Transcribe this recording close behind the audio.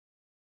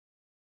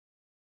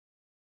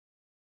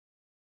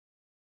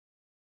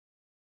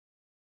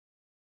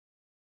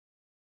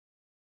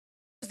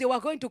they were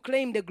going to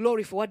claim the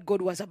glory for what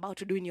God was about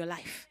to do in your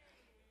life.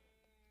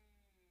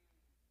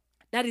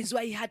 That is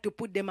why he had to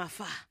put them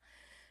afar.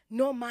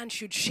 No man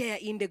should share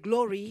in the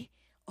glory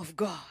of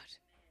God.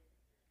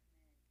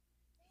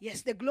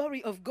 Yes, the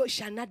glory of God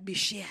shall not be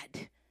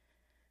shared.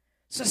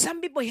 So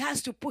some people, he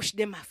has to push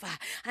them afar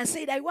and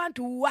say, I want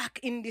to work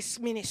in this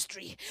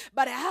ministry,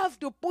 but I have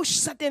to push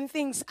certain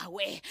things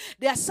away.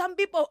 There are some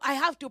people I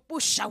have to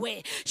push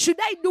away. Should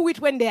I do it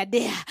when they are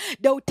there?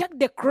 They'll take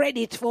the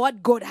credit for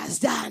what God has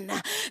done.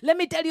 Let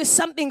me tell you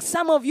something.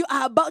 Some of you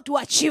are about to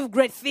achieve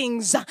great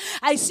things.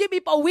 I see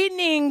people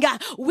winning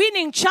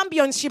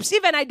championships.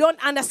 Even I don't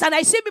understand.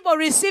 I see people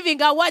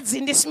receiving awards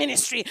in this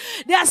ministry.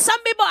 There are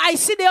some people I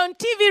see they on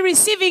TV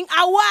receiving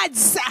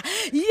awards.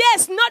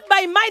 Yes, not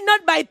by might,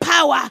 not by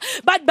power,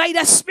 but by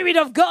the Spirit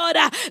of God.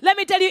 Let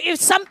me tell you, if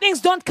some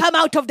things don't come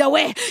out of the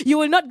way, you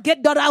will not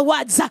get the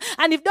awards.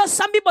 And if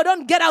some people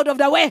don't get out of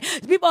the way,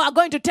 people are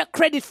going to take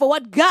credit for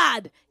what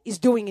God is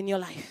doing in your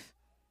life.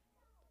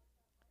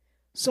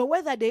 So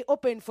whether they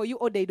open for you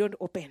or they don't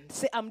open,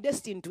 say, I'm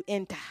destined to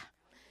enter.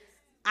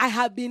 I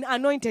have been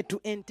anointed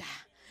to enter.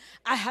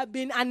 I have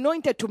been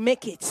anointed to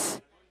make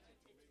it.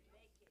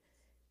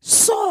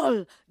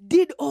 Saul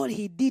did all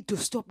he did to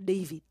stop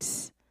David.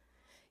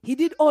 He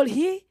did all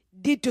he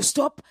did to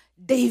stop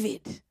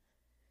David.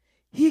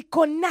 He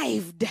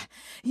connived.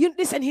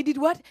 Listen, he did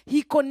what?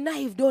 He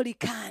connived all he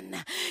can.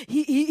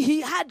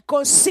 He had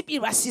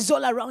conspiracies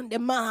all around the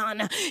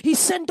man. He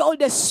sent all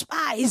the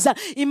spies.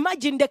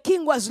 Imagine the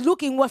king was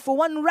looking for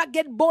one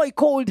ragged boy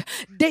called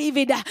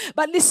David.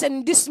 But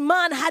listen, this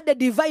man had a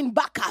divine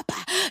backup.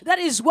 That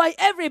is why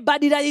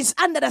everybody that is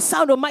under the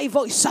sound of my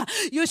voice,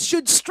 you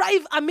should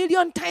strive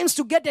 1,000,000 times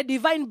to get a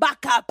divine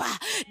backup.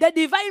 The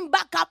divine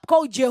backup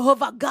called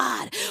Jehovah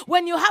God.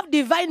 When you have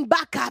divine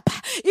backup,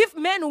 if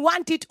men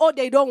want it or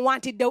they don't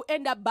want it, they'll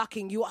end up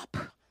backing you up.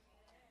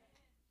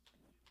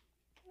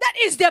 That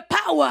is the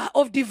power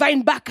of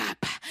divine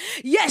backup.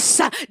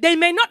 Yes, they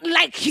may not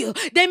like you.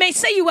 They may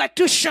say you are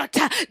too short.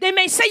 They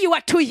may say you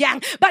are too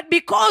young. But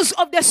because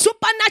of the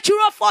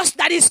supernatural force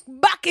that is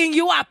backing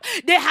you up,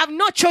 they have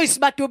no choice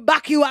but to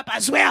back you up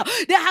as well.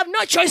 They have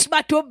no choice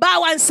but to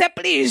bow and say,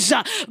 please,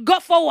 go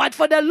forward,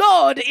 for the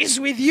Lord is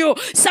with you.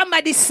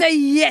 Somebody say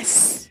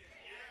yes.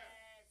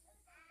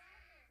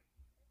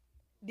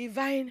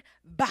 Divine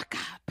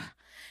backup.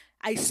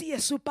 I see a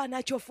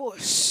supernatural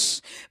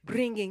force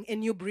bringing a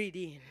new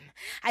breeding.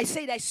 I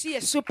said I see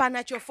a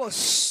supernatural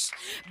force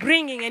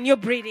bringing a new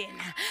breeding.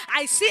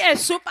 I see a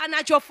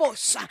supernatural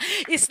force.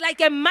 It's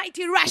like a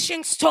mighty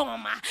rushing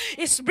storm.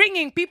 It's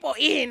bringing people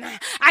in.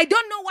 I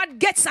don't know what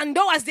gates and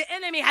doors the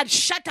enemy had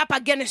shut up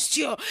against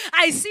you.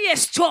 I see a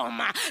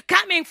storm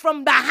coming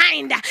from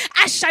behind,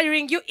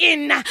 ushering you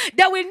in.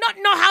 They will not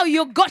know how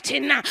you got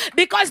in,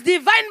 because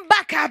divine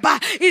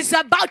backup is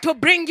about to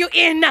bring you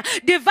in.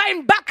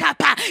 Divine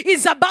backup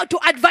is about to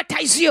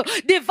advertise you.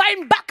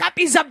 Divine backup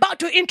is about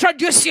to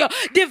introduce you.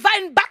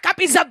 Divine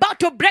backup is about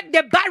to break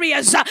the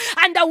barriers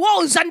and the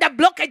walls and the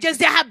blockages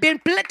they have been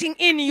planting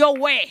in your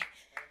way.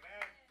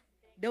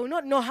 They will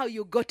not know how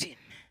you got in.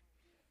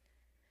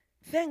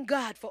 Thank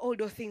God for all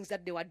those things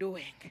that they were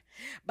doing.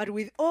 But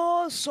with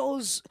all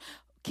Saul's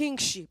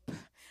kingship,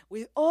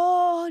 with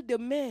all the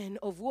men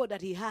of war that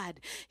he had,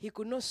 he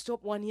could not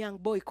stop one young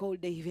boy called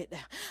David.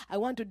 I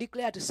want to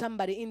declare to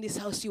somebody in this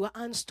house, you are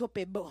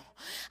unstoppable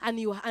and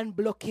you are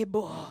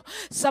unblockable.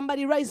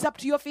 Somebody rise up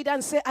to your feet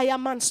and say, I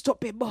am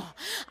unstoppable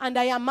and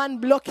I am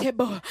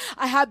unblockable.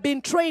 I have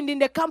been trained in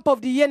the camp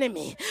of the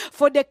enemy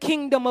for the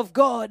kingdom of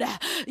God.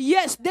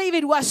 Yes,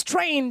 David was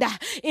trained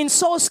in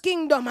Saul's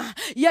kingdom,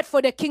 yet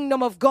for the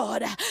kingdom of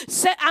God.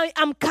 Say, I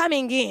am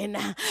coming in.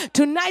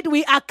 Tonight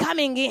we are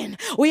coming in.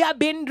 We have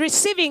been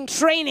receiving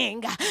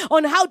training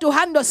on how to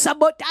handle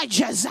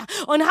sabotagers,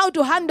 on how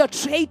to handle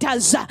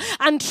traitors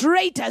and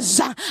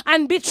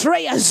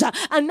betrayers,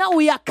 and now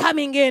we are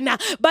coming in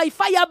by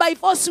fire, by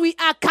force. We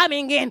are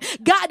coming in.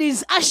 God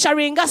is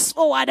ushering us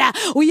forward.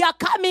 We are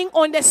coming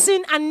on the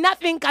scene and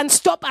nothing can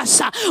stop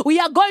us. We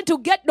are going to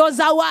get those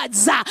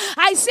awards.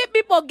 I see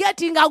people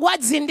getting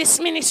awards in this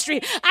ministry.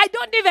 I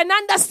don't even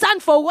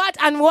understand for what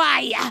and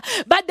why,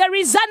 but there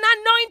is an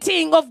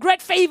anointing of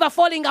great favor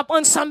falling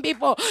upon some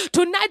people.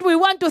 Tonight we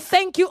want to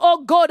thank you,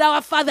 oh God,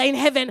 our Father in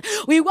heaven.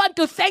 We want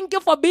to thank you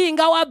for being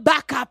our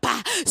backup.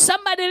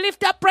 Somebody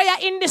lift up prayer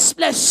in this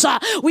place.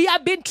 We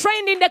have been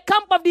trained in the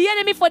camp of the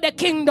enemy for the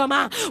kingdom.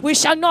 We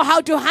shall know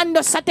how to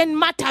handle certain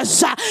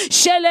matters.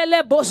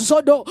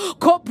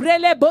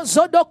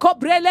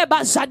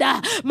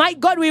 My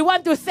God, we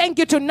want to thank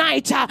you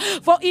tonight,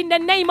 for in the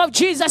name of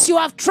Jesus, you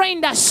have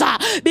trained us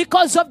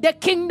because of the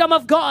kingdom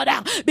of God,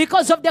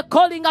 because of the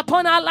calling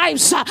upon our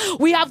lives.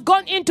 We have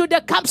gone into the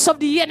camps of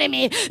the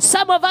enemy.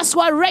 Some of us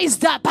were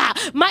raised up,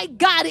 my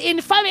God,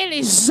 in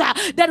families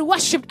that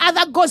worship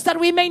other gods, that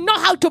we may know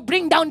how to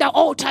bring down the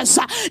altars.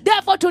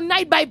 Therefore,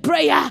 tonight by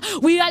prayer,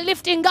 we are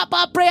lifting up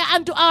our prayer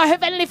unto our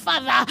Heavenly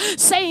Father,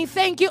 saying,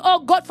 thank you, oh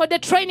God, for the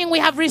training we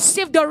have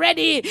received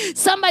already.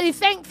 Somebody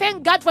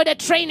thank God for the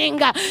training.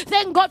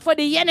 Thank God for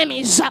the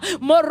enemies.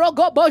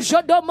 Morogo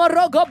bojodo,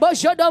 morogo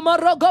bojodo,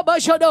 morogo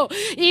bojodo,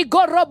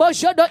 igoro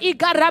bojodo,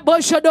 igara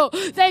bojodo.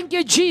 Thank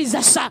you,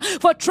 Jesus,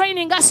 for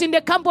training us in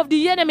the camp of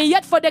the enemy,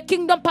 yet for the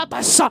kingdom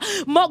purpose.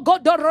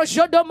 Mogodo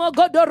rojodo,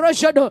 mogodo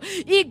rojodo,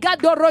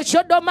 igado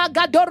rojodo,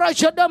 magado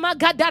rojodo,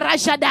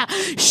 magadarajada,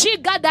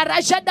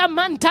 shigadarajada,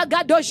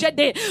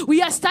 mantagadojede.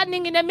 We are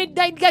standing in the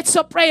midnight gates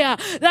of prayer.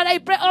 That I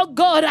pray, oh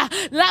God,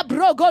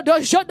 labrogodo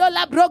jodo,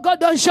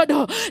 labrogodo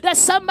jodo, that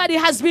somebody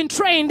has been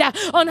trained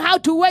on how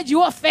to wage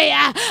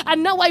warfare,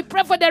 and now I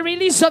pray for the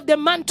release of the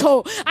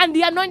mantle and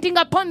the anointing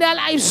upon their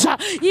lives.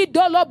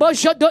 Idolo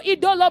bojodo,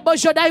 idolo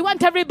bojodo. I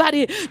want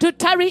everybody to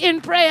tarry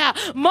in prayer.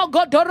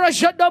 Mogodoro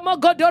jodo,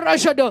 mogodoro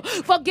jodo.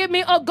 Forgive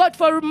me, oh God,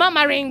 for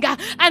murmuring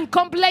and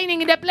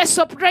complaining in the place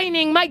of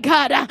training. My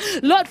God,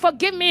 Lord,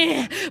 forgive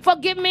me.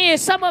 Forgive me.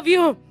 Some of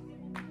you,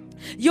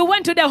 you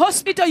went to the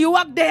hospital, you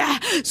worked there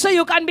so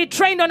you can be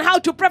trained on how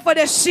to pray for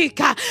the sick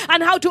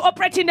and how to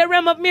operate in the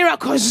realm of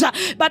miracles.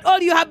 But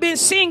all you have been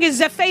seeing is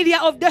the failure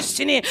of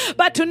destiny.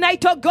 But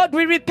tonight, oh God,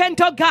 we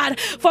repent, oh God,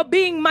 for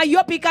being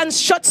myopic and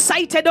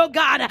short-sighted, oh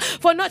God,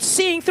 for not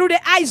seeing through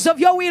the eyes of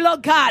your will, oh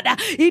God.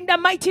 In the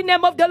mighty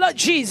name of the Lord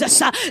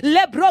Jesus.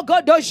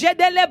 Lebrogodo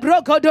jede,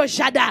 lebrogodo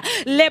jada,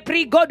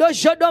 leprigodo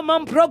jodo,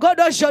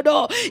 mamprogodo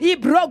jodo,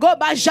 ibrogo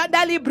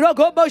bajada,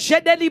 librogo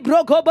bojede,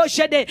 librogo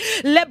bojede,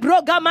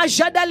 lebroga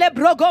Jada le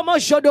brogo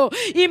moshodo,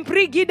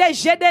 imprigide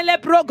jede le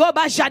brogo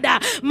bajada.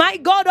 My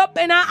God,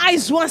 open our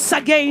eyes once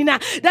again,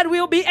 that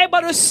we'll be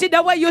able to see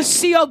the way you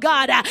see, oh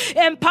God.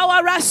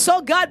 Empower us,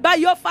 oh God, by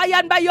your fire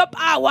and by your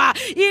power.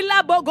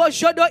 Ila bogo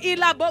shodo,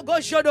 ila bogo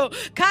shodo,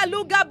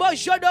 kaluga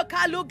boshodo,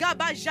 kaluga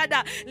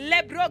bajada,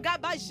 le broga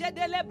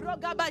bajede, le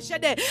broga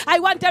bajede. I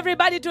want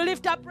everybody to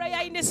lift up prayer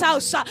in this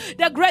house.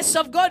 The grace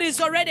of God is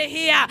already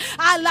here.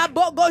 Ala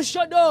bogo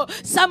shodo.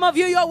 Some of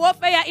you, your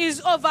warfare is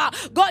over.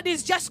 God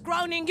is just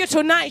crowning you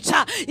tonight.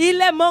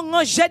 Ile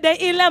mongo jede,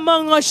 ile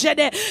mongo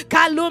jede,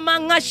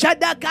 kalumanga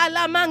shada,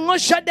 kalamango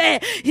jede.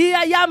 Here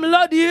I am,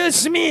 Lord,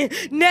 use me.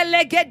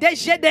 Nelegede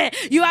jede.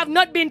 You have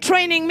not been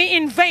training me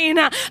in vain.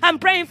 I'm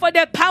praying for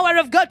the power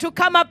of God to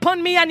come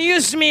upon me and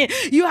use me.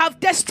 You have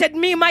tested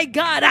me, my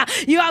God.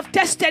 You have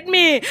tested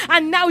me,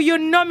 and now you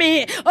know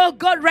me. Oh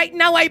God, right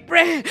now I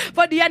pray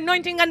for the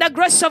anointing and the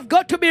grace of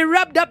God to be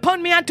rubbed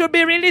upon me and to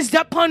be released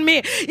upon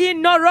me.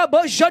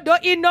 Inorobo jodo,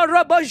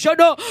 inorobo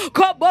jodo,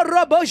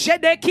 koborobo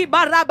jede,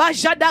 kibaraba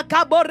jada,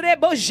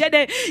 kaborebo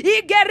jede,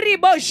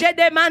 igeribo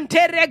jede,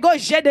 manterego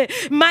jede,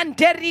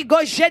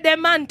 manterigo jede,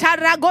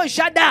 mantarago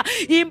jada,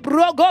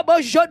 imbrogo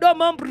jodo,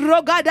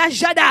 mombrogada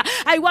jada.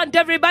 I want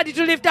everybody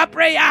to lift up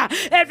prayer.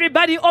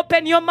 Everybody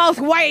open your mouth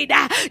wide.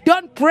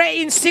 Don't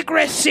pray in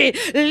secrecy.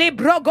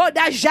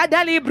 Librogoda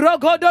jada,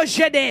 librogodo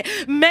jede,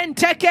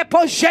 menteke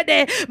po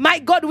jede. My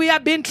God, we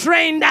have been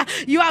trained.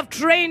 You have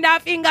trained our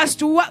fingers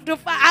to work,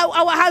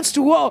 our hands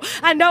to war,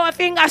 and our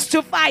fingers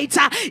to fight.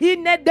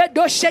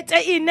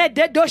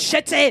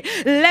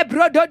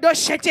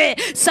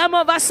 Some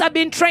of us have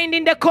been trained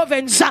in the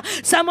covens.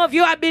 Some of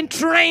you have been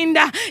trained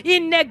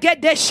in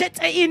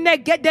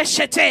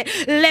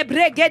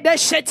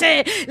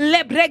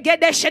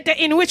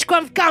in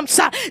witchcraft camps,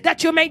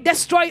 that you may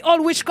destroy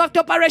all witchcraft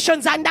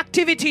operations and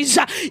activities.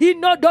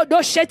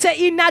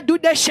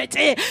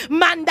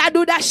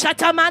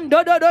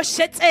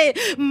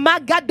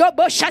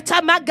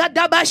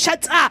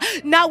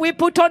 Now we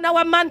put on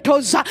our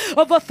mantles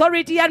of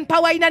authority and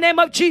power in the name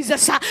of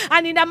Jesus,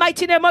 and in the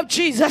mighty name of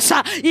Jesus.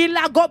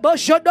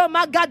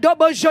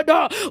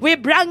 We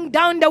bring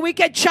down the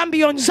wicked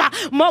champions.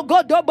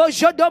 Mogodobo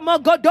jodo,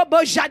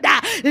 mogodobo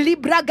jada,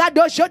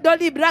 libragado jodo,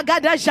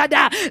 libragada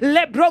jada,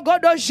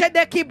 lebrogodo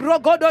jede,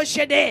 kibrogodo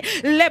jede,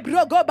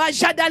 lebrogoba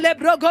jada,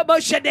 lebrogobo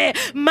jede,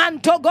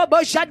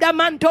 mantogobo jada,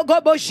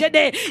 mantogobo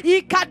jede,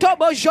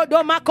 ikatobo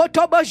jodo,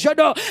 makotobo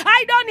jodo.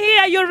 I don't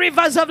hear you,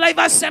 Rivers of Life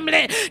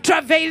Assembly.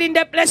 Travail in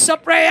the place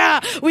of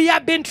prayer. We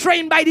have been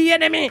trained by the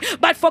enemy,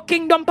 but for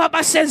kingdom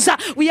purposes,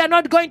 we are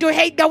not going to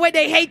hate the way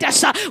they hate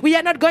us. We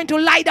are not going to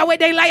lie the way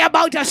they lie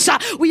about us.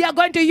 We are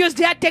going to use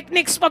their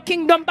techniques for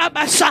kingdom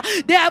purpose.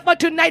 Therefore,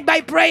 tonight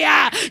by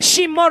prayer,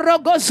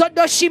 Shimorogo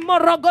Zodo,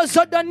 Shimorogo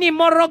Zodo,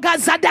 Nimoroga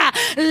Zada,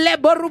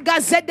 Leboruga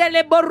Zede,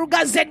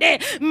 Leboruga Zede,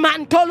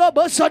 Mantolo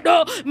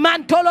Bozodo,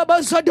 Mantolo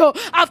Bozodo.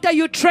 After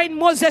you trained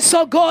Moses,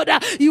 oh God,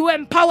 you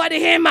empowered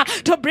him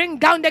to bring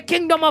down the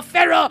kingdom of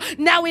Pharaoh.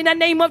 Now, in the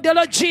name of the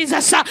Lord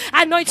Jesus,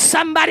 anoint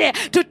somebody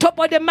to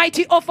topple the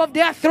mighty off of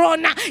their throne.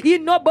 throne.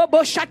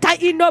 Inobobo shata,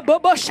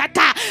 inobobo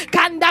shata.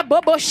 Kanda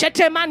bobo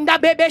shete, manda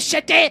bebe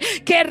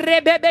shete.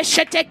 Kere bebe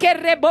shete,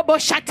 kere bobo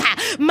shata.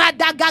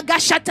 Madagaga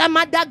shata,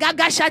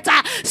 madagaga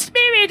shata.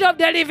 Spirit of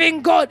the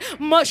living God.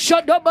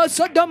 Moshodobo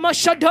zodo,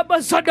 moshodobo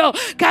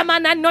zodo. Come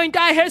and anoint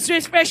our heads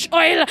with fresh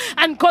oil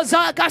and cause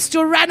us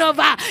to run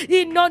over.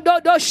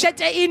 Inododo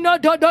shete,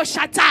 inododo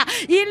shata.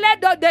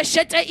 Iledodo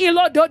shete,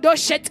 ilododo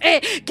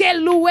shete.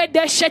 Keluwe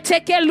de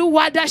shete,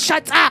 keluwa da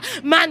shata.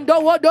 Mando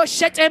wodo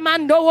shete,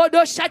 mando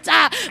wodo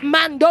shata.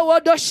 Mando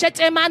wodo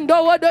shete,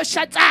 mando wodo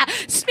shata.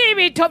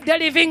 Spirit of the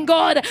living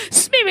God,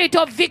 Spirit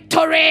of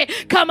victory,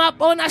 come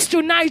upon us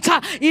tonight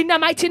in the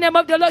mighty name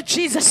of the Lord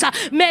Jesus.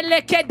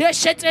 Meleke de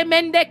shete,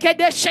 mendeke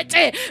de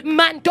shete,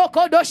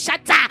 mantoko do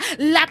shata,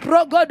 la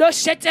progodo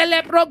shete,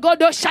 le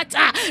progodo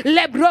shata,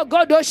 le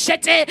progodo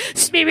shete.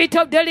 Spirit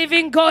of the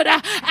living God,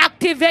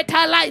 activate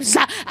our lives,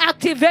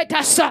 activate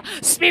us.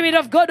 Spirit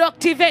of God,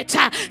 activate.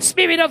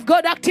 Spirit of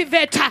God,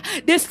 activate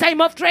this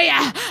time of prayer.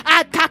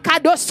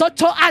 Atakado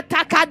soto,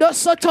 atakado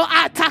soto,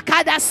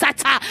 atakada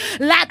sata,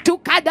 la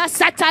tukada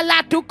sata,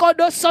 la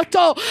tukodo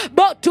soto,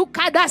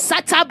 botukada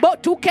sata,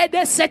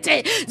 botukede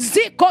sete,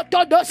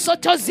 zikoto do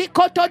soto,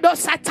 zikoto do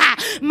sata,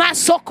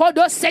 masoko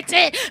do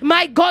sete.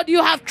 My God,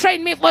 you have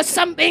trained me for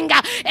something.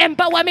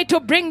 Empower me to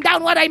bring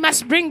down what I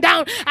must bring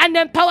down, and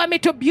empower me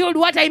to build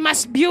what I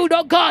must build,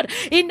 oh God,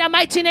 in the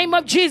mighty name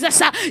of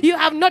Jesus. You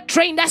have not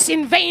trained us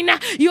in vain.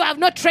 You have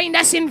not trained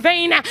us in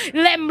vain.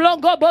 Lem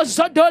logo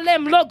bozodo,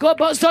 lem logo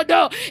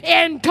bozodo,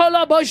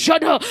 entolo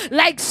bozodo,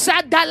 like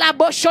sadala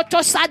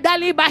boshoto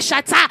sadali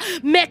bashata,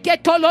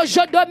 meketolo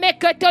jodo,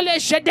 meketole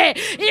jede,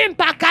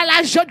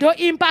 impakala jodo,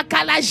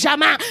 impakala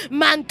jama,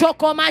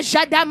 mantoko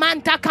majada,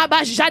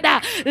 mantakaba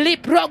jada,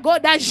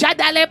 liprogoda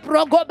jada,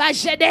 leprogoba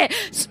jede.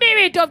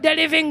 Spirit of the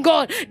living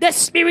God, the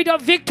spirit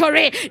of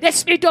victory, the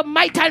spirit of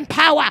might and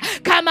power,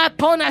 come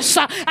upon us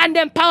and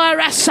empower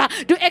us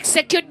to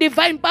execute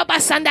divine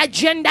purpose and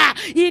agenda.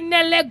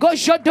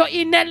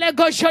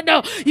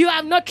 You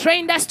have not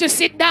trained us to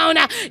sit down.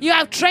 You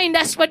have trained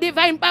us for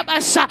divine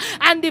purpose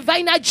and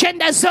divine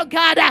agendas, oh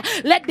God.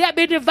 Let there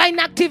be divine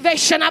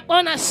activation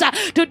upon us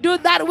to do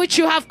that which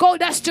you have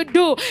called us to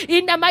do.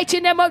 In the mighty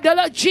name of the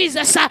Lord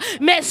Jesus.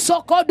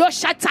 Mesokodo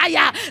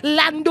shataya,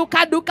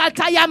 landuka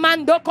dukataya,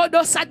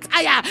 mandokodo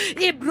sataya,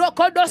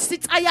 ibrokodo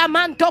sitaya,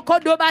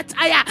 mantokodo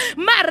bataya,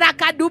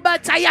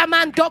 marakadubataya,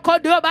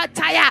 mantokodo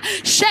bataya,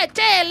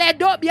 shetele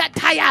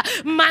dobiataya,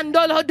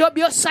 mandolo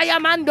dobiosaya,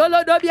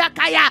 mandolo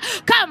dobiakaya,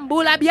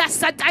 kambula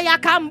biasataya,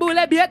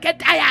 kambule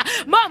bieketaya,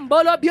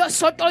 mombolo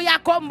biosotoya,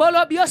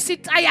 kombolo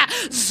biositaya,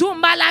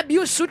 zumbala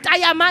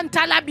biusutaya,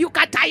 mantala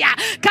biukataya,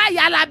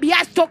 kaya la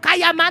biasto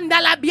kaya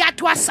mandala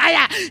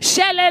biatwasaya,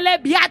 shelele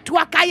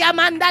biatwa kaya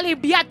mandali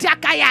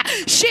biatakaya,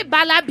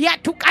 shibala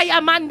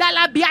biatukaya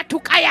mandala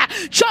biatukaya,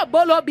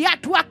 chobolo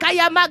biatwa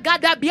kaya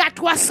magada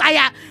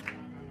biatwasaya.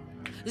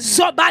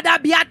 Zobada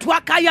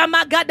biatwakaya,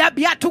 magada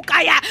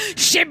biatukaya,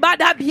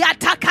 shibada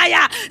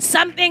biatakaya.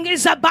 Something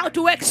is about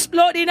to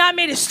explode in our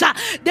minister.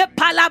 The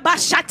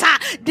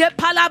palabashata, the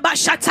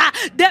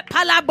palabashata, the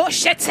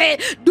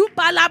palaboshete, du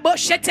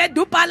palaboshete,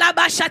 du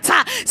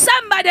palabashata.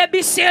 Somebody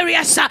be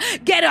serious.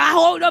 Get a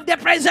hold of the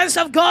presence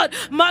of God.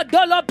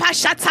 Modolo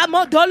pashata,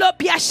 modolo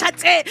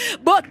piashate,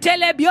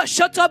 botele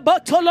bioshoto,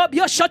 botolo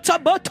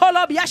bioshoto,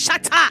 botolo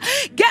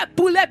biashata. Get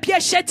pule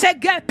pieshete,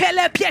 get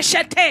pele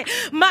pieshete,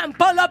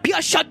 mampolo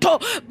pioshoto.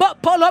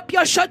 Bopolo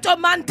pioshoto,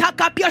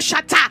 mantaka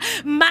pioshata,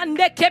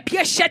 mandeke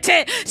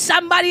pieshete.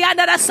 Somebody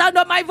under the sound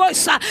of my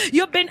voice,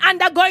 you've been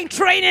undergoing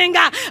training,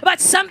 but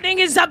something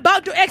is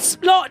about to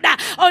explode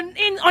on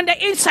the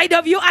inside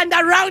of you and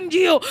around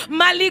you.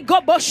 Maligo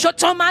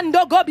boshoto,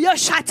 mandogo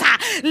bioshata,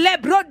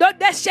 lebrodo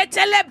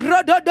deshete,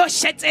 lebrodo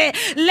doshete,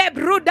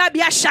 lebruda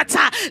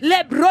biashata,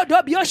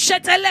 lebrodo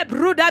bioshete,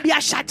 lebruda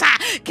biashata,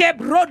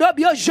 kebrodo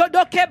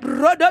biojodo,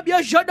 kebrodo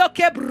biojodo,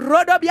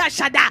 kebrodo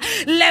biashada,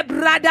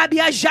 lebrada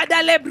biashada,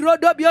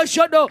 lebrodo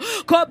biojodo,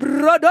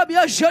 kobrodo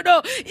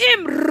biojodo,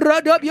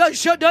 imrodo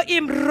biojodo,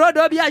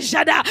 imrodo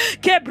biashada,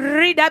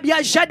 kebrida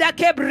biashada,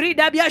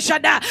 kebrida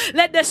biashada.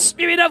 Let the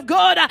Spirit of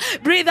God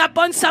breathe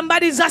upon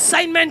somebody's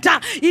assignment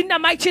in the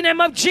mighty name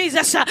of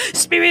Jesus.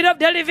 Spirit of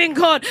the living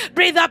God,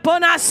 breathe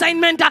upon our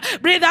assignment,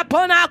 breathe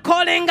upon our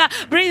calling,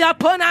 breathe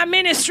upon our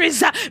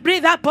ministries,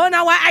 breathe upon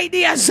our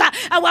ideas,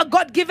 our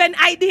God-given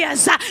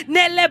ideas.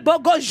 Nele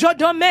bogo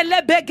jodo,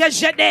 mele bege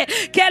jede,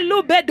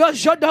 kelube do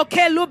jodo,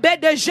 kelube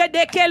de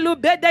jede,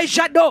 kelube de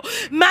jado,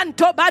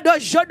 manto bado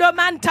jodo,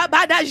 manta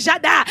bada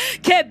jada,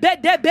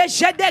 kebede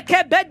bejede,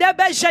 kebede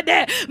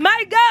bejede.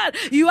 My God,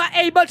 you are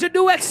able to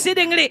do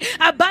exceedingly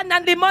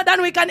abundantly more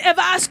than we can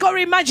ever ask or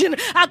imagine,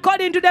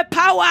 according to the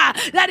power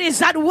that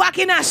is at work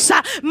in us.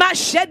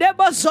 Mashede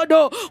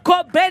bozodo,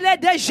 kobele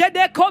de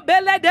jede,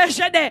 kobele de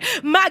jede,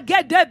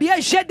 magede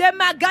biejede,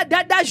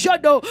 magada da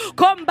jodo,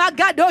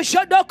 kombagado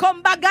jodo,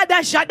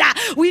 kombagada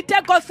jada. We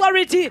take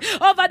authority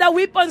over the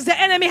weapons the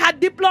enemy had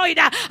deployed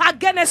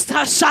against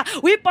us,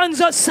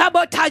 weapons of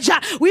sabotage,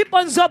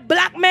 weapons of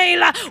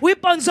blackmail,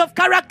 weapons of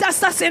character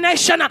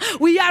assassination,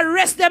 we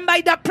arrest them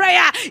by the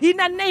prayer in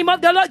the name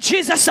of the Lord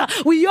Jesus.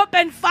 We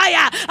open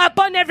fire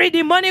upon every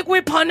demonic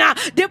weapon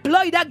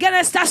deployed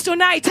against us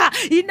tonight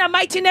in the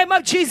mighty name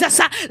of Jesus.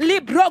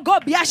 Librogo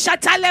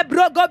biashata,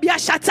 lebrogo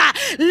biashata,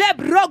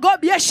 lebrogo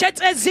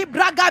biashete,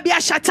 zibraga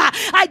biashata.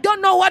 I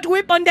don't know what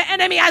weapon the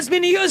enemy has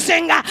been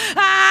using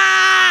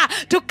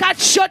to cut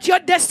short your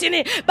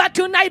destiny, but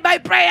tonight by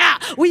prayer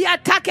we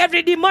attack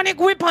every demonic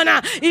weapon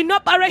in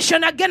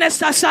operation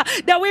against us.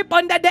 The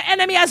weapon that the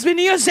enemy has been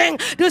using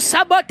to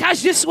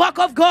sabotage this work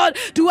of God,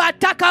 to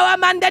attack our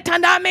mandate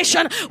and our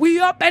mission,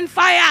 we open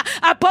fire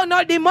upon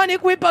all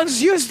demonic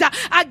weapons used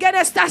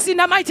against us in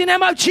the mighty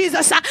name of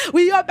Jesus.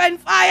 We open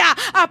fire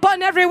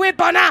upon every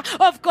weapon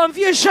of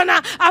confusion,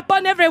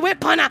 upon every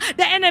weapon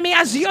the enemy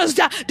has used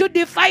to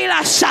defile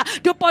us,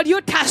 to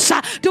pollute us,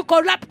 to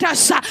corrupt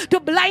us, to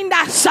blind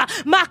us.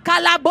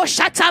 Makala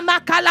boshata,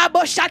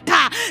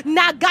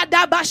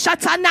 nagada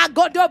bashata,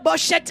 nagodo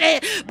boshete,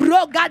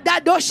 brogada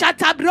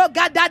doshata,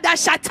 brogada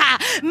dashata,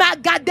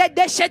 magade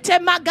deshete,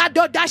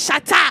 magado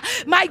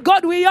dashata. My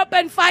God, we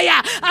open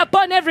fire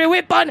upon every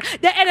weapon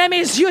the enemy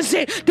is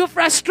using to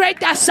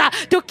frustrate us,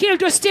 to kill,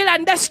 to steal,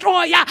 and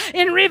destroy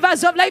in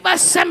Rivers of Life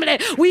Assembly.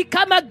 We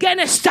come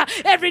against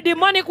every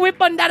demonic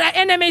weapon that our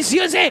enemy is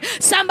using.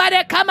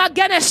 Somebody come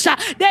against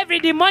every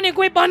demonic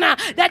weapon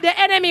that the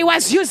enemy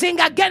was using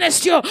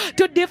against you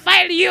to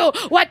defile you.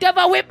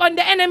 Whatever weapon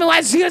the enemy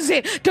was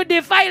using to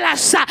defile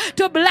us,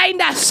 to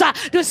blind us,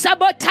 to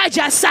sabotage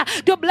us,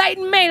 to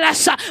blackmail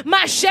us.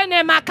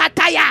 Mashene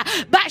makataya,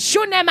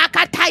 bashune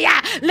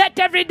makataya. Let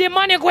every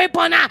demonic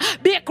weapon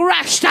be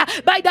crushed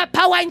by the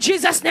power in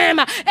Jesus' name.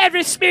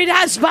 Every spirit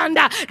husband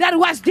that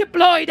was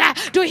deployed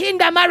to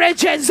hinder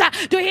marriages,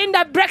 to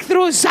hinder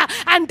breakthroughs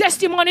and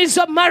testimonies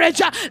of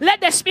marriage,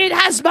 let the spirit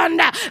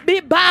husband be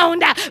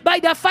bound by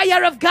the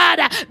fire of God.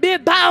 Be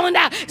bound.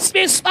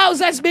 Spirit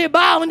spouses be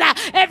bound.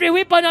 Every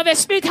weapon of a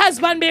spirit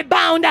husband be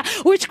bound.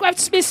 Witchcraft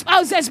spirit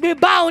spouses be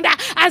bound.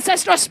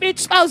 Ancestral spirit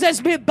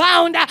spouses be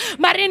bound.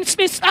 Marine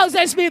spirit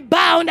spouses be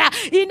bound.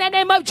 In the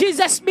name of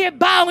Jesus, be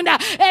bound.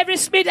 Every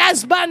spirit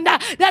husband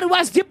that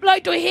was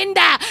deployed to hinder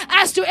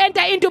us to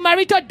enter into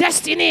marital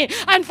destiny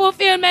and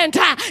fulfillment,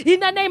 in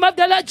the name of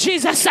the Lord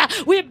Jesus,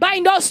 we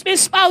bind all spirit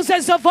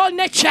spouses of all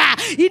nature.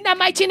 In the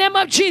mighty name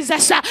of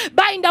Jesus,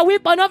 bind the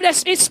weapon of the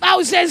spirit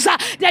spouses.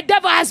 The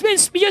devil has been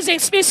using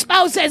spirit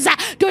spouses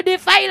to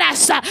defile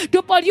us,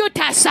 to pollute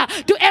us,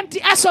 to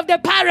empty us of the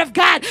power of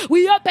God.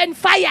 We open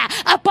fire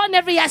upon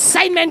every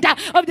assignment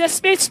of the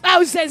spirit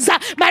spouses,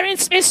 marine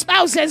spirit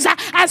spouses,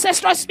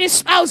 ancestral spirit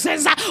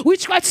spouses,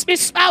 witchcraft spirit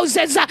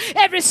spouses,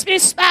 every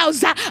spirit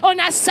spouse on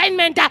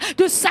assignment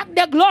to suck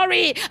the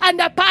glory and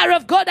the power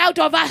of God out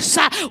of us.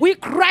 We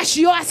crush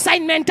your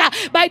assignment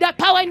by the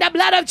power in the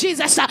blood of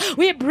Jesus.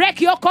 We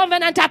break your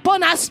covenant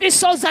upon our spirit,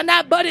 souls, and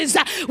our bodies.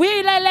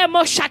 We lele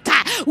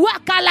moshata,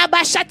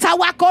 wakalabashata,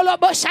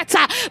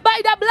 wakoloboshata.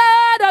 By the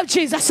blood of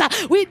Jesus,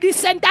 we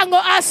disentangle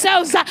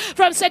ourselves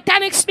from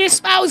satanic spirit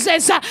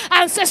spouses,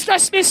 ancestral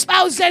spirit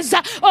spouses,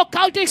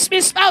 occultic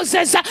spirit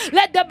spouses.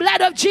 Let the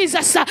blood of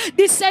Jesus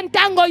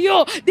disentangle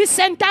you,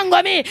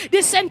 disentangle me,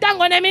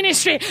 disentangle the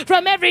ministry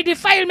from every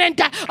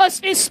defilement of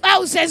spirit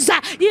spouses.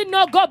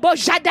 Inogo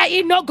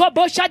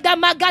boshada,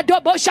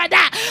 magado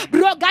boshada,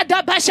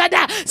 brogada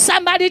bashada.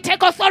 Somebody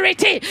take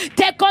authority,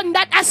 take on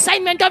that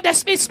assignment of the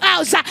spirit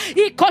spouse.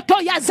 Ikoto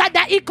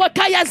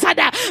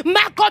yazada,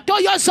 makoto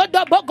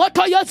yozodo,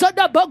 bogoto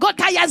yozodo,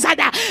 bogota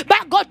yazada,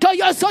 bagoto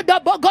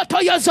yozodo, bogoto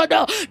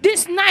yozodo.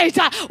 This night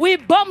we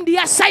bomb the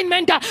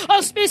assignment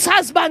of spirit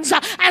husbands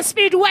and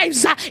spirit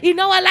wives in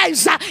our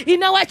lives,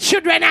 in our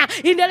children,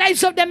 in the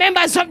lives of the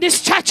members of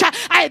this church.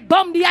 I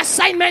bomb the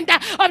assignment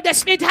of the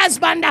spirit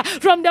husband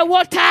from the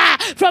water,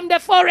 from the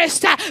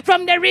forest,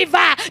 from the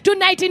river.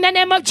 Tonight in the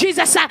name of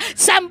Jesus,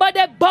 somebody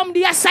bomb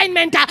the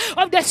assignment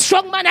of the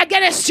strong man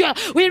against you.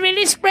 We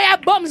release prayer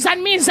bombs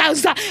and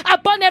missiles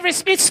upon every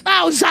spirit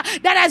spouse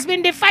that has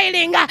been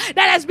defiling,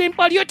 that has been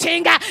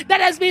polluting, that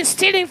has been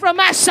stealing from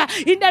us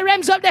in the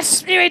realms of the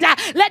spirit.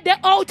 Let the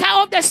altar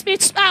of the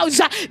spirit spouse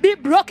be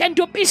broken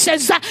to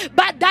pieces.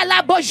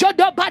 Badala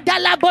bojodo,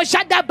 badala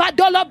bojada,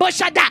 badolo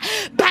bojada,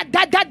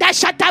 badada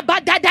shata,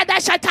 badada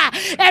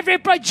shata. Every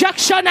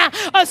projection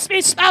of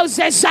spirit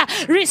spouses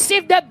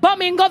receive the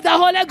bombing of the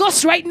Holy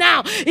Ghost right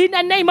now in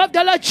the name of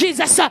the Lord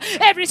Jesus.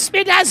 Every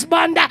spirit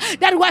husband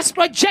that was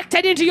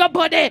projected into your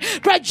body,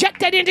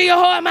 projected into your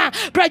home,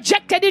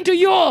 projected into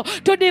you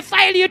to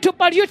defile you, to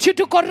pollute you,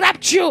 to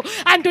corrupt you,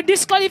 and to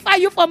disqualify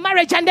you for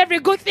marriage and every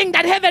good thing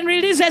that heaven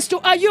releases to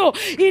you.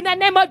 In the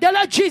name of the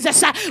Lord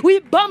Jesus, we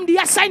bomb the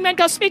assignment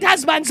of spirit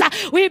husbands.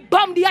 We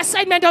bomb the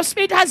assignment of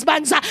spirit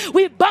husbands.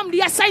 We bomb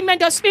the assignment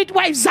assignment of spirit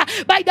wives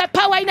by the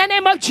power in the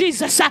name of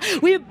Jesus.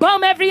 We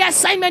bomb every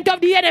assignment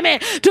of the enemy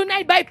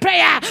tonight by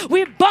prayer.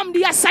 We bomb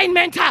the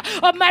assignment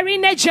of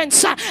marine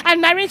agents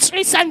and marine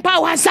spirits and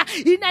powers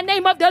in the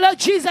name of the Lord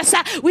Jesus.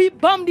 We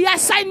bomb the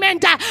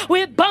assignment.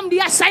 We bomb the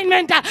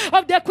assignment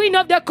of the Queen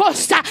of the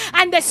Coast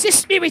and the sea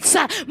spirits.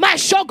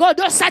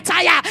 Mashogodo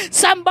Sataya.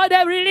 Somebody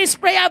release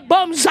prayer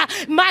bombs.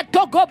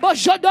 Matogo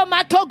Bojodo,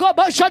 Matogo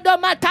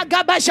Bojodo,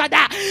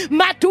 Matagabashada,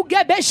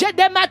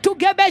 Matugebeshede,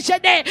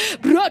 Matugebeshede,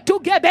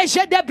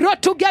 Brotugebeshede,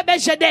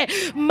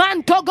 Brotugebeshede,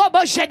 Mantogo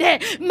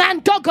Boshede,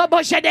 Mantogo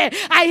Boshede.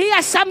 I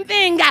hear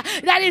something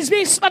that is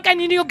being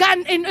spoken in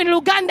Uganda. In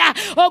Uganda,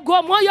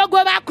 Ogomoyo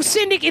Goba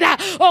Kusindikira,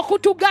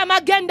 Okutugama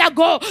Genda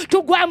go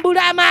to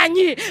Guambura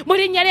Mani,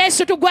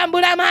 Murinyaresu to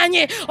Guambura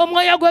Mani,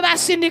 Omoyo Goba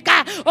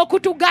Sindika,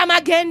 Okutugama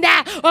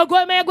Genda,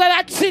 Ogome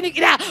Goba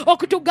Sindikira,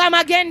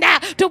 Okutugama Genda,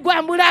 to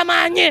Guambura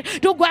Mani,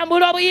 to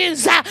Guamburo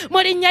Yinza,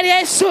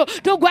 Murinyaresu,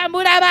 to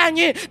Guambura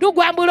Mani, to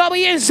Guamburo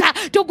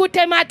Yinza, to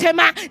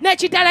Gutematema,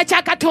 Nachitala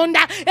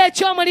Chakatonda,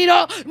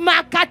 Echomoriro,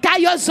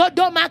 Makatayo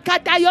Zodo,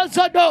 Makatayo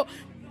Zodo.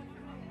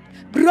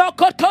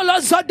 Brokotolo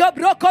zodo,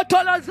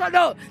 brokotolo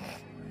zodo.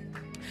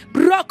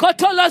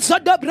 Brokotolo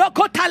zodo,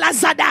 brokotala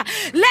zada.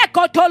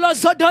 Lekotolo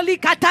zodo,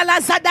 likatala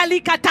zada,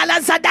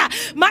 likatala zada.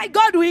 My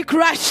God, we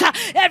crush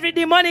every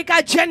demonic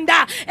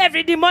agenda,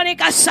 every demonic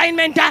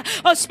assignment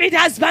of spirit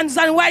husbands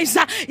and wives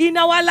in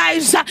our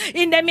lives,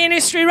 in the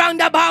ministry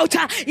roundabout.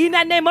 In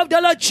the name of the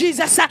Lord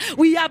Jesus,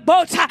 we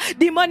abort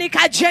demonic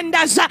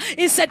agendas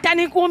in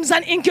satanic wombs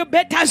and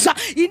incubators.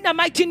 In the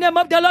mighty name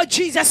of the Lord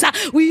Jesus,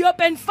 we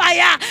open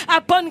fire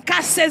upon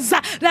curses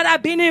that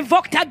have been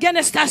invoked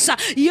against us,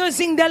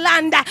 using the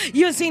land,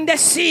 using the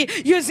sea,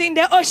 using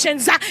the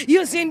oceans,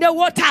 using the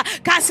water.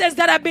 Curses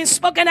that have been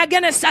spoken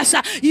against us,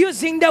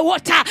 using the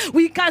water.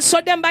 We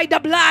cancel them by the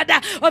blood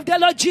of the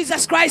Lord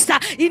Jesus Christ.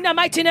 In the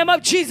mighty name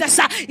of Jesus.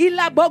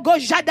 Ila bogo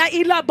jada,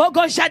 ila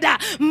bogo jada.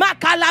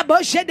 Makala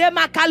bojede,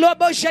 makalo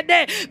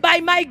bojede. By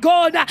my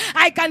God,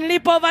 I can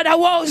leap over the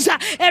walls.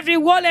 Every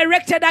wall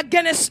erected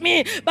against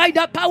me, by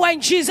the power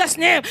in Jesus'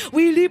 name.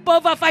 We leap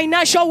over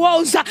financial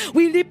walls.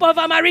 We leap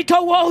over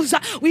marital walls.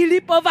 We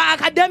leap over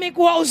academic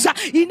walls.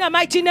 In the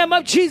mighty name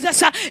of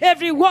Jesus,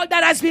 every wall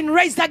that has been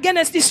raised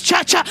against this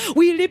church,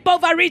 we leap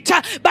over it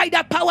by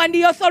the power and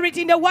the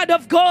authority in the word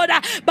of God.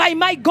 By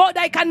my God,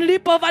 I can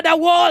leap over the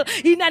wall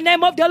in the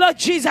name of the Lord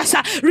Jesus.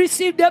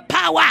 Receive the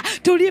power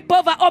to leap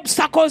over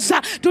obstacles,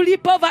 to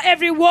leap over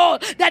every wall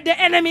that the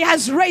enemy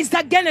has raised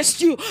against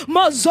you.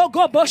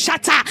 Mozogo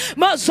boshata,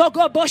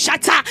 mozogo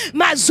boshata,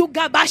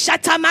 mazuga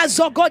bashata,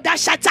 mazogo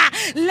dashata,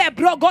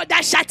 lebrogo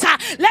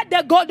dashata. Let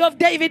the God of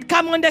David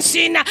come on the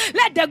scene.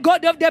 Let the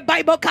God of the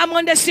Bible come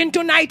on the scene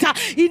tonight.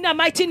 In the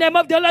mighty name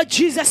of the Lord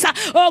Jesus.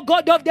 Oh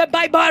God of the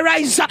Bible,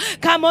 arise.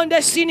 Come on the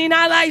scene in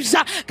our lives.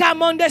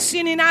 Come on the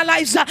scene in our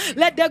lives.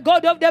 Let the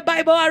God of the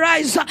Bible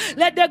arise.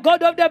 Let the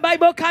God of the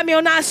Bible come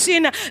on our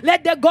scene.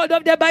 Let the God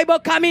of the Bible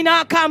come in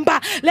our camp.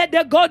 Let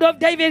the God of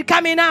David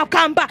come in our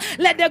camp.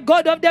 Let the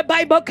God of the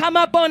Bible come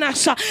upon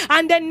us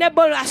and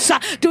enable us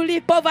to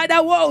leap over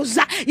the walls.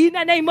 In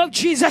the name of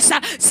Jesus,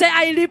 say,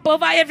 I leap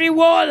over every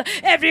wall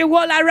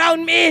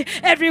around me,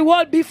 every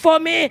wall before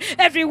me,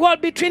 every wall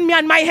between me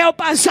and my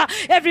helpers,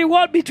 every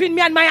wall between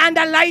me and my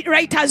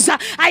underwriters.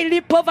 I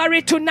leap over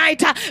it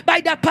tonight by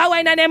the power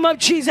in the name of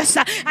Jesus.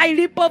 I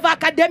leap over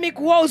academic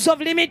walls of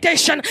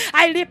limitation.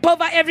 I leap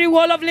over every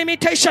wall of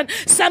limitation.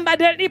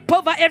 Somebody leap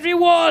over every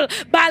wall.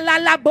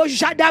 Balala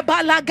bojada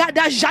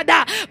balagada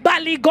jada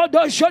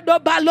baligodo jodo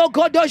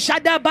balogodo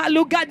jada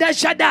balugada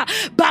jada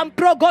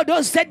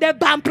bamprogodo zede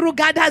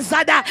bamprugada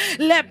zada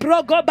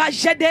leprogo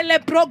bajede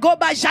leprogo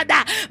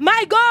bajada.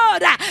 My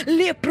God,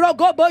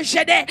 leprogo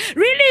bojede.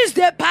 Release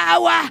the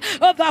power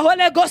of the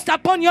Holy Ghost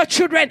upon your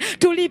children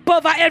to leap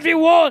over every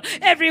wall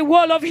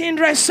of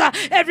hindrance,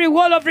 every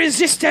wall of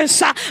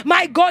resistance.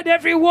 My God,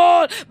 every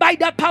wall, by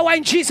the power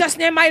in Jesus'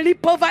 name, I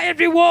leap over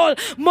every wall.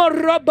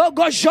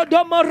 Morobogo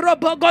jodo,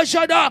 morobogo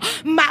jodo,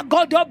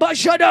 magodo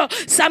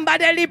bojodo.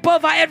 Somebody leap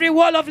over every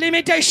wall of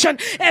limitation,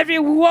 every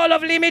wall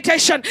of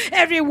limitation,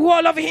 every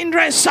wall of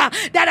hindrance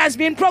that has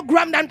been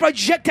programmed and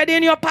projected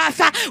in your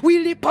path. We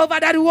leap over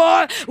that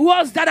wall,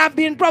 walls that have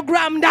been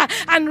programmed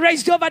and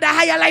raised over the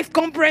higher life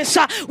conference.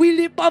 We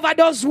leap over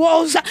those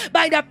walls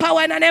by the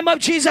power in the name of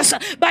Jesus,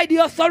 by the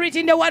authority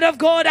in the word of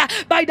God,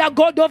 by the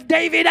God of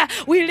David.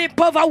 We leap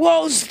over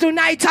walls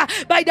tonight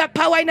by the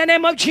power in the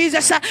name of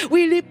Jesus.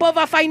 We leap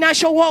over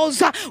financial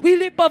walls. We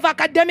leap over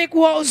academic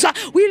walls.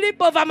 We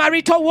leap over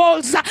marital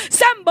walls.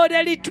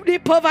 Somebody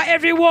leap over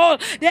every wall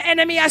the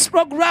enemy has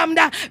programmed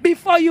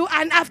before you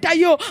and after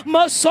you.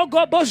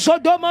 Mosogo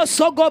bozodo,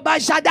 mosogo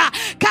bajada,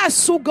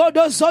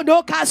 kasugodo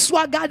zodo,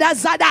 kaswagada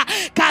zada,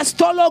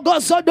 kastologo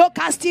zodo,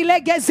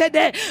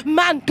 kastilegezede,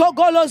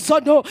 Mantogolo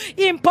zodo.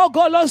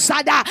 Impogolo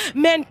zada.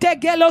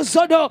 Mentegelo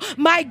zodo.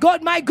 My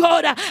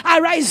God,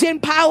 arise in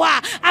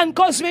power and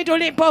cause me to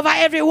leap over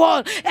every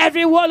wall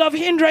of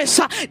hindrance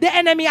the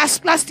enemy has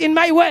placed in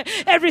my way.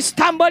 Every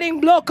stumbling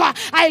block,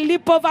 I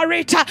leap over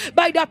it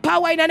by the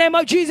power in the name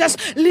of Jesus.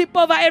 Leap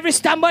over every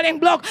stumbling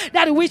block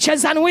that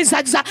witches and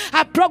wizards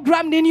are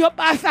programmed in your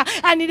path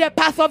and in the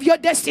path of your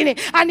destiny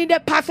and in the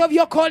path of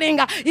your calling.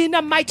 In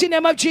the mighty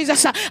name of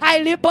Jesus, I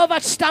leap over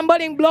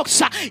stumbling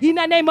blocks. In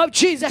the name of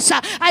Jesus,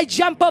 I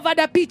jump over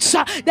the pits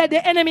that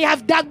the enemy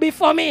have dug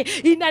before me.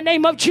 In the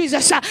name of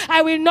Jesus,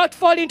 I will not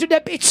fall into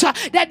the pits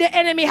that the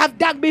enemy have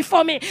dug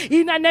before me.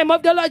 In the name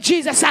of the Lord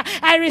Jesus,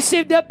 I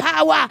receive the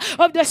power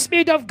of the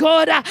Spirit of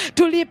God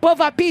to leap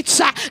over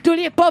pits, to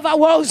leap over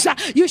walls.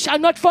 You shall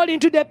not fall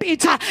into the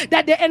pit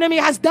that the enemy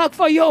has dug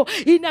for you.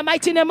 In the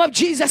mighty name of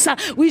Jesus,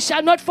 we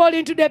shall not fall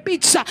into the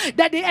pits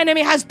that the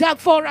enemy has dug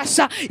for us.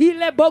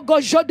 Ile bogo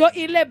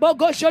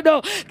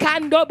jodo,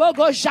 kando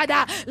bogo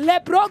jada,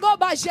 leprogo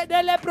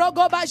bajede,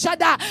 leprogo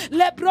bajada,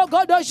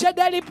 leprogo do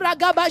jede,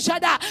 lipraga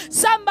bajada.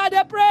 Somebody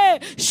pray.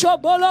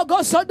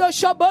 Shobologo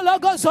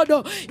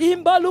sodo,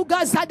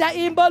 imboluga zada,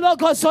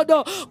 imbologo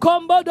sodo,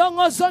 kombo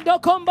dongo sodo,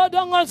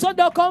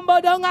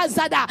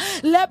 zada,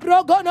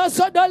 leprogono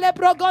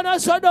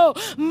sodo,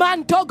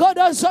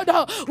 mantogodo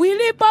sodo. We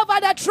leap over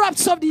the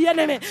traps of the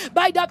enemy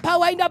by the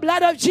power in the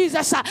blood of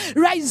Jesus.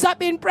 Rise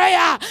up in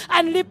prayer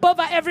and leap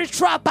over every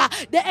trap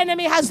the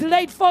enemy has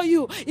laid for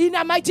you. In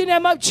the mighty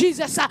name of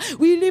Jesus,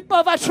 we leap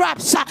over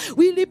traps.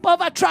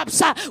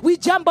 We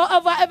jump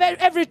over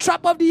every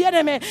trap of the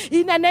enemy.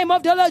 In the name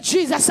of the Lord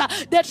Jesus,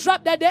 the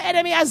trap that the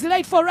enemy has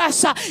laid for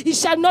us, it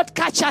shall not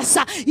catch us.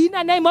 In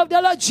the name of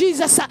the Lord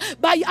Jesus,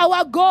 by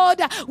our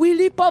God, we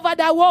leap over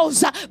the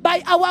walls.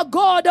 By our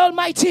God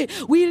Almighty,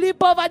 we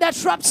leap over the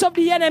traps of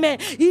the enemy.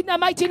 In the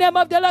mighty name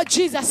of the Lord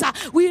Jesus,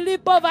 we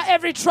leap over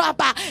every trap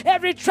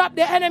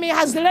the enemy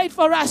has laid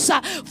for us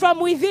from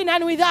within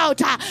and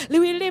without.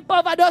 We leap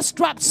over those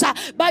traps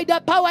by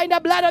the power in the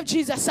blood of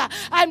Jesus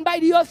and by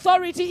the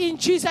authority in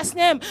Jesus'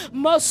 name.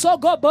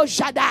 Mosogo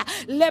bojada,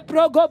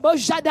 leprogo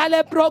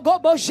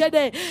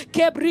bojede,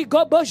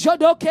 kebrigo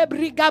bojodo,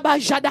 kebriga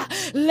bajada,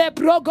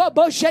 leprogo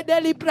bojede,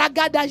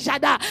 lipragada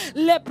jada,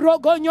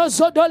 leprogo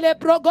nyozodo,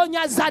 leprogo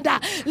nyazada,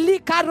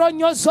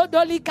 likaronyo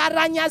zodo,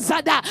 likaranya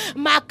zada,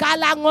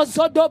 makala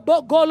ngozodo,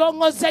 bogolo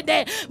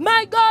ngozede.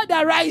 My God,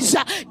 arise,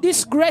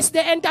 disgrace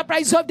the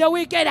enterprise of the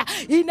wicked.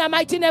 In the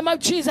mighty name of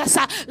Jesus,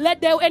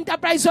 let the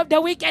enterprise of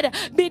the wicked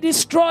be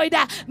destroyed.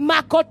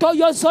 Makoto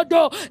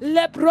yozodo,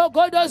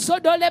 leprogodo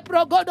zodo,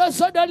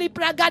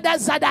 lipragada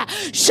zada,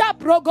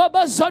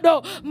 shaprogobo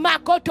zodo,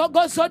 makoto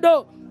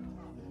gozodo.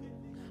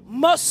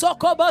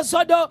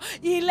 Mosokobozodo,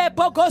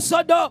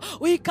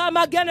 ilepokozodo. We come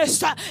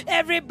against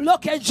every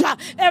blockage,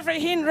 every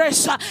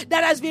hindrance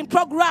that has been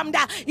programmed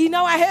in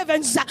our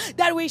heavens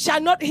that we shall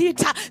not hit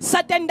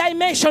certain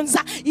dimensions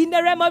in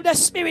the realm of the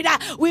spirit.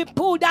 We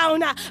pull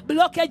down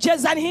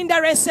blockages and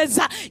hindrances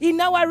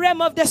in our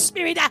realm of the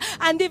spirit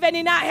and even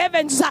in our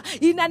heavens.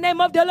 In the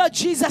name of the Lord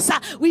Jesus,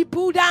 we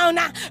pull down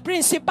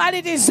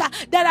principalities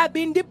that have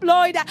been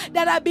deployed,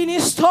 that have been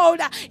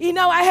installed in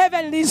our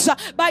heavenlies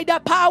by the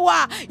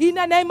power in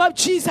the name of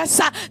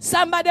Jesus.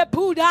 Somebody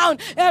pull down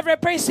every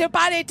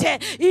principality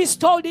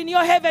installed in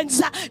your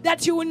heavens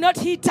that you will not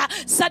hit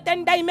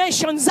certain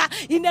dimensions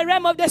in the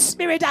realm of the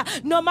spirit,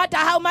 no matter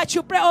how much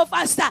you pray or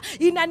fast.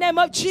 In the name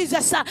of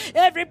Jesus,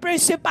 every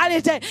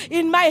principality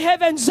in my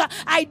heavens,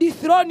 I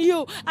dethrone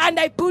you and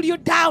I pull you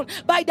down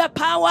by the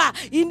power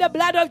in the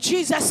blood of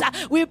Jesus.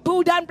 We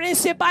pull down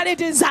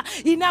principalities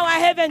in our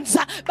heavens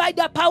by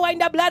the power in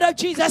the blood of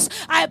Jesus.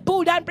 I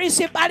pull down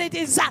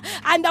principalities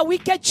and the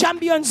wicked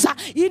champions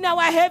in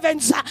our heavens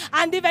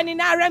and even in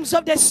our realms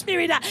of the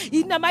spirit.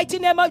 In the mighty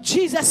name of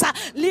Jesus,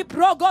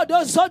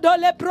 liprogodo zodo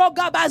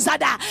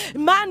leprogabazada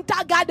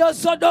mantagado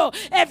zodo.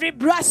 Every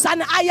brass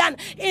and iron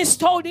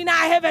installed in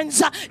our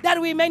heavens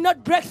that we may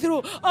not break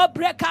through or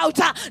break out,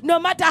 no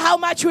matter how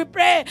much we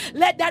pray,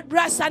 let that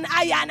brass and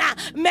iron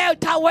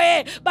melt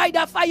away by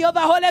the fire of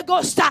the Holy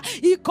Ghost.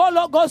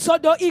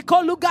 Ikologozodo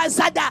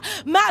ikolugazada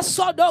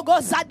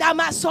masodogozada.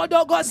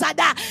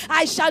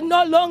 I shall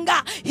no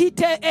longer hit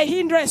a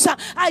hindrance.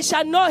 I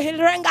shall no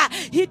longer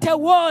hit a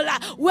wall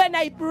when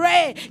I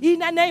pray in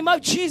the name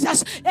of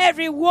Jesus.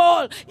 Every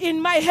wall in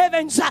my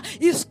heavens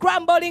is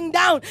crumbling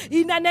down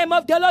in the name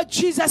of the Lord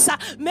Jesus.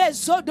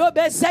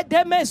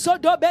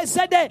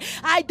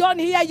 I don't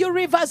hear you,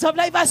 Rivers of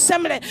Life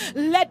Assembly.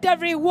 Let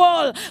every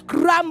wall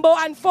crumble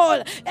and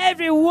fall.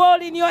 Every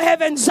wall in your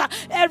heavens,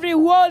 every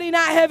wall in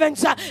our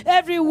heavens,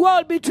 every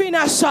wall between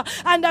us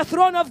and the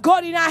throne of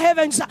God in our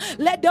heavens,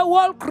 let the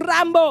wall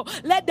crumble,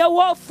 let the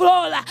wall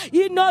fall.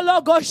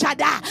 Inologo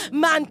shada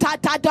manta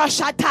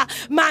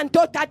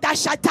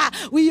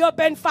We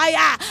open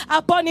fire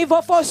upon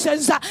evil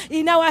forces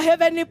in our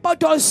heavenly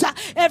portals.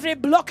 Every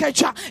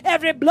blockage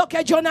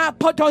on our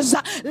portals,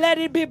 let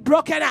it be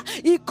broken.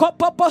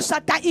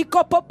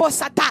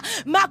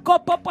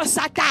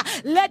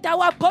 Let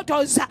our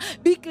portals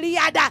be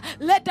cleared.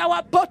 Let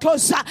our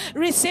portals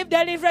receive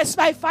deliverance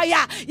by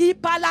fire.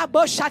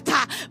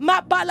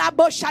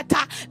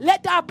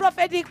 Let our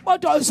prophetic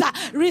portals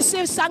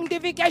receive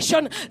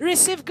sanctification,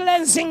 receive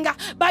cleansing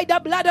by the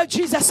blood of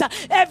Jesus.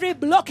 Every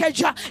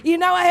blockage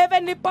in our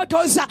heavenly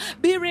portals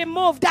be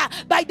removed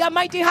by the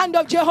mighty hand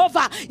of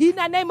Jehovah in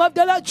the name of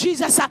the Lord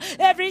Jesus.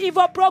 Every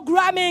evil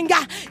programming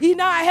in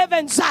our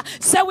heavens,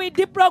 so we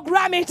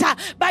deprogram it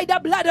by the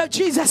blood of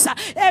Jesus.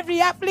 Every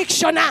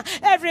affliction,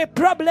 every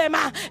problem,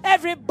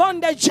 every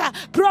bondage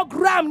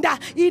programmed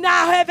in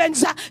our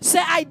heavens,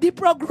 say I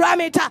deprogram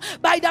it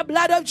by the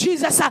blood of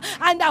Jesus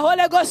and the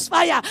Holy Ghost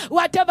fire.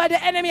 Whatever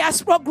the enemy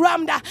has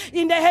programmed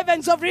in the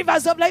heavens of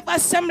Rivers of Life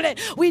Assembly,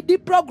 we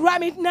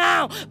deprogram it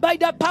now by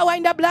the power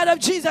in the blood of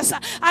Jesus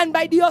and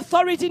by the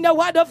authority in the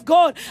word of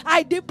God.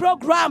 I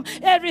deprogram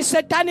every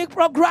satanic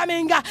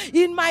programming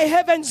in my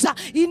heavens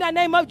in the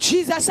name of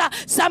Jesus.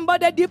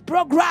 Somebody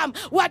deprogram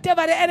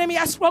whatever the enemy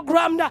has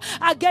programmed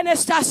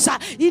against us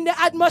in the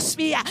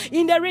atmosphere,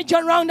 in the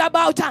region round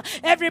about.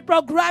 Every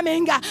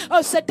programming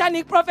of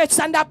satanic prophets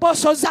and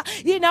apostles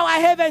in our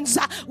heavens,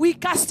 we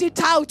cast it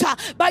out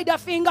by the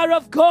finger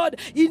of God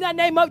in the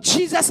name of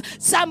Jesus.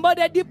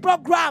 Somebody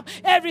deprogram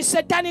every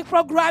satanic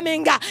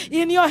programming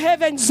in your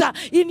heavens,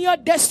 in your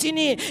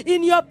destiny,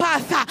 in your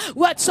path,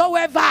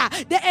 whatsoever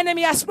the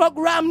enemy has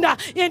programmed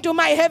into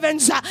my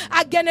heavens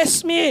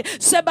against me,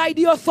 say by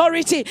the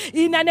authority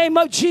in the name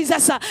of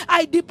Jesus,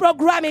 I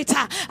deprogram it.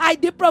 I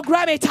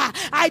deprogram it.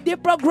 I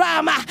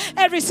deprogram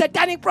every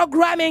satanic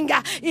programming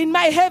in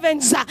my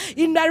heavens,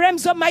 in the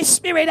realms of my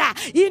spirit.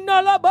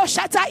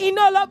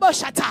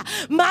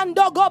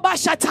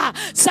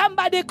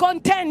 Somebody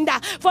contend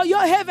for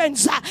your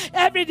heavens.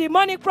 Every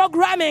demonic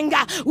programming,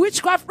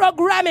 witchcraft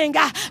programming,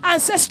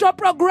 ancestral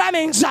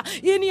programmings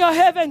in your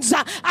heavens,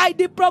 I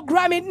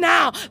deprogram it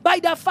now by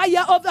the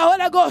fire of the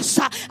Holy Ghost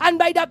and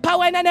by the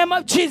power in the name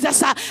of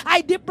Jesus.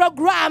 I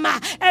deprogram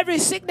every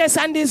sickness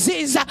and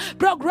disease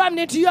programmed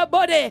into your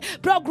body,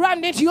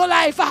 programmed into your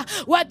life.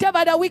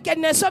 Whatever the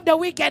wickedness of the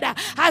wicked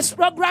has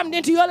programmed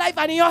into your life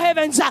and in your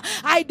heavens,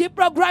 I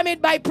deprogram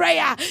it by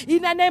prayer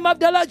in the name of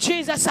the Lord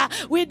Jesus.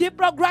 We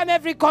deprogram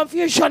every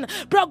confusion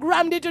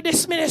programmed into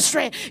this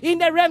ministry in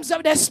the realms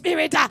of the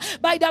spirit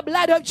by the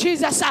blood of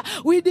Jesus.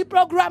 We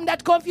deprogram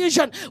that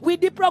confusion. We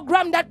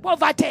deprogram that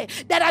poverty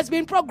that has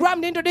been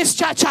programmed into this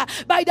church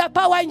by the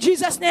power in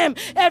Jesus' name.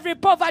 Every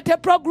poverty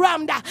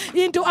programmed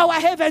into our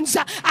heavens,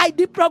 I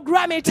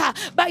deprogram it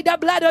by the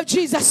blood of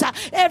Jesus.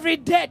 Every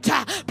debt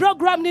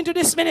programmed into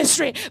this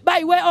ministry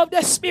by way of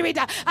the spirit,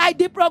 I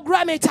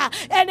deprogram it.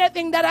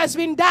 Anything that has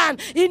been done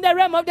in the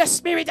realm of the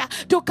spirit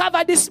to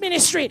cover this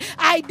ministry,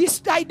 I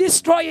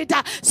destroy it.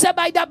 So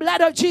by the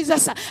blood of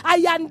Jesus,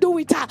 I undo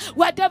it.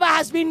 Whatever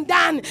has been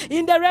done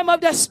in the realm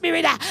of the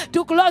spirit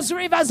to close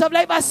Rivers of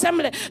Life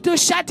Assembly, to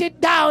shut it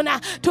down,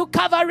 to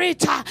cover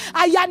it,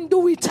 I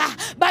undo it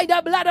by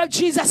the blood of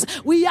Jesus.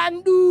 We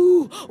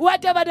undo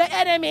whatever the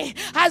enemy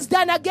has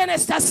done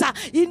against us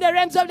in the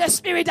realms of the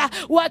spirit.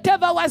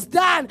 Whatever was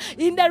done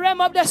in the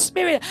realm of the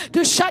spirit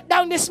to shut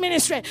down this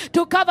ministry,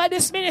 to cover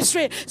this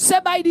ministry, say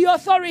by the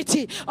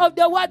authority of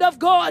the word of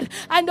God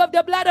and of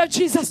the blood of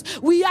Jesus,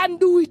 we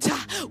undo it.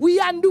 We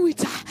undo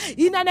it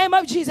in the name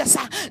of Jesus.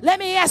 Let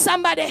me hear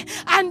somebody.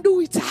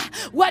 Undo it.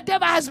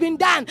 Whatever has been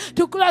done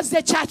to close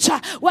the church,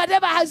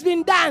 whatever has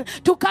been done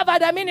to cover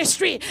the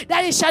ministry,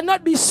 that it shall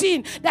not be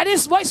seen, that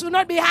his voice will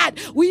not be heard,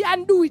 we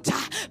undo it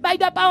by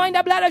the power and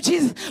the blood of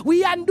Jesus.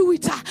 We undo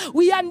it.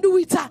 We undo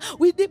it.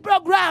 We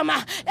deprogram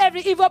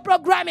every evil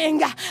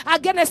programming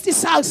against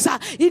this house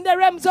in the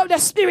realms of the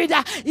spirit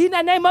in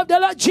the name of the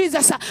Lord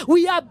Jesus.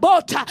 We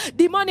abort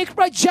demonic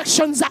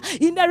projections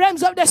in the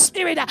realms of the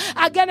spirit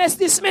against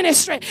this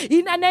ministry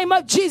in the name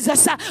of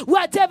Jesus.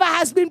 Whatever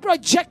has been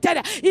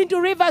projected into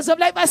Rivers of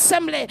Life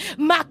Assembly,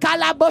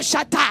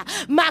 Makalaboshata,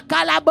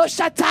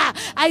 Makalaboshata.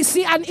 I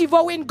see an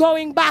evil wind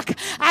going back.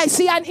 I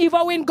see an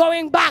evil wind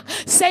going back.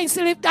 Saints,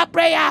 lift up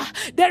prayer.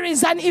 There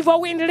is an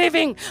evil wind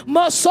living.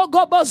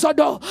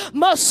 Mosogobozodo,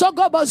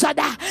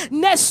 Mosogobozada,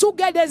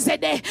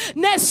 Nesugedezede,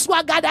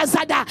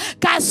 Neswagadazada,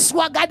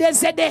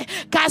 Kaswagadezede,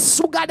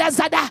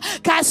 Kasugadazada,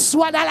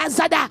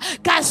 Kaswadalazada,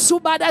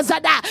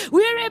 Kasubadazada.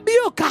 We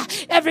rebuke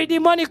every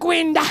demonic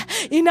wind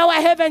in our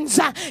heavens,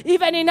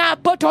 even in our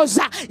portals,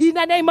 in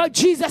the name of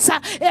Jesus.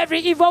 Every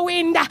evil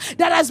wind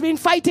that has been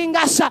fighting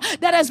us,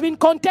 that has been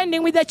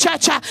contending with the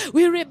church,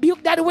 we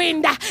rebuke that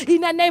wind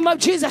in the name of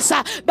Jesus.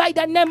 By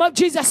the name of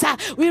Jesus,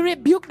 we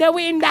rebuke the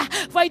wind,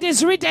 for it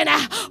is written,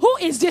 who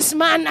is this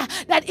man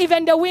that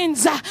even the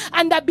winds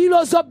and the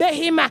billows obey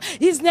him?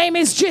 His name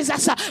is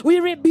Jesus. We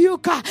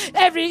rebuke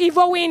every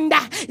evil wind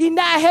in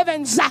the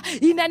heavens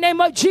in the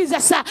name of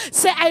Jesus.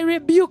 Say, I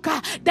rebuke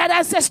that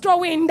ancestral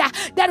wind,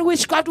 that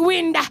witchcraft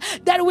wind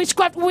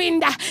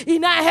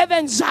in our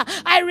heavens.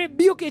 I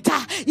rebuke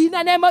it in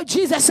the name of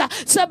Jesus.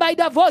 So by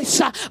the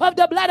voice of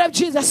the blood of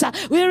Jesus,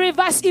 we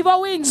reverse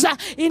evil winds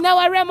in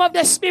our realm of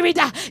the spirit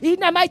in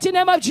the mighty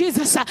name of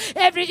Jesus.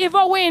 Every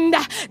evil wind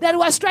that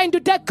was trying to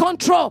take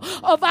control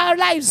of our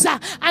lives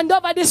and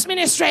over this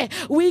ministry,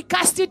 we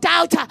cast it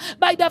out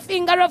by the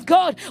finger of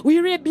God. We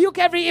rebuke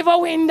every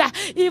evil wind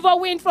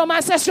from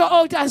ancestral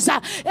altars,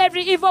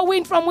 every evil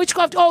wind from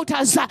witchcraft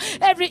altars,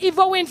 every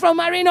evil wind from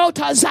marine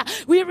altars.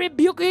 We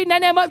rebuke in the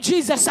name of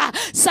Jesus.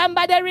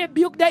 Somebody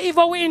rebuke the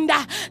evil wind.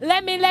 I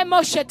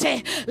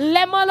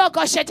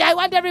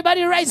want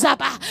everybody to rise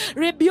up.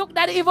 Rebuke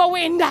that evil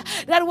wind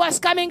that was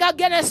coming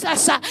against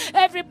us.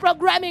 Every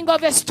programming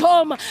of a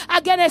storm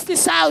against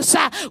this house,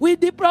 we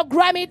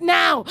deprogram it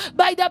now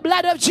by the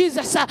blood of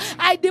Jesus.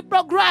 I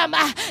deprogram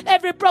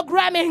every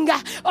programming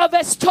of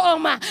a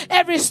storm,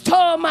 every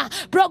storm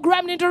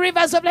programmed into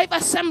Rivers of Life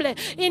Assembly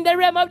in the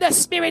realm of the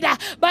spirit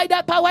by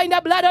the power in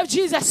the blood of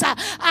Jesus.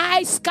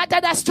 I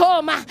scatter the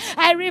storm.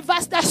 I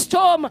reverse the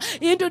storm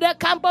into the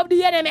camp of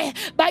the enemy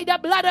by the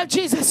blood of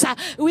Jesus.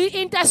 We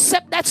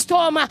intercept that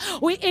storm.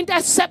 We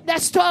intercept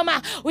that storm.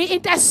 We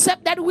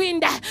intercept that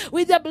wind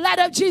with the blood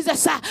of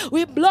Jesus.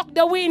 We block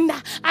the wind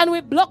and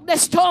we block the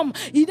storm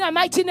in the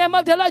mighty name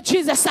of the Lord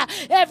Jesus.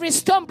 Every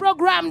storm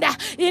programmed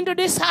into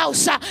this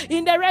house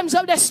in the realms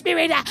of the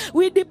spirit,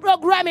 we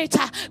deprogram it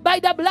by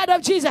the blood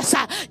of Jesus.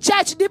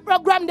 Church,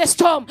 deprogram the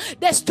storm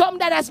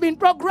that has been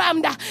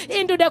programmed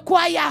into the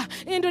choir,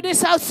 into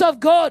this house of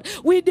God.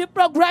 We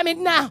deprogram it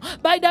now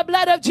by the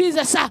blood of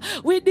Jesus.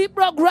 We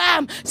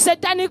deprogram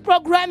satanic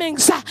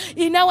programmings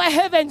in our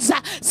heavens,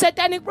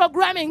 satanic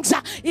programmings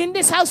in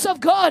this house of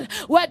God.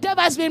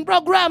 Whatever has been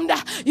programmed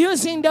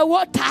using the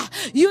water,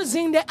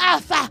 using the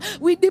earth,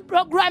 we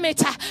deprogram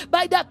it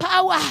by the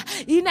power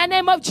in the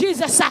name of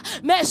Jesus.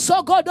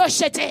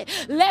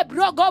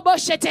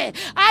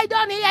 I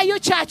don't hear you,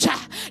 church.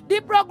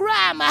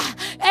 Deprogram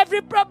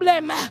every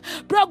problem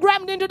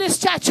programmed into this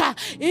church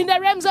in the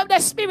realms of the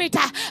spirit.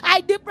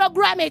 I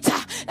deprogram it.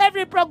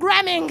 Every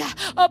programming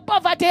of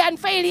poverty and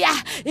failure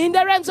in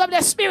the realms of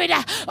the spirit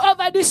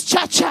over this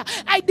church,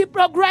 I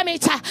deprogram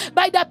it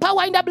by the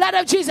power in the blood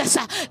of Jesus.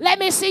 Let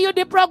me see you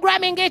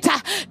deprogramming it.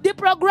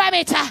 Deprogram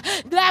it.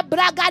 La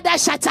bragada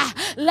shata.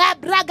 La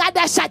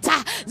bragada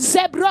shata.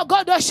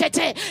 Zebrogodo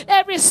shete.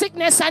 Every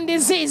sickness and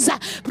disease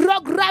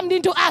programmed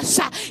into us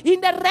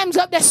in the realms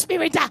of the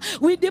spirit,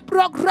 we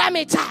deprogram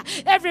it.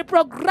 Every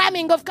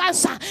programming of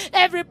cancer,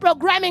 every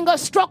programming of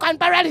stroke and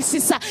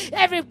paralysis,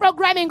 every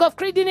programming of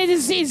kidney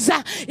disease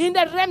in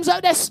the realms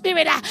of the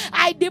spirit,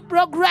 I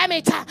deprogram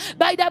it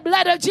by the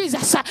blood of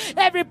Jesus.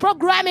 Every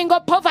programming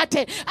of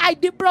poverty, I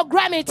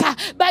deprogram it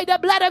by the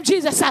blood of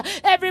Jesus.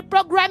 Every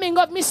programming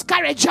of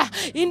miscarriage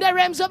in the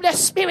realms of the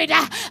spirit,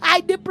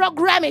 I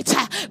deprogram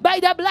it by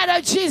the blood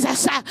of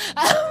Jesus.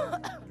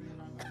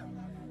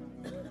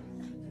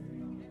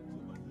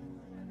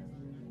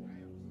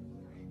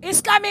 It's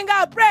coming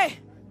out. Pray.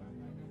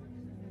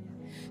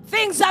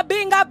 Things are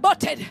being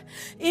aborted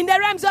in the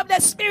realms of the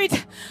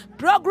spirit.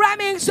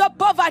 Programmings of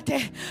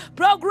poverty,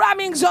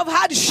 programmings of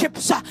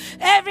hardships,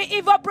 every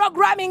evil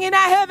programming in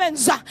our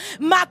heavens,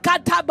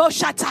 Makata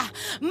Boshata,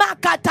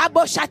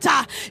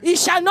 it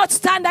shall not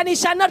stand and it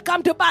shall not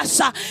come to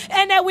pass.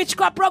 Any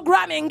witchcraft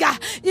programming,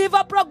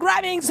 evil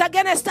programmings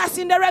against us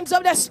in the realms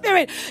of the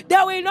spirit, they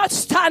will not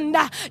stand,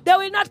 they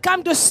will not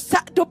come to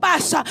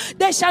pass,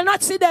 they shall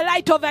not see the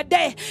light of a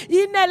day.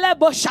 In the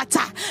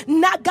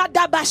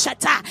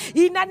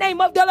name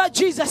of the Lord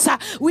Jesus,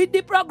 we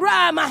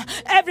deprogram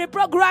every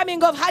programming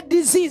of heart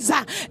disease,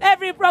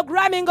 every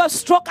programming of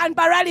stroke and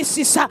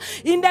paralysis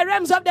in the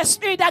realms of the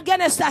spirit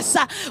against us.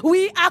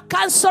 We are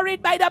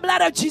cancelled by the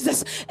blood of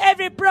Jesus.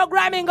 Every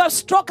programming of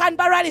stroke and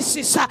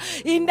paralysis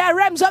in the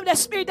realms of the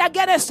spirit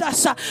against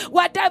us,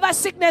 whatever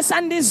sickness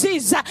and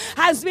disease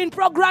has been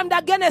programmed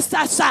against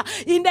us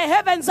in the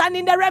heavens and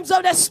in the realms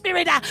of the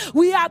spirit,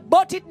 we are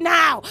bought it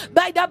now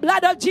by the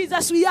blood of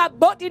Jesus. We are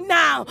bought it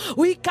now.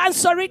 We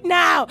cancel it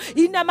now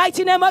in the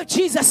mighty name of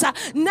Jesus.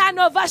 None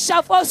of us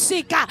shall fall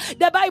sick.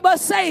 The Bible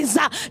says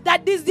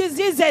that these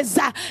diseases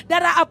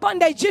that are upon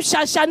the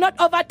Egyptians shall not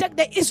overtake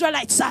the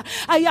Israelites.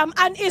 I am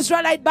an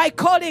Israelite by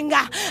calling.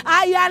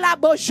 Ayala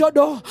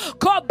Boshodo,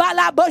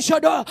 Kobala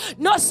Boshodo.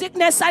 No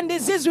sickness and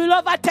disease will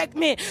overtake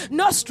me.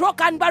 No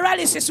stroke and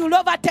paralysis will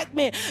overtake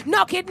me.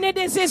 No kidney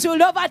disease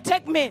will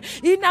overtake me.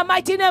 In the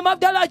mighty name of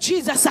the Lord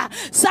Jesus,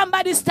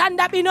 somebody stand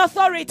up in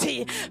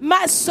authority.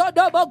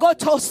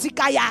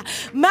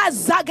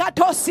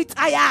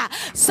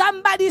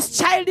 Somebody's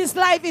child's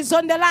life is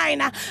on the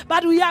line,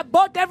 but we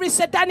abort every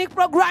satanic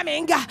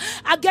programming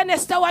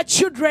against our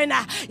children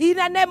in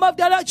the name of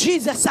the Lord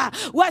Jesus.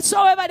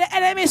 Whatsoever the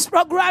enemy is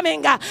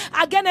programming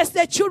against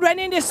the children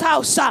in this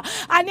house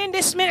and in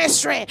this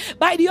ministry,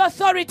 by the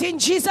authority in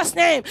Jesus'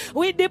 name,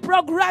 we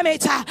deprogram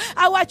it.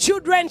 Our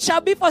children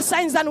shall be for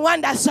signs and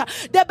wonders.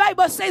 The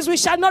Bible says we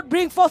shall not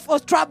bring forth for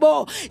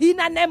trouble in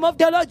the name of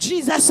the Lord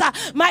Jesus.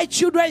 My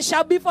children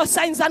shall be for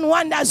signs and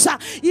wonders.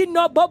 In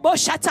no bobo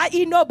shata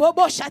ino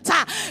bobo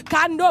shata.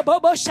 Kando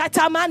bobo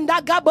shata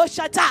manda gabo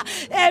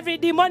shata. Every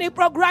demonic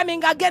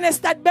programming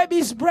against that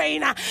baby's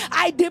brain,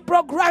 I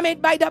deprogram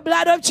it by the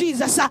blood of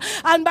Jesus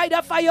and by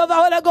the fire of the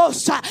Holy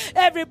Ghost.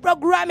 Every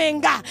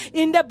programming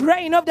in the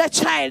brain of the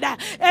child,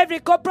 every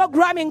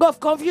programming of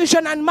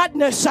confusion and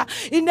madness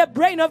in the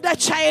brain of the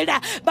child,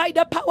 by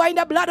the power in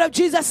the blood of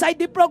Jesus, I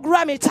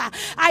deprogram it.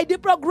 I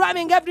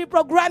deprogramming every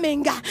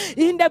programming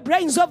in the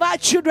brains of our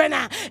children,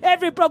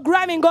 every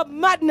programming of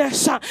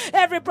madness,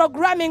 every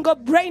programming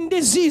of brain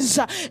disease,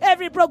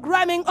 every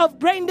programming of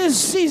brain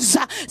disease.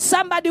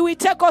 Somebody will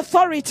take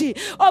authority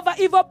over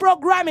evil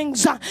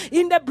programmings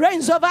in the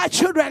brains of our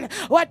children.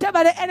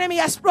 Whatever the enemy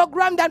has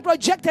programmed and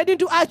projected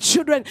into our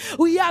children,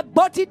 we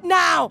abort it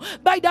now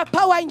by the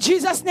power in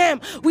Jesus' name.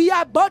 We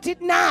abort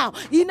it now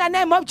in the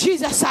name of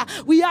Jesus.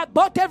 We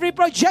abort every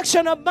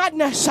projection of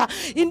madness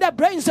in the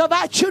brains of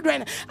our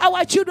children.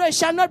 Our children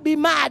shall not be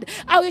mad.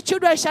 Our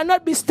children shall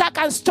not be stuck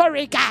and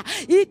storic.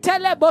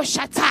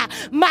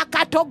 Iteleboshata,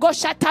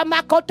 makatogoshata,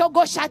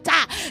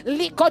 makotogoshata,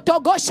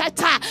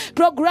 likotogoshata.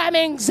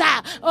 Programmings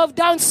of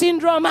Down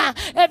syndrome,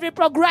 every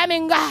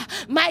programming,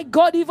 my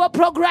God, evil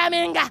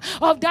programming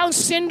of Down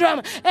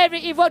syndrome, every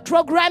evil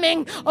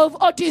programming of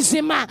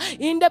autism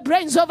in the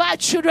brains of our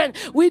children,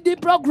 we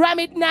deprogram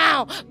it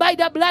now by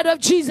the blood of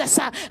Jesus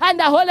and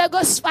the Holy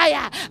Ghost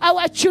fire.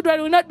 Our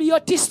children will not be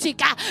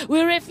autistic.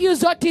 We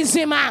refuse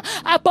autism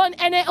upon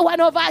any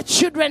one of our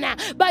children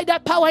by the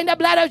power and the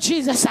blood of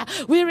Jesus.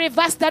 We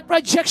reverse that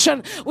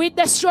projection. We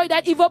destroy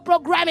that evil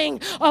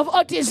programming of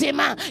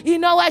autism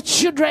in our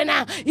children.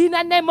 In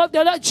the name of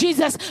the Lord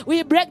Jesus,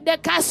 we break the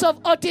curse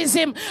of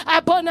autism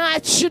upon our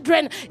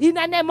children. In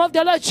the name of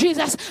the Lord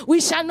Jesus,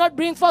 we shall not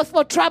bring forth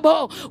for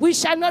trouble. We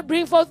shall not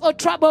bring forth for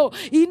trouble.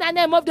 In the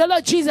name of the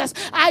Lord Jesus,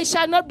 I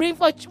shall not bring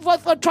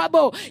forth for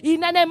trouble.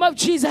 In the name of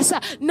Jesus,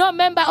 no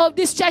member of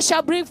this church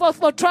shall bring forth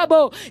for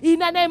trouble. In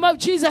the name of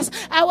Jesus,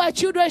 our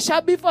children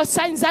shall be for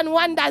signs and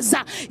wonders.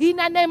 In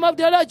the name of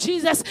the Lord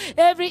Jesus,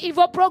 every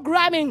evil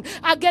programming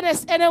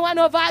against any one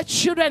of our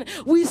children,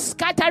 we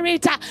scatter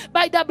it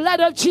by the blood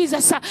of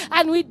Jesus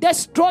and we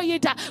destroy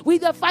it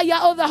with the fire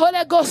of the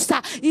Holy Ghost.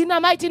 In the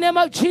mighty name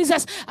of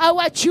Jesus,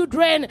 our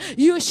children,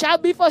 you shall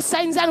be for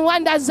signs and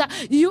wonders.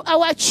 You,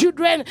 our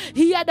children,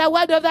 hear the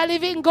word of the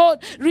living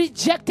God.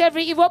 Reject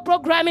every evil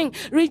programming.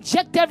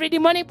 Reject every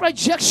demonic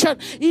projection.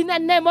 In the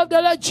name of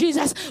the Lord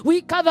Jesus,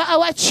 we cover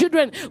our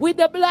children with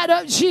the blood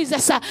of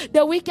Jesus.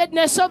 The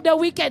wickedness of the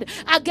wicked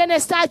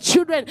against our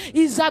children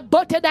is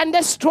aborted and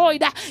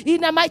destroyed.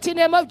 In the mighty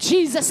name of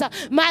Jesus,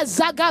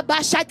 Mazaga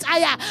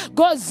Bashataya,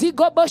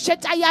 Gozigo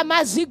Boshataya,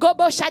 Mazigo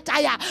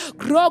Boshataya,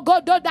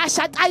 Grogo Doda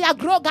Shataya,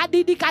 Groga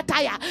Didi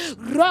Kataya,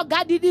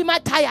 Groga Didi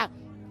Mataya.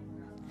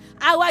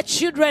 Our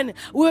children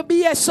will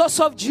be a source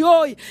of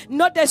joy,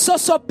 not a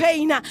source of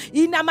pain.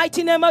 In the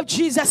mighty name of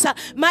Jesus,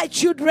 my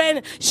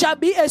children shall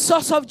be a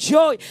source of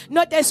joy,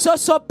 not a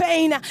source of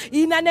pain.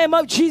 In the name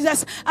of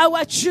Jesus,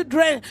 our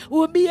children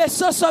will be a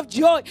source of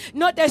joy,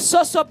 not a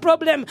source of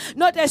problem,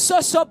 not a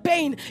source of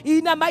pain.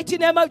 In the mighty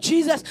name of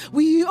Jesus,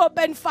 we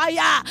open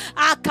fire.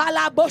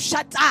 Akala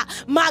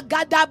boshata,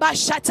 magada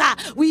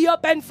bashata. We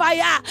open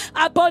fire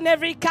upon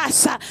every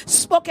curse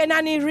spoken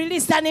and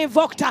released and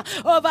invoked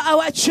over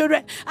our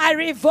children. I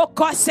revoke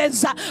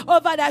curses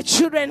over the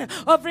children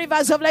of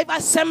Rivers of Life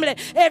Assembly.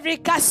 Every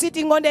curse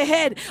sitting on the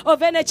head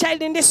of any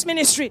child in this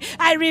ministry,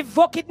 I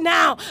revoke it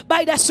now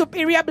by the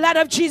superior blood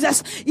of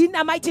Jesus. In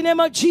the mighty name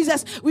of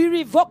Jesus, we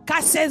revoke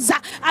curses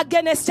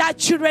against our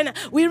children.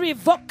 We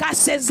revoke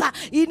curses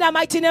in the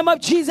mighty name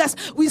of Jesus.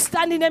 We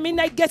stand in the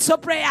midnight gates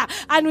of prayer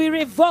and we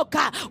revoke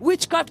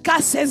witchcraft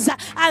curses,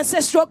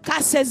 ancestral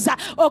curses,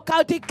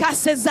 occultic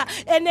curses,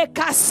 any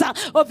curse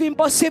of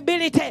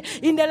impossibility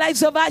in the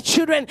lives of our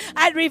children.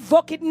 I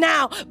revoke it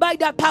now by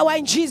the power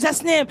in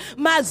Jesus' name.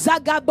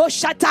 Mazaga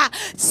boshata,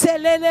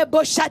 selele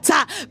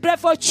boshata. Pray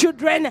for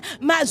children.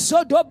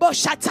 Mazodo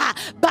boshata,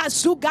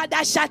 bazuga da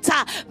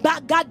shata,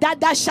 bagada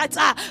da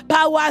shata.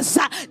 Powers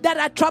that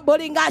are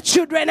troubling our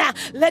children,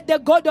 let the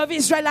God of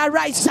Israel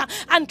arise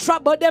and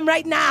trouble them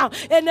right now.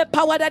 Any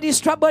power that is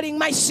troubling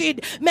my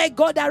seed, may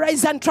God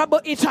arise and trouble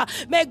it.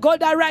 May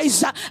God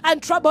arise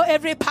and trouble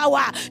every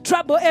power,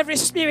 trouble every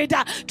spirit,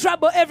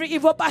 trouble every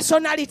evil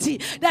personality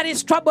that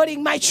is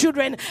troubling my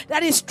children,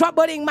 that is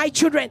troubling my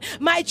children.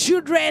 My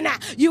children,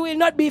 you will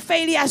not be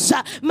failures.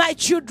 My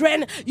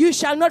children, you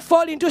shall not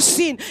fall into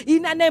sin.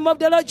 In the name of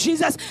the Lord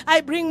Jesus,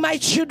 I bring my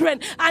children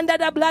under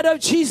the blood of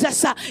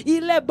Jesus.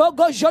 Ile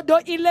bogo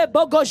jodo, ile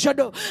bogo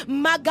jodo,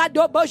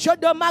 magado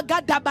bojodo,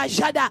 magada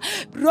bajada,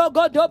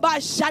 brogodo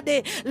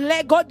bajade,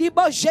 lego di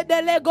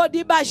bojede, lego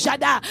di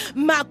bajada,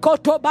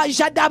 makoto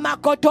bajada,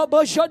 makoto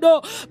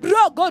bojodo,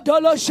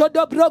 brogodolo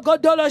jodo,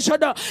 brogodolo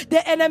jodo.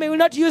 The enemy will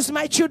not use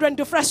my children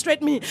to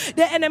frustrate me.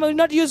 The enemy will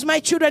not not use my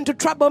children to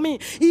trouble me.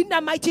 In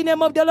the mighty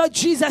name of the Lord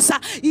Jesus.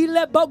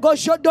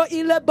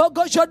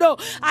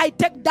 I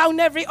take down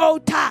every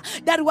altar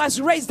that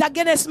was raised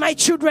against my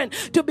children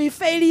to be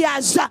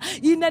failures.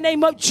 In the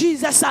name of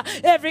Jesus.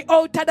 Every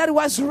altar that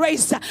was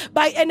raised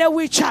by any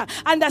witch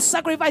and the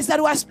sacrifice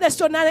that was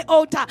placed on an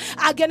altar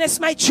against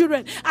my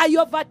children, I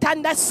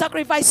overturn that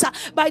sacrifice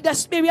by the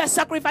spirit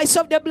sacrifice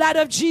of the blood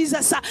of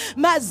Jesus.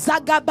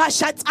 Mazaga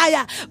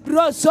bashataya,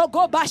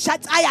 brozogo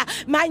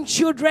bashataya. My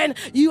children,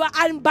 you are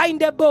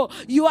unbindable,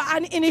 you are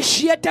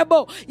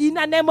uninitiatable. In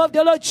the name of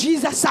the Lord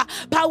Jesus,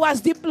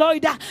 powers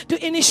deployed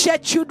to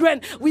initiate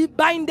children, we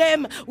bind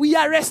them, we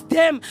arrest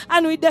them,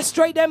 and we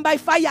destroy them by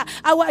fire.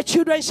 Our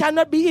children shall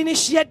not be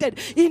initiated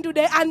into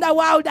the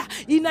underworld.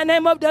 In the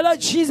name of the Lord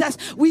Jesus,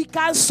 we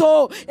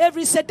cancel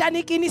every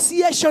satanic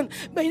initiation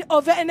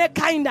of any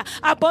kind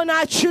upon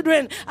our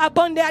children,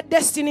 upon their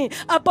destiny,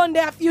 upon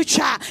their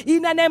future.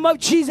 In the name of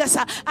Jesus,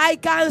 I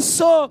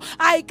cancel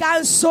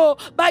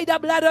by the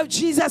blood of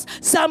Jesus.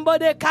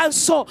 Somebody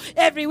cancel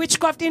every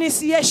witchcraft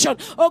initiation,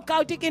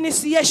 occultic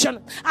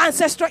initiation,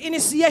 ancestral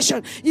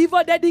initiation,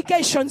 evil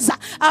dedications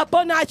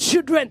upon our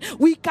children.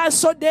 We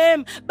cancel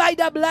them by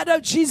the blood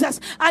of Jesus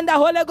and the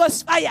Holy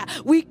Ghost fire.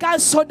 We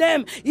cancel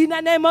them in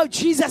the name of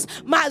Jesus.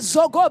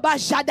 Mazogo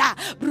bajada,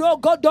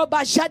 brogodo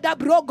bajada,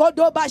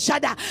 brogodo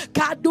bajada,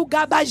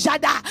 kaduga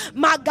bajada,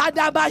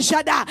 magada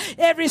bajada.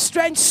 Every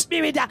strange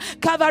spirit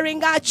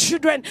covering our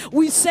children,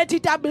 we set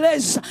it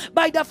ablaze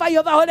by the fire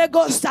of the Holy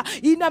Ghost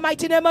in the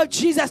mighty name of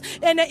Jesus.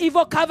 Any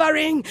evil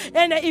covering,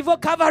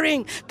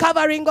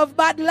 covering of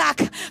bad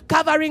luck,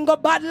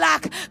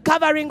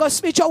 covering of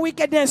spiritual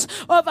wickedness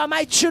over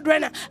my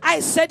children, I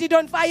set it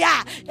on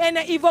fire.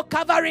 Any evil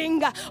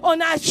covering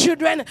on our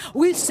children,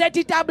 we set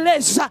it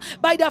ablaze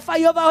by the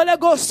fire of the Holy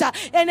Ghost.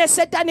 Any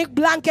satanic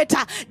blanket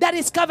that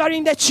is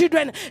covering the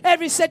children,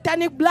 every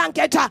satanic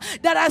blanket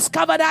that has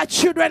covered our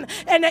children,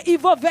 any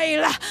evil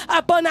veil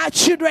upon our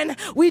children,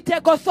 we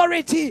take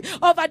authority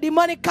over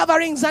demonic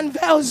coverings and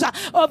veils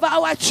over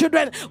our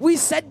children. We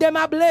set them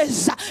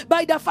ablaze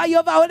by the fire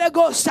of the Holy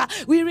Ghost.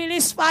 We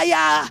release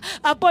fire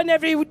upon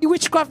every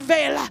witchcraft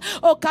veil,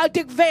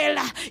 occultic veil,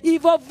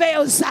 evil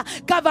veils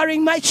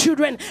covering my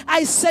children.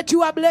 I set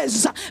you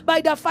ablaze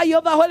by the fire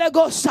of the Holy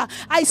Ghost.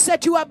 I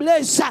set you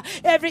ablaze.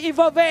 Every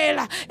evil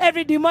veil,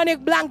 every demonic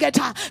blanket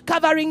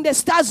covering the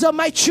stars of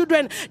my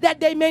children, that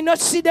they may not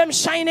see them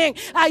shining.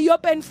 I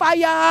open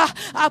fire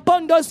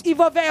upon those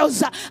evil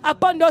veils,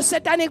 upon those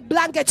satanic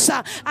blankets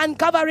and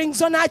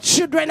coverings on our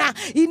children.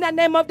 In the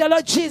name of the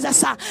Lord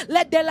Jesus,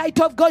 let the light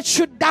of God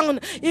shoot down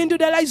into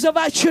the lives of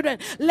our children.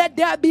 Let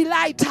there be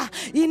light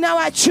in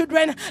our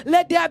children.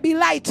 Let there be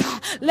light.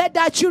 Let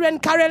our children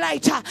carry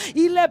light.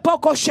 Ile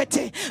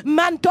pokoshete,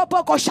 manto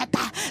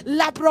pokoshata,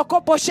 la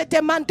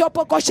prokoposhete, manto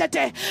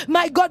pokoshete.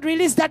 My God,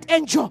 release that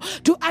angel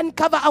to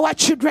uncover our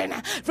children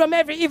from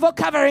every evil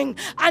covering.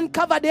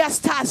 Uncover their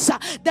stars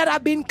that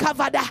have been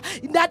covered,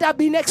 that have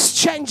been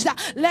exchanged.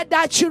 Let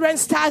our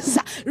children's stars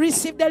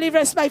receive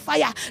deliverance by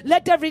fire.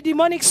 Let every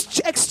demonic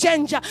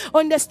exchange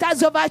on the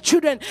stars of our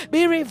children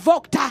be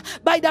revoked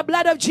by the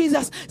blood of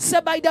Jesus. Say,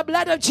 by the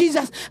blood of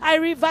Jesus, I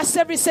reverse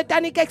every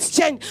satanic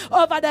exchange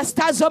over the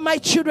stars of my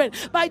children.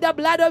 By the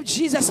blood of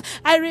Jesus,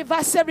 I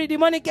reverse every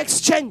demonic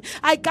exchange.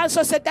 I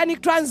cancel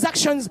satanic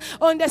transactions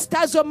on the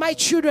stars of my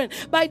children.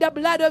 By the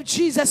blood of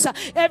Jesus,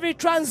 every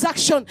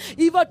transaction,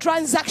 evil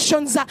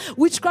transactions,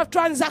 witchcraft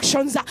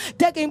transactions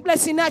taking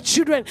place in our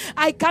children,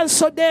 I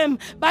cancel them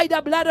by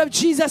the blood of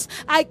Jesus.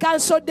 I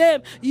cancel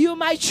them. You,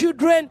 my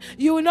children,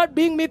 you will not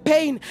bring me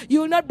pain.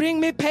 You will not bring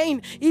me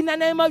pain. In the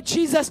name of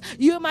Jesus,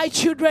 you, my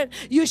children,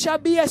 you shall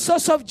be a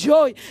source of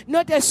joy,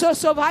 not a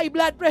source of high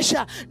blood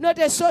pressure, not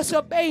a source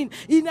of pain.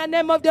 In the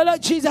name of the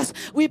Lord Jesus,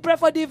 we pray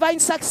for divine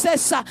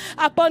success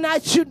upon our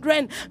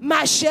children.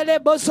 Mashele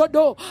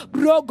bozodo,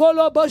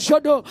 brogolo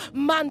bozodo,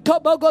 manto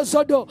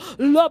bogozodo,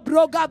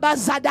 lobroga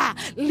bazada,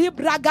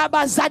 libraga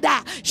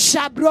bazada,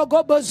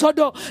 shabrogo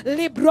bozodo,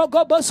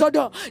 librogo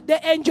bozodo.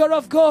 The angel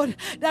of God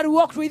that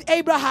walked with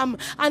Abraham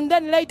and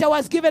then later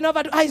was given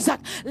over to Isaac,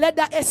 let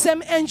the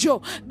same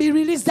angel be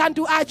released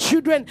unto our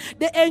children.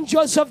 The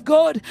angels of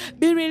God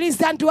be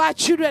released unto our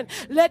children.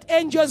 Let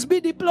angels be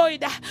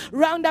deployed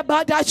round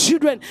about our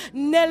children.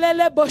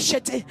 Nelele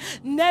boshete,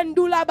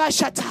 nendula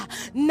bashata,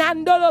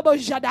 nandolo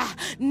bojada,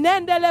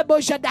 nendele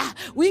bojada.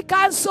 We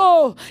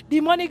cancel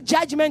demonic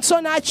judgments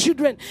on our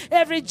children.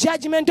 Every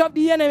judgment of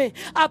the enemy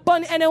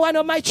upon any one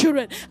of my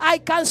children, I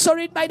cancel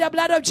it by the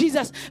blood of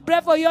Jesus.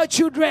 Pray for your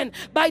children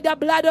by the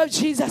blood of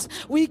Jesus.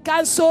 We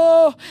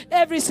cancel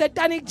every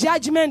satanic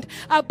judgment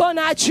upon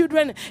our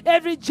children.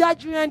 Every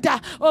judgment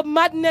of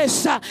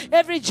madness,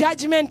 every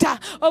judgment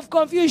of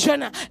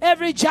confusion,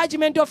 every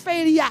judgment of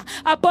failure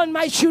upon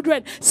my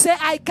children. Say,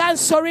 I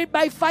cancel it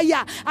by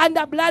fire and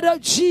the blood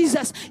of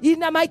Jesus. In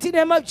the mighty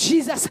name of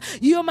Jesus,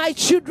 you, my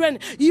children,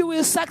 you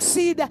will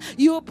succeed.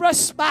 You will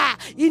prosper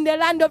in the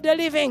land of the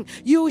living.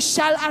 You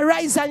shall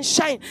arise and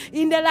shine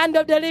in the land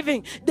of the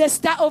living. The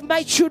star of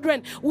my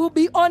children will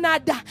be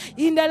honored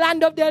in the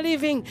land of the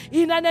living.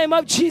 In the name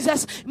of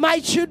Jesus, my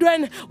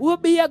children will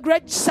be a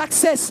great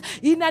success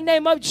in the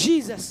name of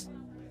Jesus.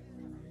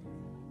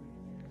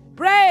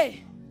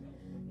 Pray.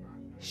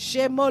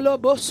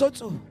 Shemolobo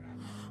soto.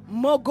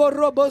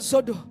 Mogorobo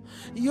sodo.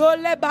 Your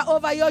labor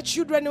over your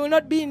children will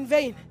not be in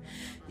vain.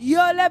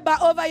 Your labor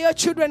over your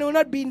children will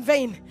not be in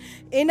vain.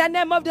 In the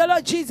name of the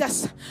Lord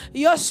Jesus,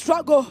 your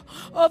struggle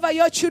over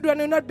your children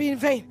will not be in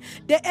vain.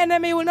 The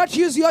enemy will not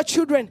use your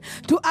children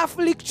to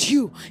afflict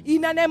you.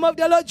 In the name of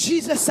the Lord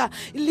Jesus,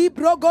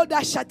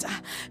 Librogodashata,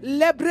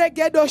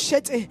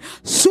 Lebregedoshete,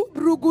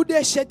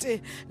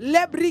 Subrugudeshete,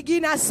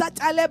 Lebrigina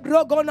Sata,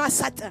 Lebrogona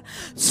Sata,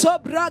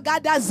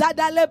 Sobragada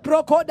Zada,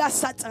 Lebrokoda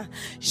Sata,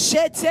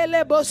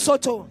 Shetelebo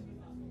Soto.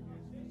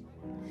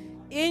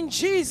 In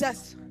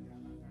Jesus'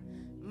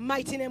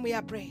 mighty name we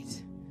are prayed.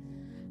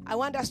 I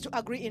want us to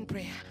agree in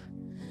prayer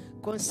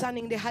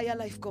concerning the Higher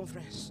Life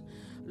Conference.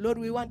 Lord,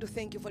 we want to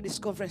thank you for this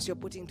conference you're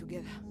putting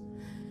together.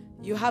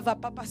 You have a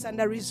purpose and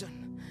a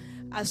reason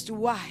as to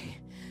why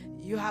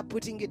you are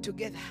putting it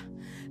together.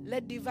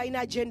 Let divine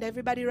agenda,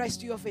 everybody rise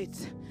to your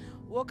feet.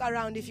 Walk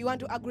around. If you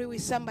want to agree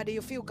with somebody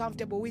you feel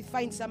comfortable with,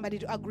 find somebody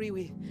to agree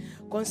with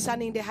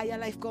concerning the Higher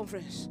Life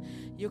Conference.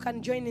 You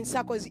can join in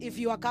circles if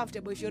you are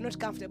comfortable. If you're not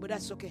comfortable,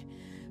 that's okay.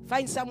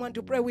 Find someone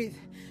to pray with.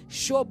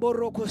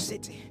 Shoboroko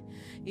City.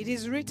 It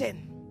is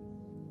written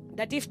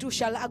that if two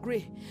shall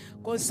agree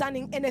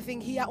concerning anything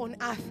here on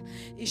earth,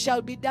 it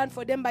shall be done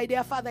for them by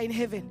their Father in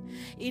heaven.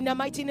 In the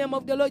mighty name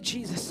of the Lord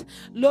Jesus,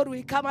 Lord,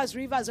 we come as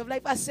Rivers of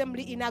Life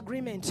Assembly in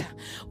agreement.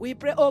 We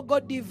pray, oh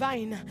God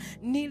divine,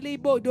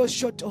 Nilibodo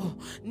Shoto,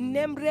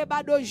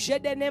 Nembrebado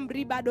Jede,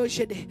 Nembribado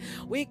Jede.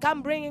 We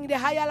come bringing the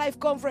Higher Life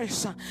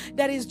Conference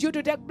that is due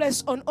to take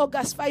place on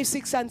August 5,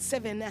 6, and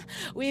 7.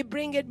 We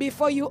bring it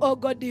before you, oh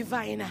God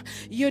divine.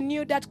 You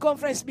knew that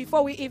conference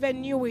before we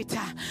even knew it.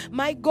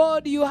 My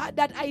God, you had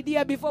that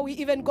idea before we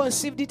even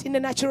conceived it in the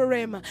natural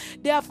realm.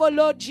 Therefore,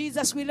 Lord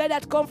Jesus, we lay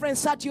that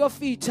conference at your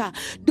feet.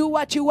 Do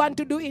what you want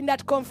to do in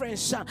that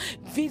conference.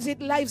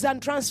 Visit lives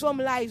and transform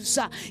lives.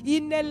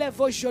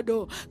 Inelevo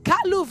jodo,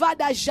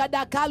 kaluvada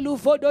jada,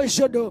 kaluvodo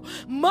jodo,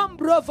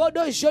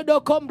 mombrovodo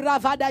jodo,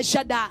 kombravada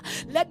jada.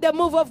 Let the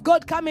move of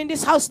God come in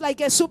this house like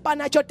a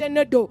supernatural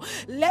tornado.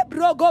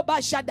 Lebrogo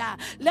bashada.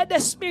 Let the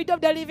Spirit of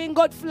the living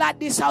God flood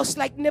this house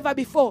like never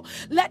before.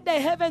 Let the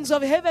heavens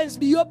of heavens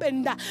be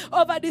opened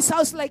over this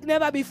house like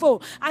never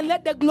before. And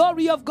let the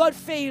glory of God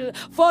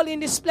fall in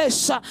this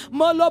place.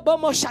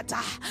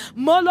 Molobomoshata.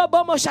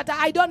 Molobomoshata.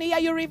 I don't hear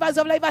you, Rivers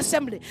of Life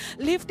Assembly.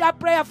 Lift up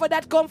prayer for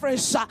that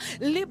conference.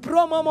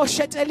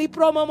 Lipromomoshete.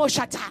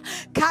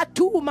 Lipromomoshata.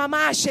 Katu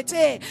mama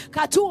shete.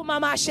 Katu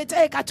mama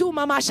shete. Katu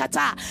mama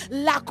shata.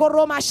 La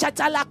koroma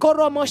shata. La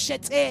koromo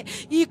shete.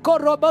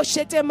 Ikorobo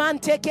shete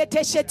mante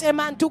kete shete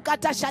mantu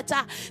kata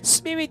shata.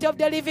 Spirit of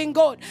the living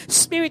God.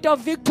 Spirit of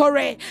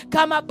victory.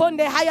 Come upon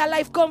the Higher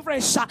Life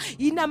Conference.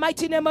 In the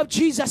mighty name of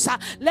Jesus.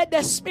 Let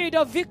the spirit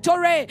of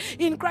victory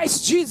in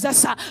Christ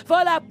Jesus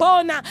fall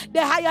upon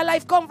the Higher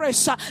Life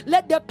Conference.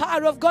 Let the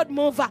power of God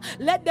move.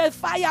 Let the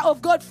fire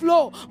of God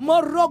flow.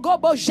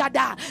 Morogobo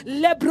jada,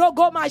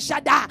 lebrogoma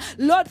jada.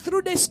 Lord,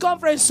 through this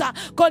conference,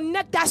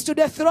 connect us to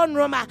the throne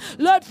room.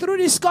 Lord, through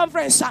this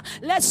conference,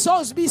 let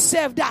souls be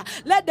saved.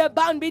 Let the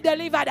bound be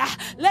delivered.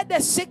 Let the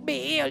sick be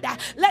healed.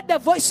 Let the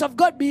voice of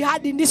God be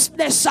heard in this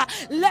place.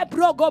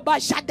 Lebrogoba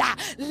jada,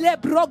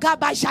 lebroga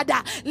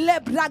jada,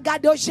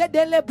 lebragado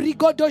jede,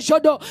 lebrigodo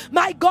jodo.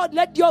 My God,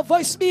 let your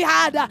voice be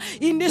heard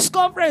in this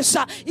conference.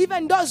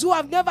 Even those who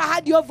have never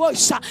heard your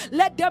voice,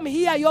 let them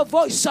hear your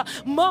voice.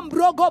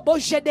 Mombrogo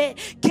bojede,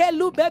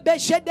 kelubebe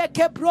jede,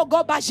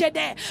 kebrogo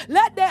bajede.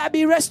 Let there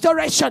be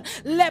restoration.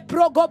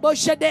 Leprogo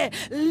bojede,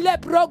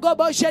 leprogo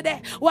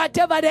bojede.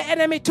 Whatever the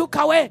enemy took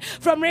away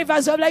from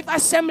Rivers of Life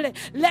Assembly,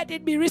 let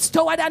it be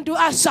restored unto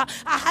us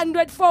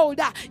 100-fold,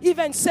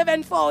 even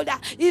 7-fold,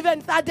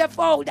 even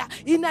 30-fold.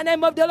 In the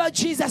name of the Lord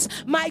Jesus,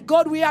 my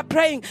God, we are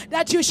praying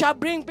that you shall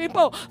bring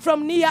people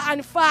from near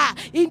and far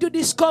into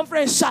this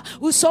conference.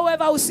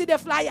 Whosoever will see the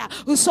flyer,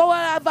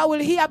 whosoever will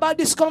hear about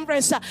this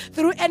conference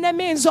through any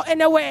means or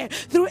anywhere,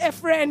 through a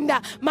friend,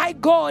 my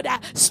God,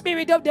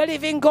 Spirit of the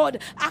living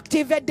God,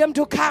 activate them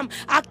to come.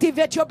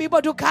 Activate your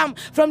people to come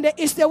from the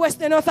east, the west,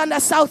 the north, and the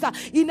south.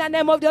 In the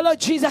name of the Lord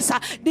Jesus,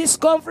 this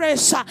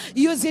conference,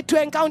 use it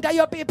to encounter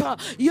your people.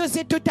 Use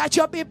it to touch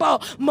your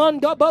people.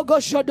 Mondo bogo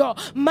shodo,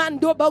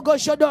 mando bogo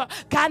shodo,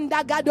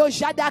 kanda gado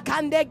jada,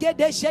 kande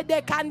gede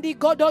shede, kandi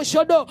godo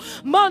shodo,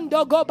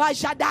 mondo go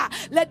bajada.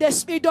 Let the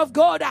Spirit of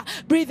God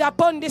breathe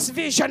upon this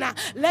vision.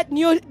 Let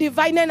new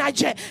divine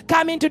energy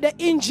come into the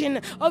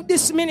engine of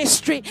this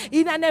ministry.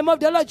 In the name of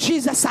the Lord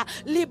Jesus.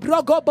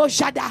 Librogo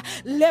bojada.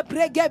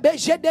 Lebrege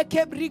bejede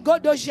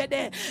kebrigodo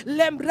jede.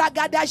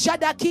 Lembragada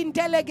jada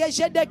kintelege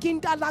jede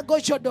kintalago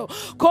jodo.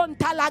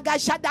 Kontalaga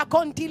jada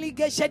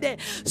kontilige jede.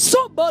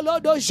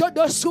 Subolodo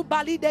jodo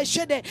subalide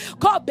jede.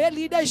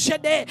 Kobelide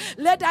jede.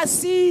 Let us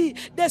see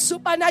the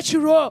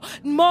supernatural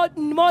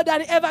more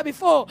than ever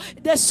before.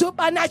 The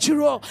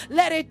supernatural.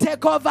 Let it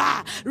take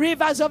over.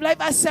 Rivers of Life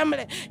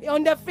Assembly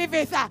on the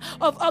 5th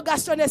of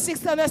August, on the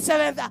 6th and the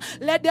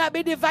 7th. Let there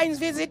be divine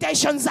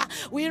visitations.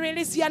 We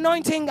release the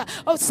anointing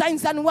of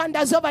signs and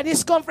wonders over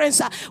this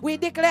conference. We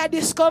declare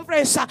this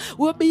conference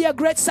will be a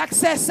great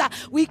success.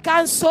 We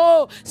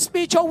cancel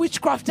spiritual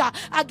witchcraft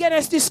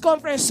against this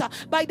conference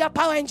by the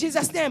power in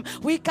Jesus' name.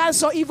 We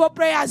cancel evil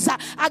prayers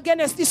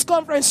against this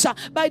conference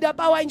by the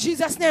power in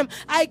Jesus' name.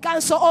 I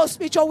cancel all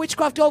spiritual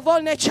witchcraft of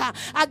all nature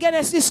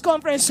against this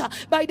conference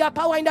by the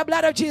power in the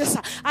blood of Jesus.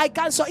 I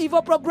cancel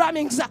evil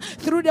programmings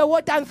through the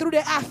water and through the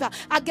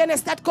earth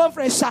against that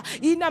conference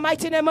in the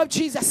mighty name of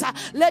Jesus.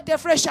 Let the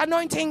fresh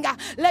anointing,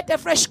 let the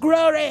fresh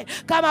glory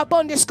come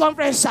upon this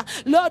conference.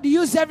 Lord,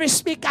 use every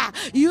speaker.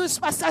 Use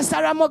Pastor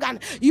Sarah Morgan.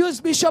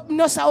 Use Bishop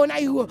Nosa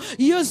Onaihu.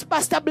 Use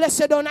Pastor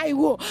Blessed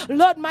Onaihu.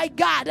 Lord, my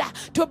God,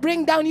 to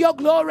bring down your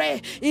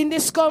glory in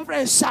this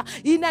conference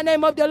in the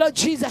name of the Lord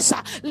Jesus.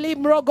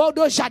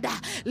 Limrogodo Jada.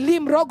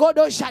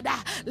 Limrogodo Jada.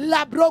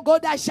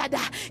 Labrogoda Jada.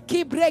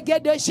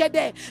 Kibregedo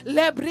Jede.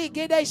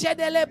 Lebrigede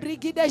Jede.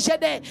 Lebrigede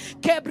Jede.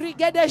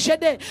 Kebrigede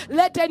Jede.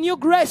 Let a new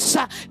grace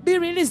be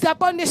released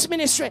upon this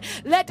ministry.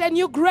 Let a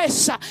new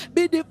grace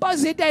be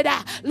deposited.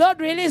 Lord,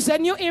 release a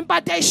new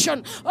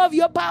impartation of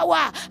your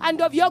power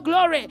and of your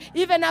glory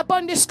even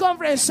upon this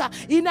conference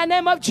in the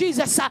name of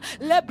Jesus.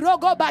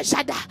 Lebrogo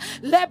Bajada.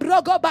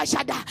 Lebrogo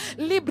Bajada.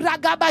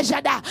 Libraga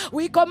Bajada.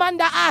 We command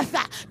the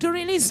earth to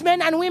release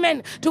men and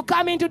women to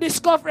come into this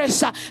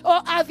conference.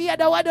 Oh, earth, hear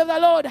the word of the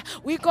Lord.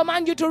 We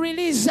command you to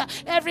release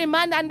every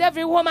man and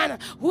every woman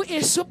who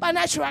is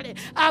supernaturally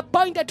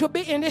appointed to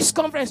be in this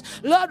conference.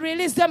 Lord,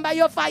 release them by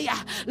your fire.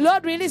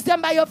 Lord, release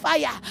them by your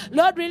fire.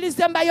 Lord, release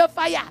them by your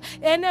fire.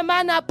 Any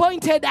man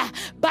appointed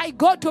by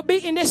God to be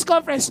in this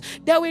conference,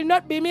 they will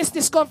not be missed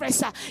this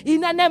conference.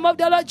 In the name of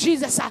the Lord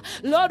Jesus.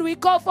 Lord, we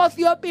call forth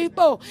your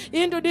people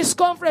into this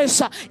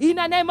conference. In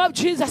the name of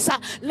Jesus.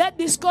 Let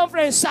this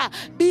conference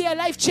be a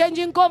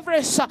life-changing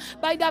conference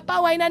by the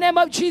power in the name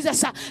of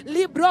Jesus.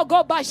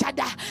 Librogo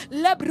Bashada.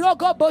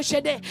 Lebrogo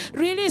Boshede.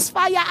 Release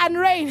fire and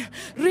rain.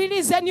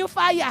 Release a new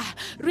fire.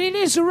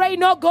 Release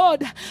rain, oh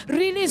God.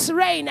 Release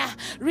rain.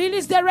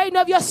 Release the rain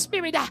of your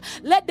spirit.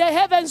 Let the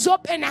heavens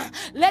open.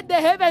 Let the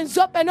heavens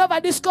open over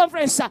this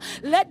conference.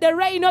 Let the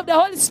rain of the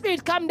Holy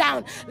Spirit come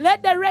down.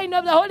 Let the rain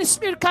of the Holy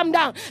Spirit come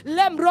down.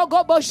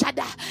 Lembrogo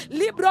Boshada.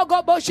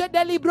 Librogo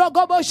Boshede.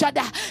 Librogo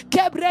Boshada.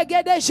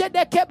 Kebregede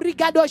Shede.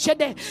 Kebrigado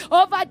Shede.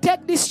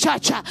 Overtake this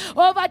church.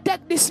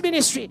 Overtake this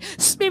ministry.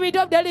 Spirit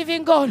of the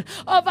living God.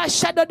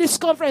 Overshadow this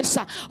conference.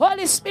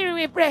 Holy Spirit,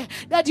 we pray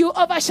that you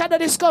overshadow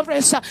this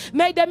conference.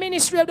 May the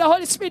ministry of the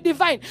Holy Spirit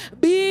divine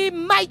be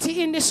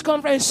mighty in this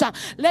conference.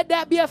 Let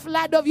there be a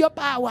flood of your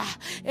power,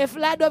 a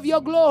flood of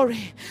your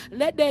glory.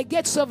 Let the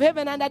gates of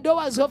heaven and the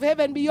doors of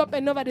heaven be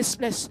opened over this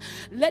place.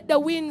 Let the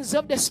winds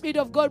of the Spirit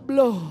of God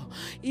blow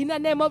in the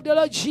name of the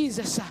Lord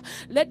Jesus.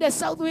 Let the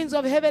south winds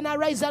of heaven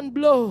arise and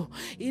blow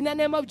in the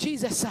name of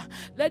Jesus.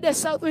 Let the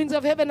south winds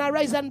of heaven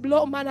arise and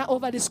blow manna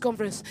over this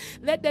conference.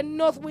 Let the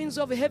north winds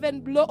of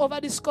heaven blow over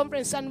this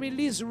conference and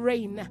release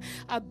rain,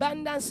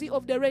 abundance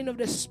of the rain of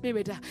the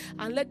Spirit.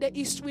 And let the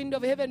east wind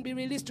of heaven be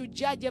released to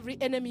judge every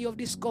enemy of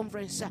this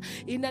conference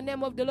in the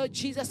name of the Lord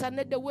Jesus. And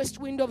let the west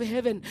wind of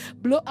heaven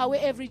blow away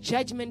every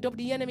judgment of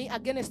the enemy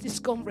against this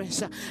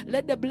conference.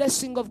 Let the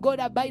blessing of God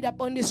abide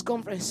upon this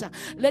conference.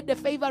 Let the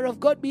favor of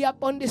God be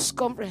upon this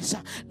conference.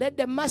 Let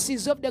the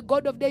mercies of the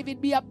God of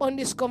David be upon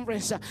this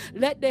conference.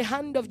 Let the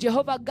hand of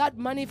Jehovah God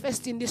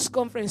manifest in this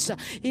conference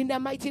in the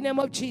mighty name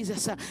of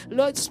Jesus.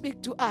 Lord,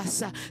 speak to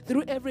us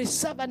through every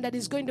servant that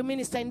is going to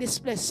minister in this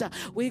place.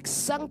 We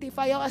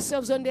sanctify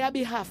ourselves on their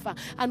behalf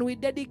and we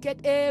dedicate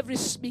every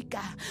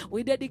speaker.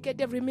 We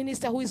dedicate every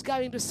minister who is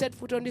going to set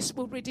foot on this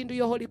pulpit into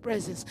your holy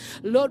presence.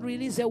 Lord,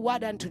 release a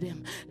word unto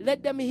them.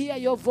 Let them hear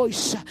your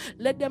voice.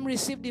 Let them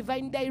receive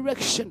divine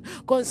direction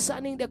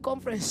concerning the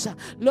conference.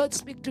 Lord,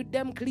 speak to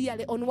them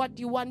clearly on what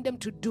you want them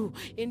to do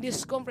in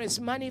this conference.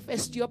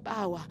 Manifest your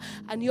power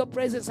and your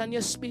presence and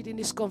your spirit in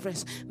this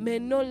conference. May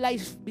no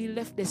life be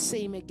left the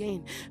same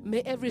again.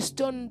 May every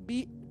stone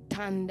be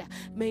turned.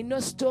 May no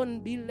stone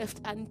be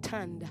left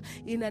unturned.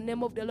 In the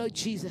name of the Lord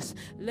Jesus,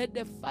 let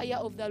the fire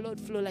of the Lord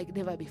flow like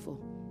never before.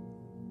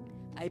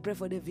 I pray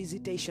for the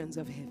visitations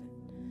of heaven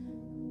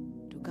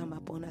to come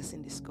upon us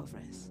in this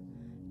conference.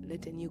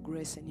 Let a new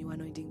grace and new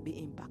anointing be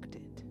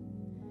impacted.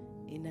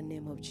 In the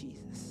name of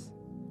Jesus,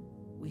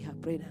 we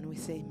have prayed and we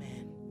say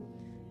amen.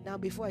 Now,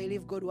 before I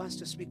leave, God wants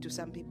to speak to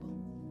some people.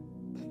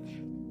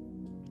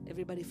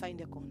 Everybody find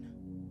a corner.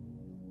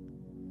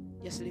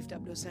 Just lift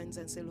up those hands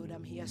and say, Lord,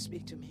 I'm here,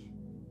 speak to me.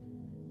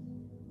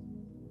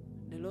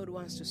 The Lord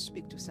wants to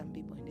speak to some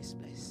people in this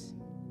place.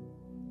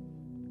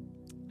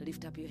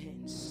 Lift up your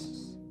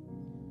hands.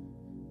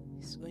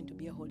 It's going to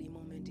be a holy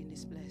moment in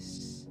this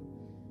place.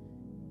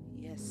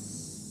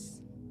 Yes.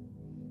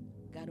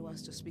 God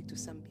wants to speak to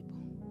some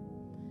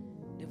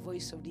people. The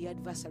voice of the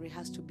adversary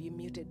has to be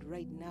muted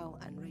right now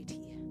and right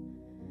here.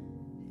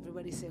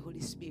 Everybody say,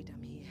 Holy Spirit,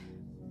 I'm here.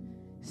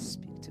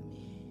 Speak to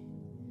me.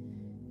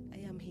 I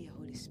am here,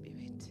 Holy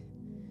Spirit.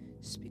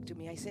 Speak to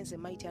me. I sense a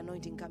mighty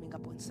anointing coming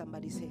upon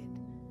somebody's head.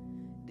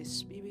 The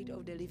Spirit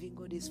of the living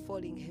God is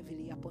falling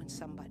heavily upon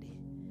somebody.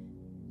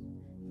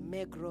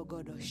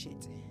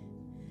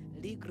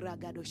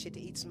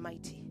 It's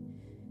mighty.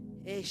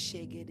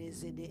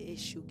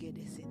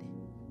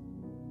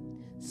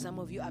 Some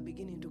of you are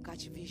beginning to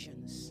catch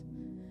visions.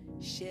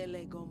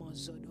 Shele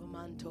gomozodo,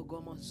 manto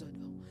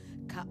gomozodo,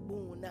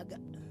 kabunaga.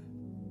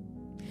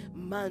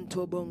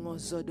 Manto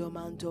bongozodo,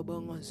 manto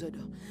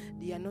bongozodo.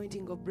 The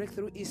anointing of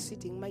breakthrough is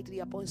sitting mightily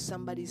upon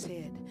somebody's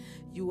head.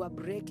 You are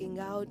breaking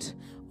out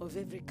of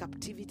every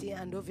captivity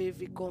and of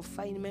every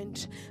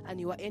confinement, and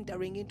you are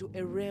entering into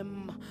a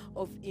realm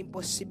of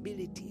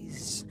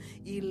impossibilities.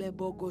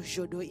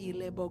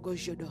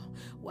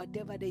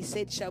 Whatever they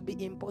said shall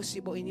be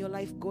impossible in your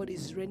life, God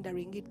is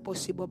rendering it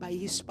possible by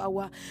His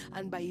power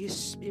and by His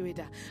Spirit.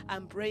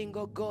 I'm praying,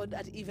 oh God,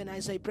 that even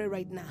as I pray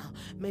right now,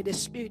 may the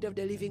Spirit of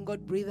the living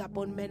God breathe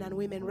upon men and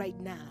women right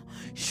now.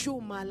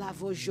 Shuma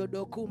lavo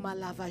jodo, kuma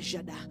lava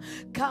jada.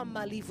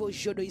 Kama livo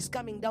jodo is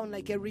coming down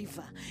like a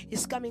river.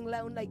 It's coming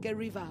down like a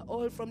river,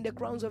 all from the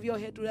crowns of your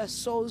head to the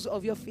soles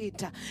of your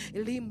feet.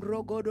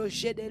 Limrogodo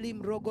jede,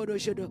 limrogodo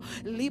jodo,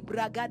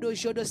 libragado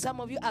jodo. Some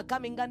of you are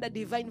coming under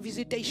divine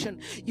visitation.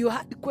 You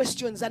had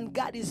questions and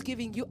God is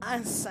giving you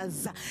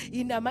answers.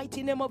 In the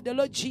mighty name of the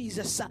Lord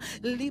Jesus,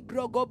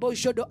 librogobo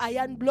jodo, I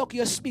unblock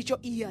your spiritual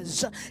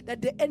ears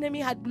that the enemy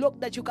had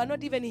blocked, that you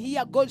cannot even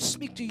hear God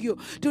speak to you.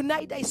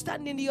 Tonight I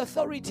stand in the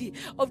authority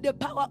of the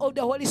power of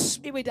the Holy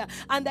Spirit,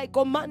 and I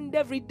command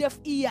every deaf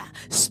ear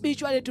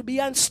spiritually to be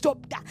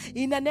unstopped.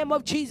 In the name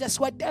of Jesus,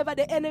 whatever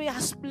the enemy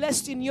has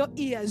placed in your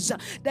ears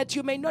that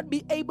you may not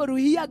be able to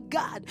hear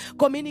God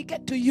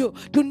communicate to you,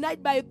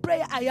 tonight by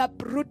prayer I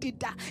uproot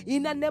it.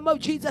 In the name of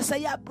Jesus,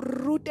 I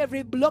uproot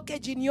every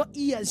blockage in your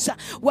ears.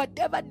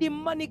 Whatever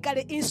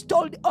demonically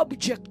installed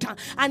object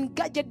and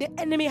gadget the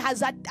enemy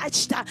has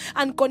attached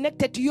and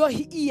connected to your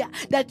ear,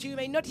 that you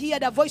may not hear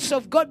the voice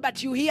of God,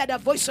 but you hear the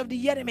voice of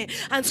the enemy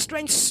and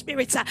strange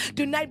spirits.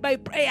 Tonight by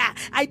prayer,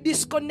 I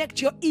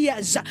disconnect your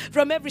ears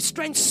from every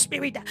strange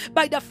spirit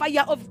by the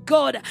fire of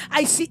God.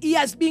 I see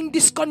ears being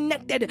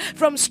disconnected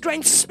from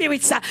strange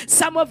spirits.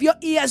 Some of your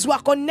ears were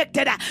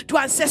connected to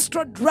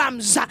ancestral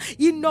drums.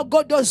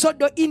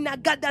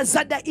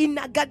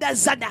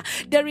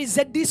 There is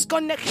a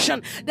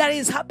disconnection that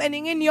is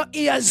happening in your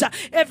ears.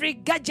 Every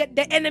gadget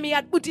the enemy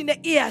had put in the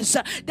ears,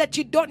 that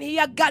you don't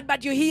hear God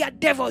but you hear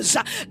devils,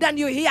 then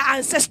you hear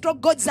ancestral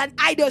gods and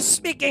idols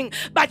speaking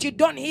but you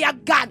don't hear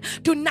God.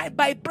 Tonight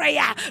by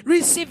prayer,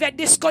 receive a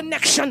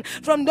disconnection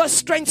from those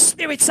strange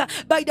spirits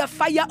by the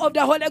fire of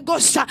the Holy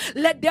Ghost.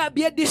 Let there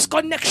be a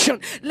disconnection.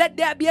 Let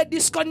there be a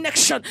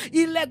disconnection.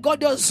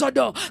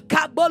 Ilegodozodo,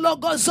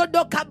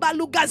 kabologozodo,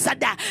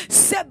 kabalugazada,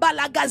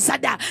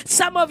 sebalagazada.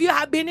 Some of you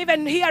have been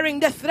even hearing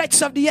the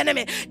threats of the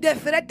enemy, the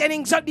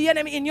threatenings of the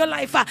enemy in your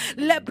life.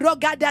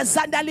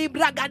 Lebrogadazada,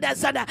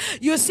 libragadazada.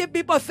 You see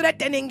people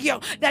threatening you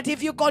that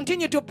if you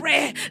continue to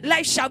pray,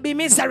 life shall be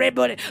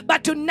miserable.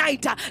 But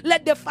tonight,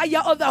 let the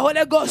fire of the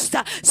Holy Ghost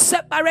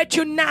separate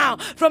you now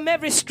from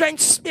every strange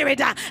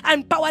spirit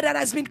and power that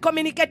has been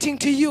communicating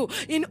to you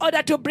in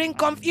order to bring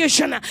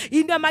confusion.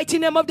 In the mighty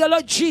name of the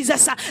Lord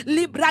Jesus,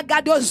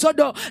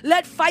 Libragadozodo,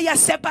 let fire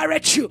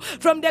separate you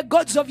from the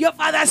gods of your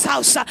father's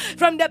house,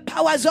 from the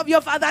powers of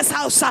your father's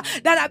house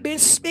that have been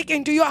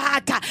speaking to your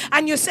heart.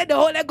 And you said the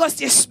Holy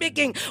Ghost is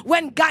speaking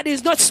when God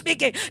is not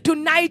speaking.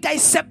 Tonight I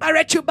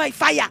separate you by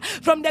fire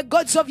from the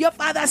gods of your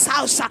father's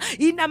house.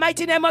 In the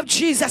mighty name of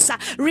Jesus,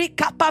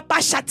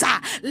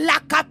 Rikapapashata,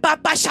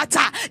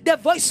 Lakapapashata, the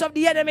voice of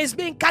the enemy is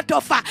being cut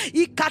off.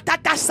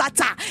 Ikatata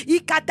sata,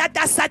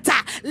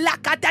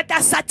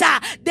 Lakatata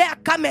sata. There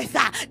cometh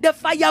the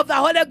fire of the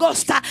Holy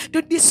Ghost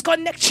to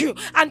disconnect you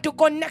and to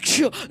connect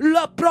you.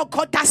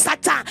 Leprokota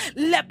sata.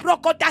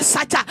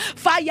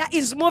 Fire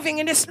is moving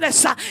in this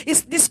place.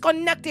 It's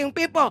disconnecting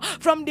people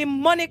from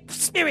demonic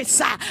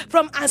spirits,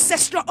 from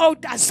ancestral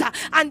altars,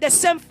 and the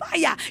same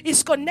fire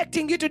is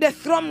connecting you to the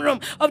throne room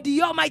of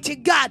the Almighty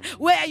God,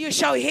 where you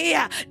shall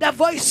hear the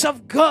voice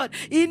of God.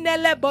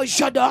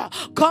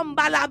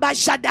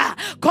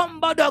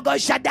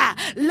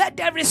 Let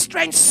every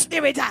strange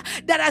spirit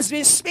that has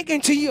been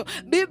speaking to you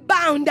be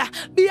bound,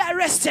 be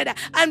arrested,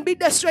 and be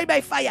destroyed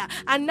by fire.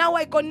 And now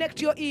I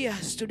connect your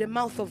ears to the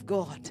mouth of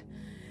God.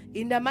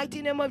 In the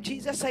mighty name of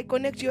Jesus, I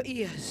connect your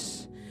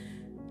ears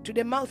to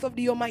the mouth of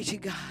the Almighty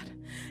God,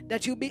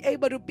 that you'll be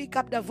able to pick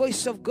up the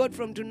voice of God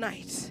from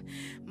tonight.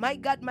 My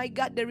God,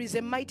 there is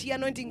a mighty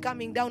anointing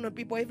coming down on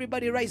people.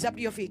 Everybody rise up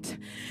to your feet.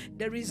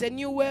 There is a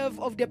new wave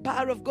of the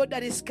power of God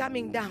that is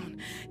coming down.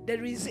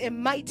 There is a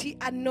mighty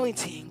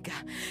anointing.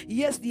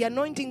 Yes, the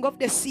anointing of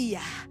the seer.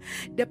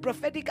 The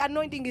prophetic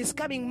anointing is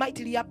coming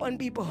mightily upon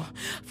people.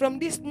 From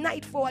this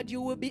night forward,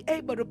 you will be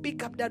able to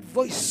pick up that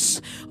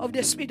voice of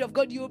the Spirit of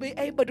God. You will be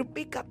able to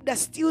pick up the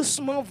still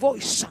small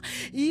voice.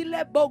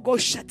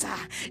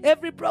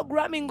 Every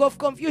programming of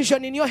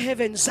confusion in your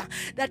heavens,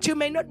 that you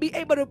may not be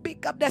able to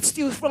pick up that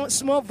still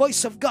small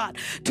voice of God.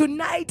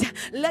 Tonight,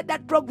 let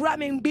that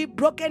programming be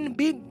broken,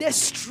 be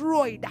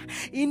destroyed.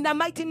 In the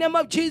mighty name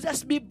of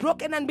Jesus, be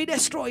broken and be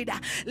destroyed.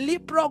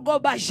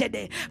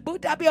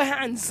 Put up your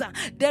hands.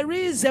 There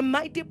is a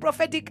mighty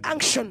prophetic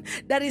action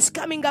that is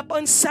coming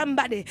upon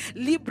somebody.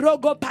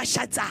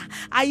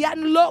 I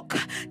unlock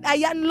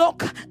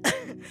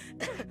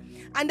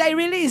and I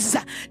release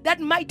that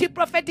mighty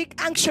prophetic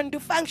action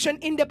to function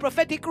in the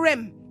prophetic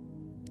realm.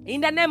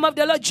 In the name of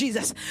the Lord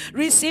Jesus,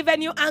 receive a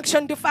new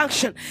action to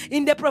function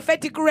in the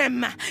prophetic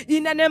realm.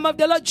 In the name of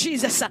the Lord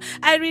Jesus,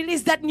 I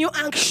release that new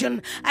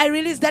action. I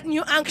release that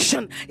new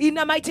action in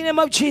the mighty name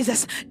of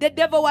Jesus. The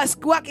devil was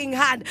working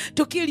hard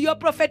to kill your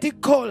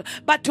prophetic call,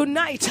 but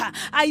tonight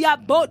I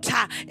abort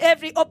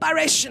every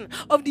operation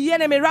of the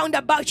enemy round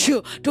about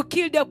you to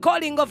kill the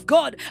calling of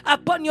God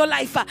upon your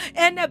life.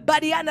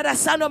 Anybody under the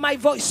sound of my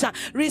voice,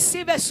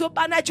 receive a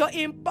supernatural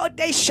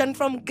impartation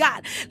from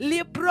God.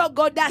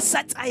 Liprogoda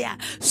sataya.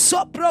 The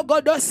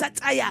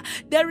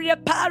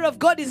power of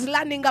God is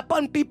landing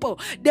upon people.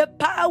 The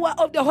power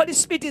of the Holy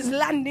Spirit is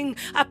landing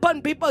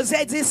upon people's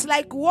heads. It's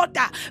like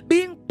water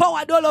being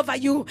poured all over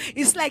you.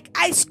 It's like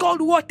ice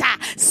cold water.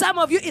 Some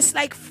of you, it's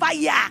like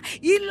fire.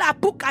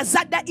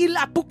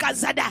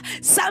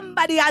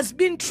 Somebody has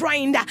been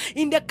trained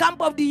in the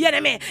camp of the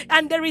enemy,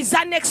 and there is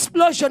an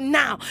explosion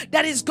now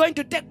that is going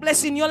to take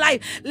place in your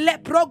life.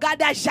 Let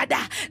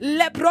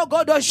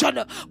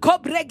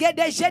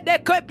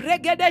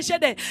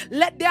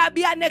there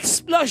be an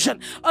explosion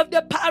of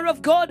the power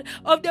of God,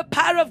 of the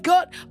power of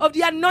God, of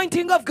the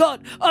anointing of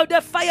God, of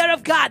the fire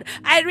of God.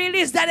 I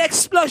release that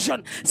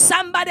explosion.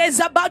 Somebody is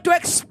about to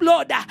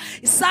explode.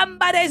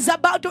 Somebody is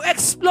about to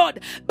explode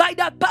by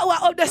the power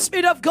of the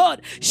Spirit of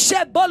God.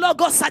 Some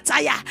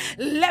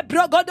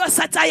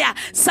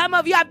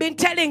of you have been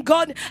telling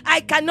God,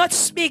 I cannot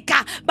speak,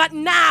 but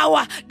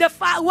now the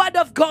word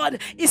of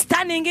God is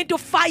turning into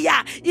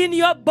fire in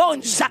your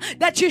bones,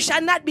 that you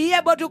shall not be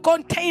able to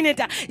contain it.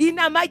 In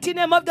the mighty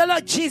name of the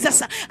Lord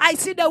Jesus, I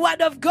see the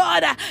word of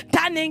God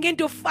turning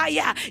into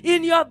fire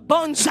in your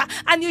bones,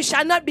 and you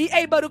shall not be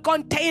able to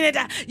contain it.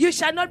 You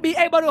shall not be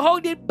able to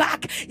hold it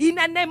back. In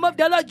the name of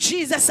the Lord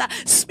Jesus,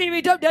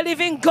 Spirit of the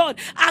living God,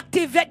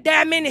 activate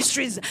their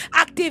ministries,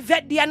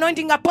 activate the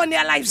anointing upon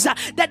their lives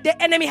that the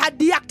enemy had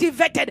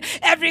deactivated.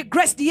 Every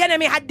grace the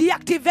enemy had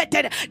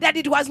deactivated, that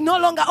it was no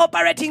longer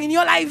operating in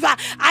your life,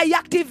 I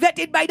activate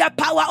it by the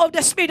power of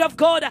the Spirit of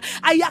God.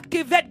 I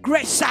activate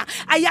grace.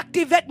 I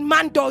activate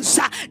mantles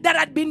that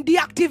had been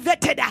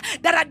deactivated.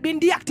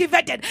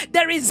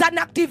 There is an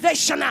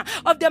activation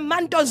of the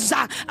mantles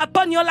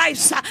upon your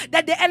lives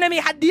that the enemy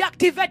had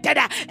deactivated.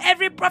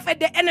 Every prophet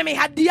the enemy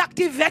had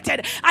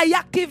deactivated, I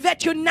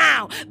activate you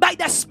now by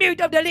the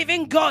Spirit of the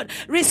living God.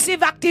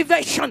 Receive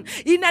activation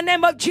in the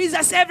name of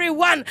Jesus.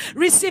 Everyone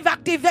receive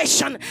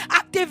activation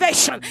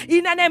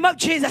in the name of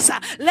Jesus.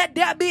 Let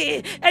there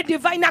be a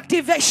divine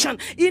activation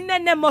in the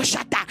name of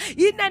Shata,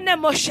 in the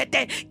name of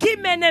Shete,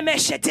 Kimene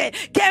Meshete,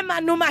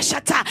 Kemanuma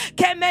Shata,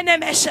 Kemene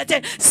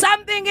Meshete.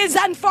 Something is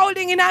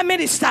unfolding in our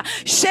minister.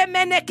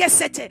 Shemene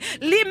Kesete,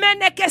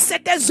 Limene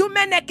Kesete,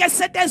 Zumene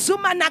Kesete,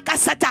 Zumana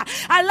Kasata.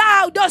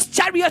 Allow those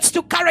chariots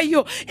to carry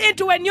you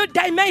into a new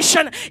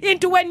dimension,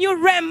 into a new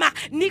realm.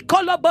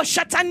 Nikolo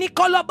Boshata,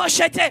 Nikolo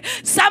Boshete.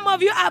 Some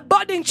of you are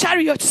boarding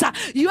chariots.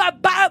 You are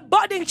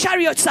boarding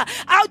chariots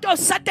out of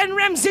certain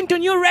realms into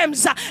new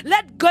realms.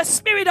 Let the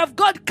Spirit of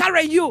God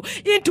carry you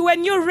into a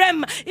new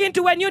realm,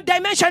 into a new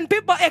dimension.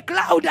 People, a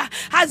cloud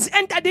has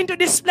entered into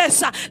this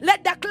place.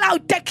 Let the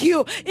cloud take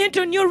you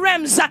into new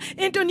realms,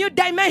 into new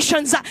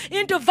dimensions,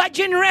 into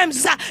virgin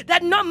realms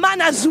that no man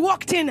has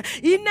walked in.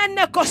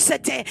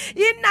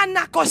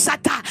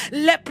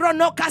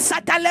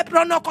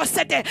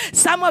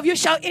 Some of you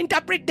shall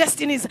interpret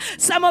destinies.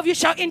 Some of you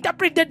shall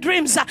interpret the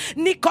dreams.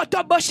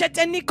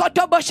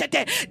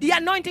 The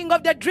anointing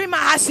of the dreamer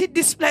has hit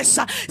this place.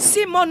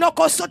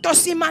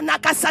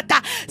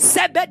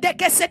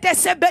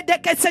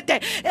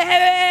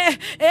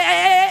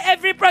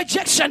 Every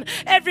projection,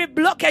 every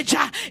blockage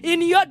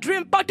in your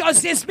dream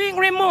portals is being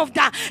removed.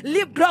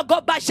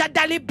 Librogo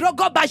bashada,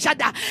 librogo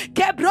bashada,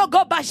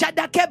 kebrogo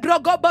bashada,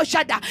 kebrogo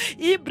bashada,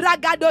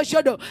 ibragado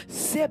shodo,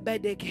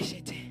 sebede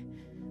keshete.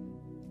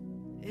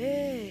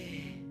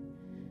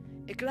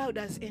 A cloud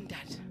has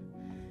entered.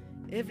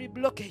 Every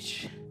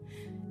blockage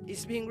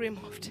is being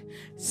removed.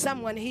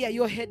 Someone here,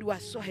 your head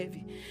was so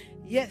heavy.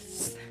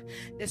 Yes,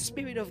 the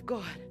Spirit of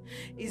God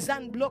is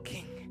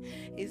unblocking.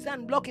 Is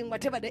unblocking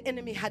whatever the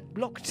enemy had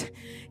blocked.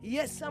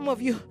 Yes, some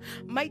of you,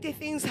 mighty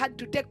things had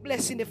to take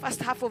place in the first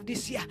half of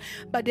this year,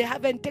 but they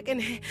haven't taken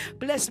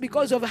place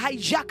because of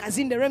hijackers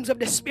in the realms of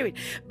the spirit.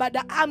 But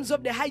the arms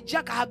of the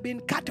hijacker have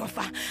been cut off,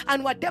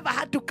 and whatever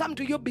had to come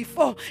to you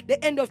before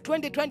the end of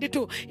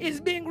 2022 is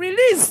being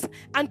released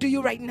unto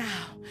you right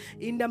now.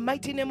 In the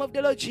mighty name of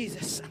the Lord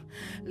Jesus.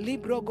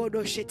 Libro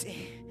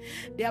Godoshete.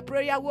 They are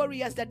prayer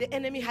warriors that the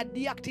enemy had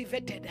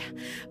deactivated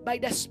by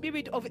the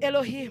spirit of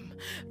Elohim.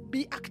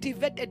 Be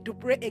activated to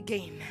pray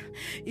again.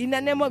 In the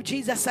name of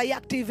Jesus, I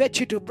activate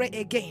you to pray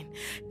again.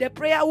 The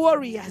prayer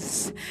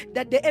warriors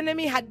that the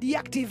enemy had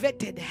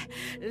deactivated.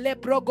 The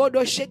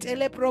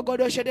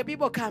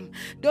people come.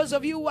 Those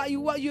of you who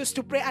are used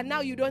to pray and now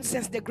you don't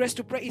sense the grace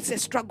to pray, it's a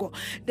struggle.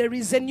 There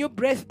is a new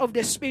breath of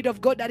the Spirit of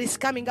God that is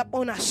coming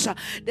upon us.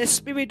 The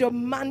spirit of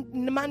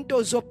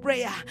mantles of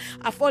prayer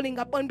are falling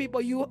upon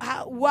people. You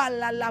are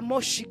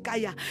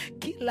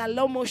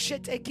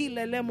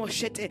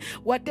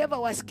whatever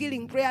was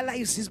killing prayer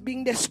lives is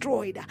being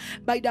destroyed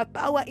by the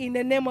power in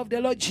the name of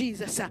the Lord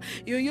Jesus.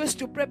 You used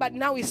to pray, but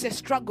now it's a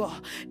struggle.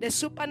 The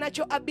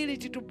supernatural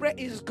ability to pray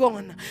is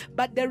gone,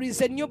 but there is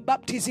a new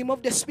baptism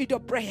of the spirit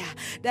of prayer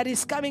that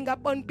is coming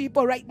upon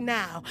people right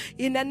now.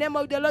 In the name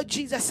of the Lord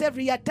Jesus,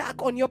 every attack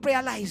on your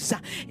prayer lives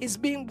is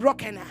being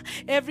broken.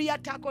 Every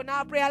attack on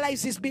our prayer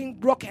lives is being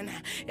broken.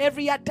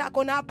 Every attack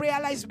on our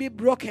prayer lives be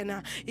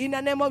broken. In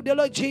the name of the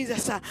Lord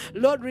Jesus,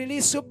 Lord,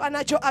 release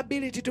supernatural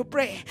ability to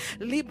pray.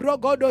 Libro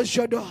Godo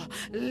Jodo.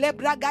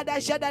 Lebra Gada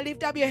Jada,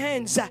 lift up your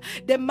hands.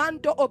 The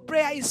mantle of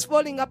prayer is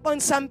falling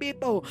upon some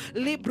people.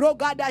 Libro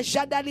Gada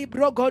Jada,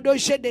 Libro Godo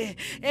Jede.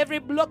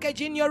 Every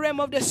blockage in your realm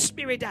of the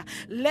spirit,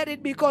 let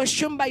it be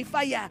consumed by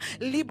fire.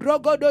 Libro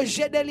Godo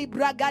Jede,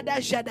 Libra Gada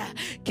Jada.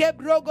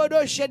 Kebro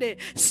Godo Jede.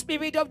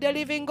 Spirit of the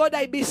living God,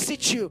 I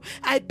beseech you,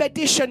 I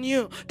petition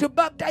you to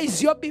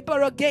baptize your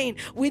people again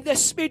with the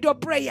spirit of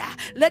prayer.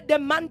 Let the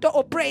mantle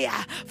of prayer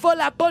fall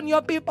upon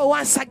your people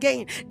once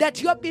again.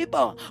 That your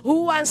people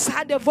who once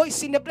had a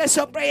voice in the place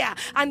of prayer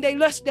and they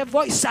lost the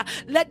voice,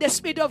 let the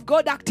Spirit of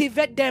God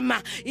activate them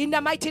in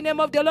the mighty name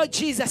of the Lord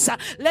Jesus.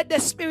 Let the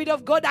Spirit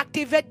of God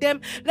activate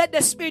them. Let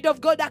the Spirit of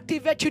God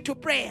activate you to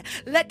pray.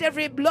 Let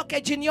every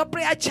blockage in your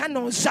prayer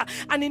channels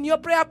and in your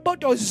prayer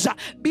portals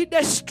be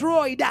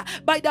destroyed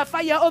by the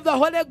fire of the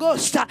Holy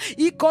Ghost.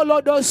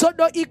 Ikolodo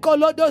zodo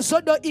ikolodo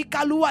zodo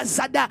ikalua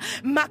zada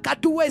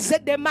makatuwe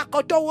zede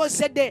makotowo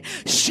zede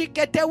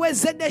shiketewe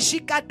zede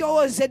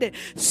shikatowo zede.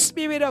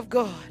 Spirit of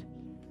God.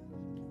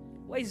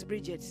 Where is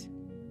Bridget?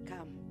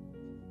 Come.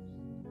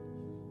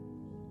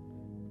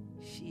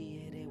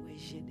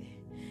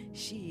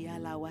 She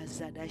alawa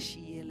zada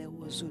she ele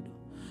wozodo.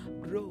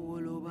 Bro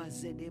woloba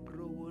zede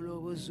bro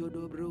wolobo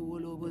zodo bro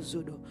wolobo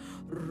zodo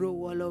ro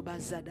woloba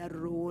zada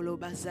ro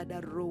woloba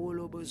zada ro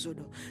wolobo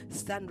zodo.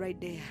 Stand right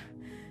there.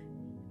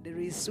 There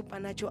is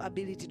supernatural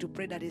ability to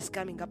pray that is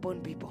coming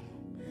upon people.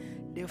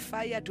 The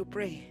fire to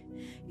pray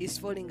is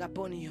falling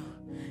upon you.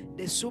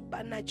 The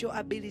supernatural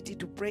ability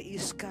to pray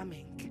is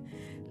coming.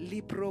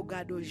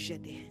 Liprogado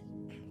jede.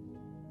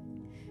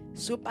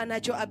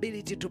 Supernatural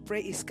ability to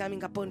pray is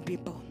coming upon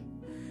people.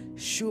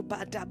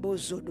 Shubata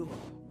bozodo.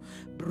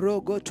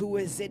 Brogo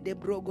tuwezede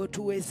brogo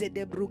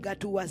tuwezede bruga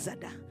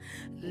tuwazada.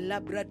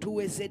 Labra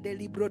tuwezede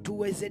libro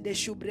tuwezede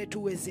shubre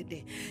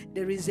tuwezede.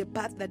 There is a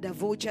path that the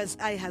vulture's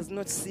eye has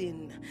not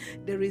seen.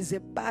 There is a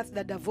path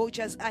that the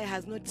vulture's eye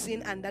has not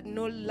seen and that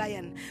no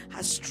lion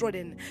has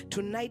trodden.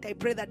 Tonight I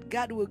pray that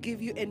God will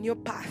give you a new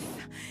path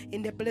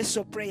in the place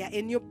of prayer.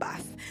 A new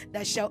path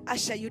that shall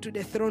usher you to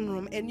the throne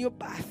room. A new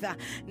path.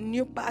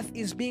 New path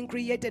is being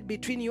created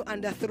between you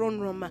and the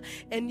throne room.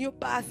 A new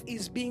path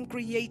is being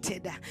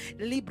created.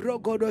 Libro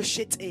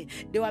Godoshete.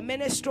 There were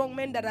many strong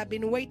men that have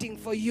been waiting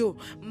for you,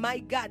 my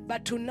God,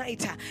 but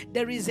tonight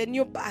there is a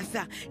new path,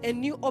 a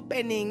new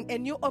opening, a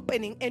new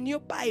opening, a new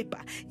pipe.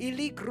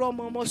 Iligro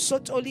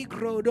momosoto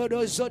ligro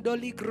dodo zodo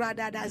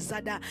ligrada da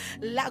zada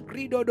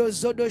lagrido do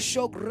zodo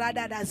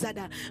shograda da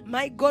zada.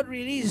 My God,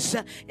 release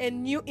a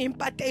new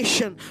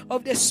impartation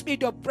of the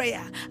spirit of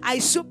prayer. I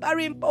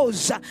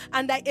superimpose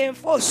and I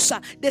enforce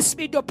the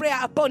spirit of prayer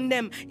upon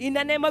them in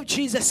the name of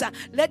Jesus.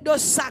 Let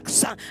those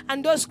sacks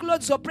and those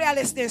clothes of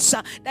prayerlessness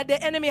that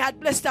the enemy had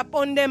placed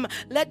upon them,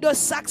 let those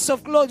sacks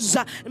of clothes,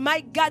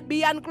 my God,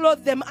 be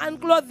unclothed them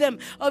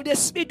of the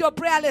spirit of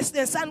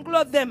prayerlessness,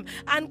 unclothe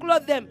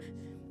them.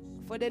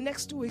 For the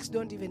next 2 weeks,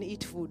 don't even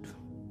eat food,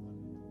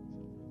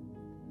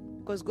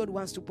 because God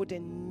wants to put a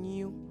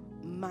new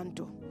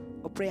mantle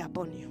of prayer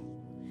upon you.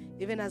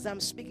 Even as I'm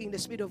speaking, the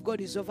Spirit of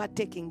God is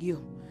overtaking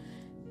you.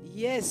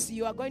 Yes,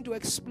 you are going to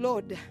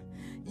explode.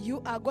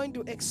 you are going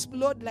to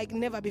explode like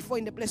never before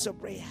in the place of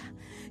prayer.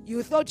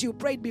 You thought you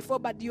prayed before,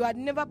 but you had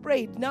never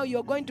prayed. Now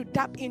you're going to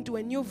tap into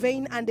a new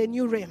vein and a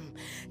new realm.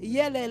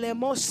 Yes,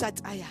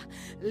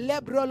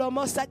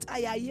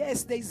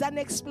 there is an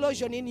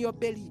explosion in your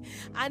belly.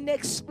 An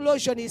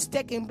explosion is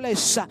taking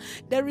place.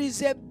 There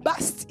is a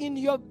burst in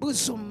your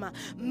bosom.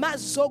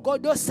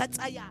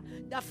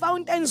 The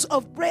fountains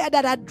of prayer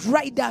that are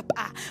dried up.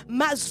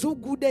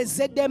 Mazugude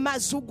zede,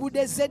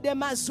 mazugude zede,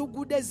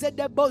 mazugude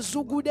zede,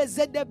 bozugude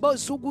zede,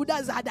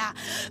 bozuguda zada,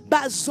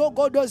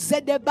 bazogodo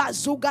zede,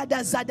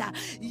 bazugada zada.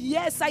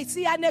 Yes, I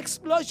see an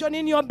explosion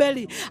in your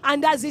belly,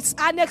 and as it's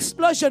an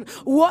explosion,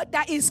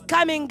 water is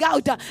coming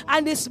out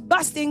and is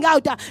bursting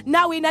out.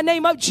 Now, in the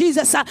name of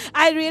Jesus,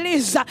 I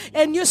release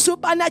a new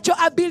supernatural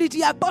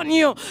ability upon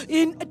you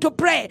to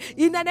pray.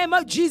 In the name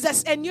of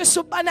Jesus, a new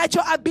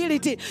supernatural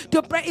ability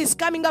to pray is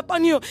coming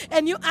upon you.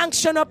 A new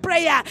action of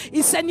prayer.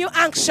 It's a new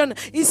action.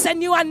 It's a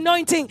new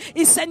anointing.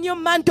 It's a new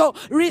mantle.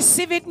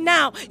 Receive it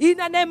now. In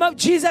the name of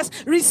Jesus.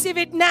 Receive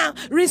it now.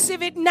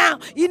 Receive it now.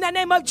 In the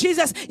name of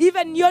Jesus.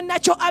 Even your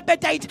natural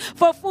appetite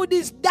for food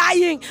is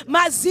dying.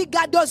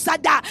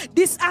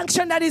 This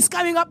action that is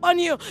coming upon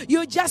you.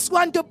 You just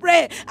want to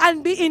pray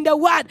and be in the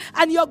word.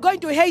 And you're going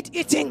to hate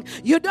eating.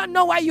 You don't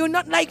know why you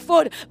not like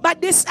food.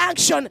 But this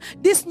action,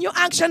 this new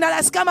action that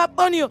has come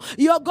upon you,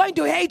 you're going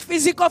to hate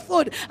physical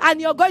food. And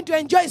you're going to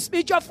enjoy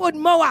spiritual food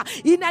more.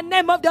 In the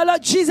name of the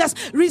Lord Jesus,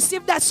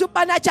 receive that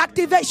supernatural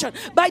activation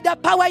by the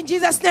power in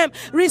Jesus' name.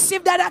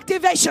 Receive that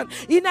activation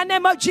in the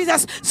name of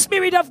Jesus.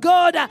 Spirit of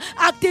God,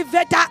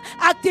 activator,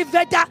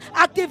 activator,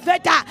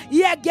 activator.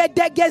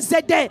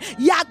 Yegedegezede,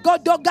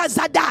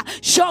 yagodogazada,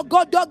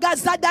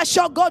 shogodogazada,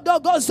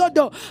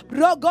 shogodogozodo,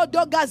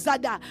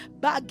 rogodogazada,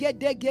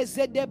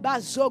 bagedegezede,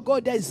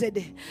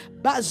 bazogodezede,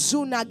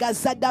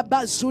 bazunagazada,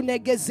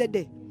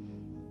 bazunegezede.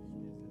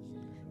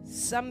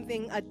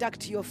 Something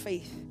attacked your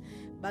faith.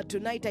 But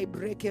tonight I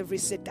break every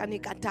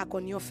satanic attack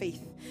on your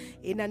faith.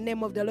 In the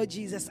name of the Lord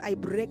Jesus, I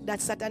break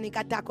that satanic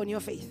attack on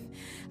your faith.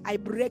 I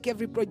break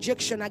every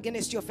projection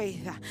against your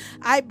faith.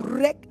 I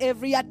break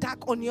every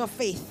attack on your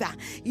faith.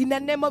 In the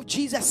name of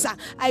Jesus,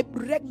 I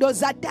break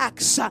those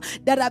attacks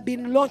that have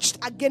been launched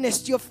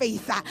against your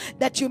faith,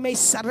 that you may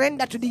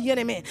surrender to the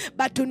enemy.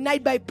 But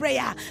tonight by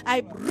prayer,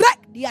 I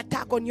break the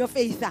attack on your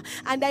faith,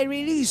 and I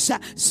release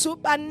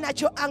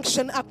supernatural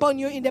action upon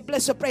you in the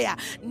place of prayer.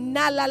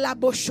 Nalala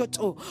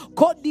boshoto,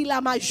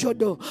 kodila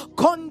majodo,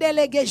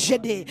 kondelege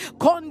jede,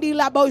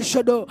 kondila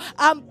boshodo,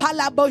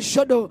 ampala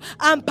boshodo,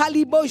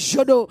 ampali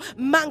boshodo,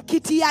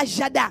 mankitia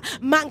jada,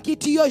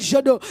 mankitio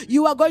jodo.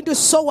 You are going to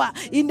soar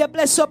in the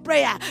place of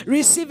prayer.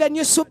 Receive a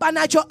new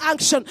supernatural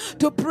action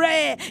to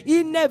pray.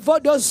 In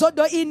vodo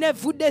zodo, in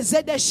vude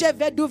zede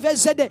sheve duve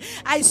zede.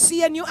 I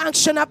see a new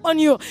action upon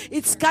you.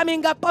 It's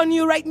coming upon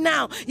you right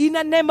now. In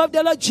the name of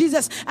the Lord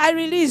Jesus, I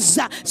release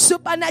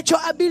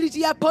supernatural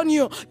ability upon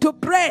you to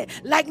pray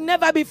like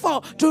never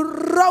before, to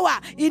roar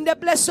in the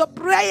place of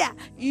prayer.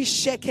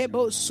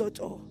 Ishekebo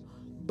soto.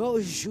 God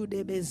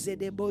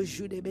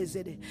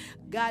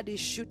is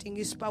shooting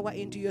his power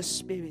into your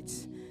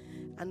spirit,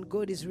 and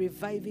God is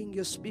reviving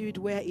your spirit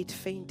where it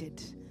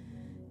fainted.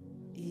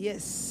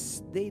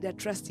 Yes, they that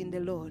trust in the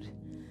Lord,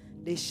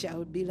 they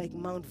shall be like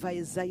Mount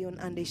Zion,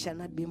 and they shall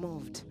not be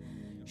moved.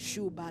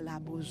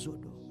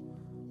 Shubalabozodo,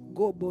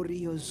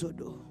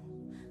 Goboriozodo.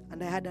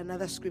 And I had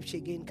another scripture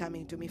again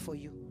coming to me for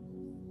you.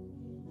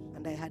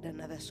 And I had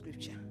another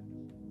scripture.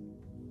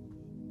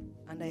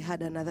 And I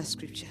had another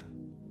scripture.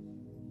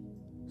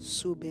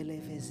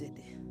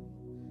 Subelevezede.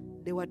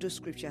 There were two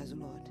scriptures,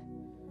 Lord.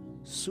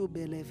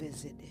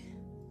 Subelevezede.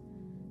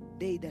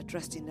 They that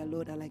trust in the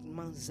Lord are like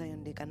Mount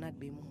Zion, they cannot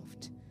be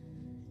moved.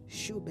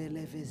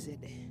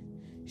 Shubelevezede.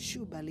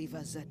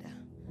 Shubalivazada.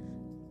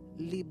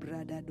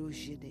 Librada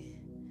dojede.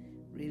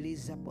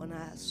 Release upon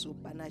us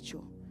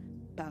supernatural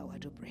power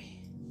to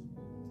pray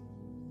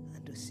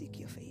and to seek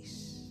your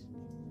face.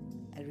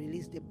 I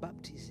release the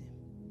baptism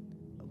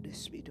of the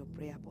spirit of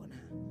prayer upon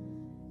her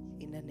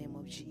in the name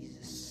of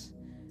Jesus.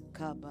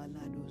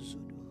 Kabalado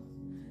zodo,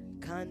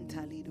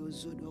 kantalido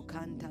zodo,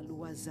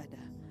 kantaluazada,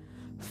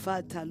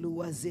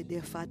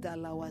 fataluazede,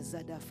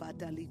 fatalawazada,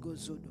 fataligo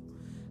zodo,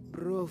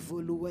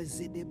 brovo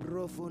luazede,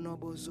 brovo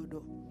nobo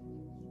zodo,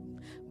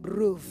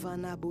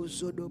 brofana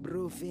bozodo,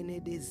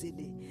 brofene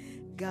dezede,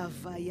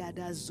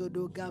 gavayada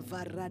zodo,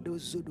 gavarado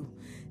zodo,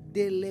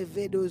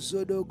 delevedo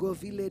zodo,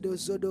 goviledo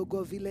zodo,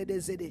 govile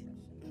dezede.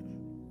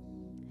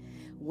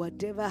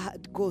 Whatever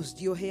had caused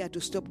your hair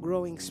to stop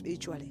growing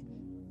spiritually,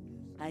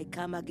 I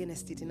come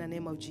against it in the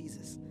name of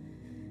Jesus.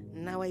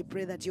 Now I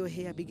pray that your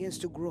hair begins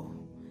to grow.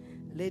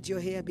 Let your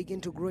hair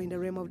begin to grow in the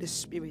realm of the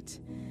spirit.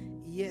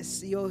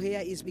 Yes, your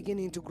hair is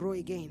beginning to grow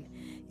again.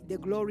 The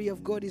glory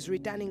of God is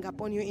returning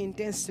upon you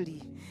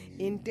intensely,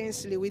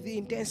 with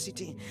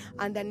intensity.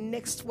 And the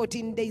next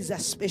 14 days are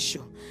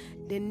special.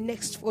 The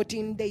next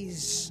 14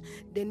 days,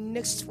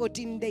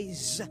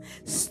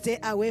 stay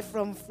away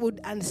from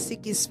food and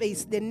seek his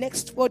face. The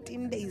next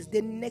 14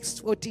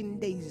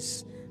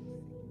 days,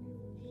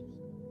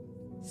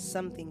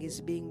 something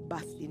is being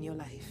birthed in your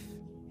life.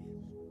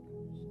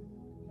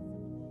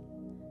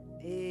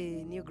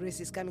 new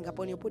grace is coming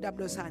upon you. Put up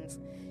those hands.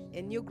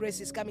 A new grace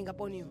is coming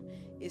upon you.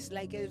 It's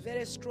like a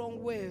very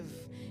strong wave.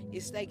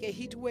 It's like a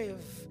heat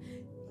wave.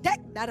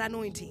 Take that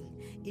anointing.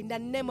 In the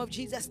name of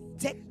Jesus,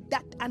 take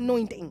that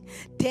anointing.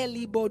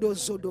 Telibodo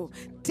Zodo.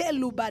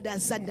 Telubada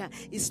Zanda.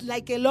 It's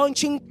like a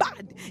launching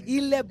pad.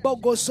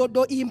 Ilebogo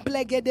Zodo.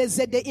 Implegede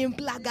Zede.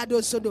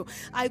 Implagado Zodo.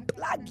 I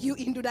plug you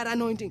into that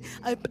anointing.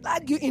 I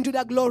plug you into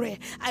the glory.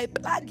 I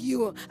plug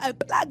you. I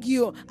plug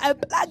you. I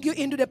plug you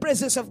into the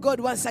presence of God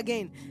once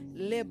again.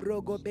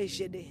 Lebrogo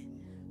Bejede.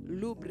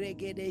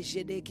 Lubregede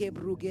Jede.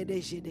 Kebrugede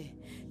Jede.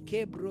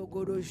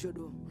 Kebrogodo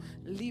Jodo.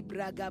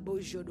 Libragabo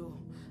Jodo.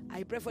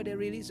 I pray for the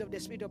release of the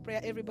spirit of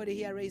prayer. Everybody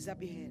here, raise up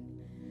your hand.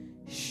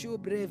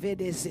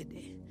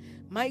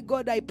 My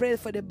God, I pray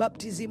for the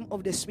baptism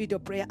of the spirit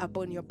of prayer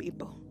upon your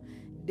people.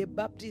 The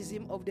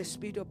baptism of the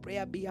spirit of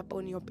prayer be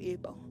upon your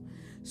people.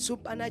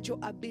 Supernatural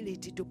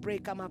ability to pray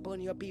come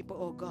upon your people,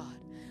 oh God.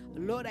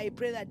 Lord, I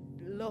pray that,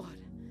 Lord,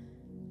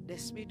 the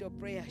spirit of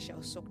prayer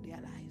shall soak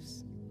their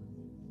lives.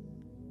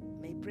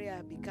 May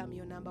prayer become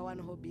your number one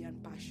hobby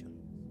and passion.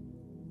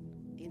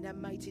 In the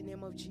mighty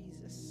name of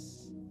Jesus.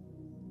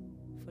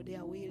 For they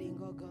are willing,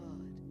 oh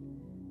God.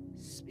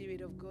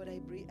 Spirit of God,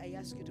 I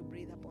ask you to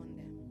breathe upon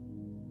them.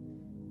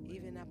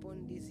 Even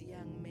upon these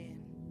young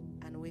men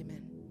and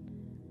women.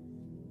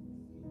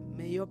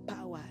 May your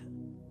power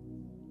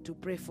to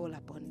pray fall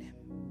upon them.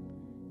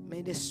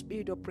 May the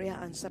spirit of prayer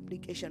and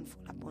supplication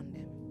fall upon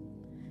them.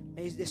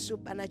 May the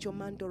supernatural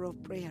mantle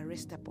of prayer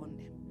rest upon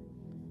them.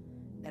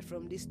 That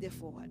from this day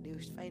forward, they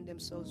will find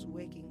themselves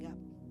waking up,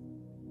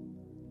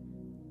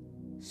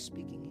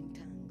 speaking in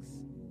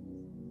tongues.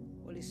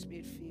 Holy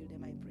Spirit, fill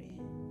them, I pray.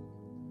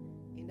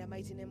 In the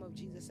mighty name of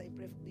Jesus, I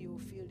pray that you will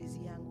fill these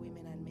young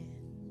women and men.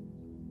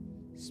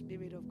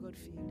 Spirit of God,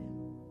 fill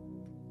them.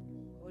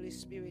 Holy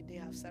Spirit, they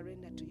have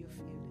surrendered to you,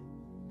 fill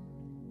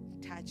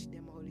them. Touch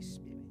them, Holy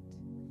Spirit.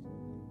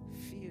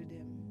 Fill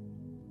them.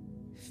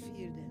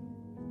 Fill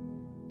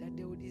them. That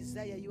they will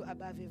desire you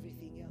above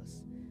everything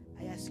else.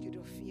 I ask you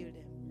to fill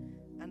them.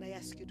 And I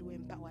ask you to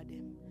empower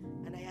them.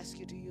 And I ask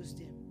you to use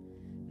them.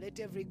 Let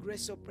every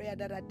grace of prayer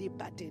that had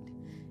departed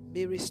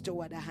be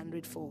restored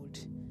 100-fold.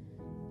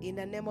 In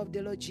the name of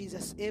the Lord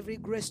Jesus, every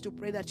grace to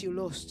pray that you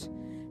lost,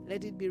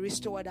 let it be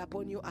restored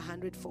upon you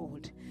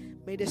 100-fold.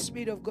 May the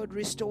Spirit of God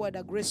restore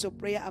the grace of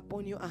prayer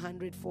upon you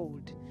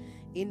 100-fold.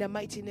 In the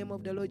mighty name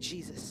of the Lord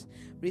Jesus,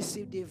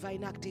 receive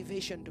divine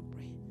activation to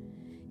pray.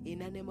 In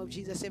the name of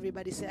Jesus,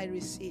 everybody say, I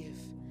receive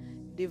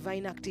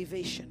divine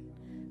activation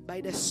by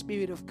the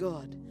Spirit of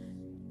God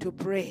to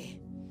pray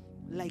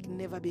like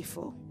never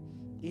before.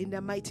 In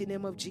the mighty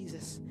name of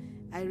Jesus,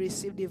 I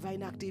receive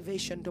divine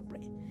activation to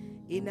pray.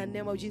 In the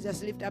name of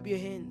Jesus, lift up your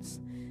hands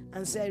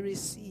and say, I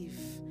receive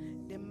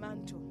the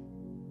mantle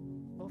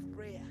of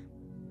prayer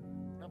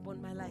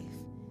upon my life.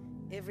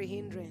 Every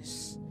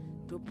hindrance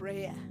to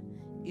prayer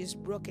is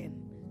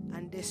broken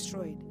and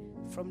destroyed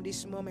from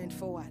this moment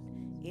forward.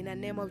 In the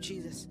name of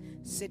Jesus,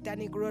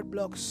 satanic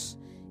roadblocks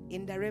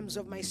in the realms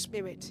of my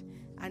spirit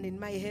and in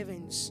my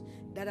heavens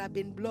that have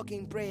been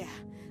blocking prayer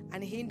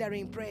and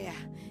hindering prayer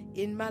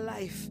in my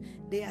life,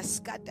 they are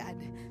scattered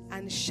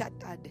and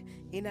shattered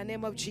in the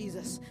name of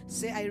Jesus.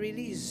 Say, I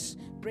release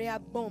prayer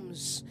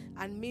bombs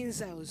and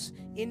missiles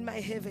in my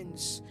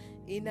heavens.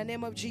 In the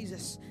name of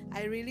Jesus,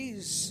 I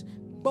release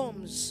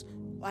bombs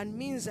and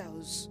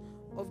missiles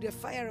of the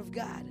fire of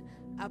God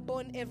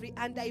upon every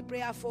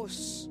anti-prayer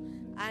force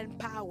and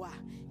power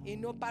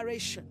in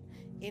operation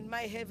in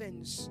my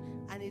heavens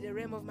and in the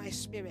realm of my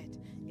spirit.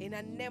 In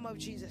the name of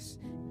Jesus,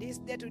 this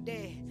day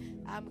today,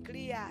 I'm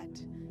cleared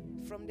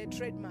from the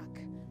trademark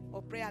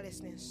of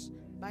prayerlessness.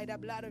 By the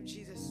blood of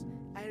Jesus,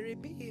 I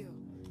repeal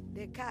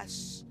the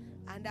curse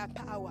and the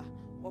power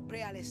of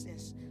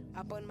prayerlessness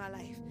upon my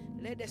life.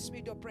 Let the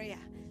spirit of prayer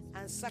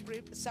and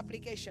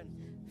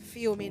supplication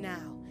fill me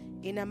now.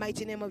 In the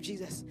mighty name of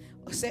Jesus.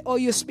 Say, oh,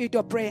 you spirit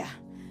of prayer.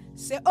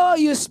 Say, oh,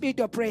 you spirit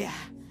of prayer.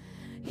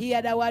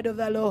 Hear the word of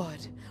the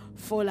Lord.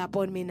 Fall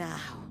upon me now.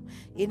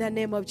 In the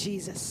name of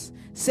Jesus.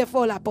 Say,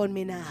 fall upon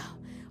me now.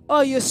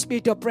 Oh, you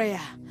spirit of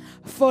prayer.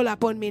 Fall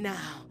upon me now.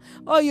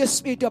 Oh, you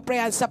spirit of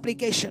prayer and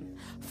supplication.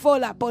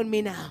 Fall upon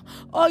me now.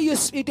 Oh, you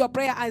spirit of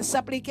prayer and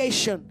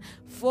supplication.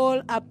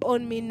 Fall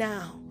upon me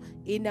now.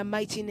 In the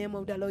mighty name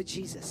of the Lord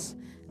Jesus.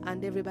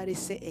 And everybody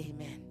say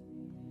amen.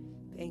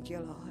 Thank you,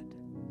 Lord.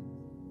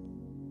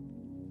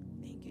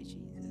 Thank you,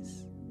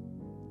 Jesus.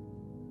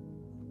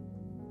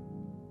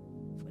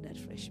 For that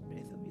fresh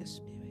breath of your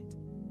spirit.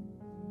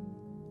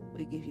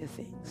 We give you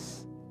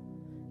thanks.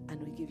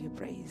 And we give you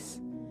praise.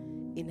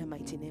 In the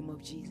mighty name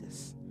of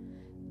Jesus.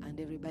 And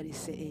everybody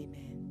say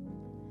amen.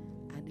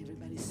 And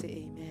everybody say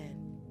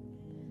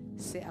amen.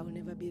 Say, I will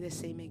never be the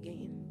same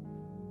again.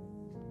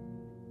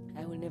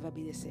 I will never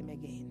be the same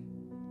again.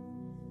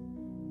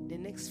 The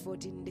next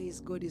 14 days,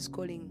 God is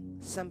calling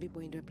some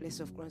people into a place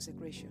of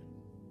consecration.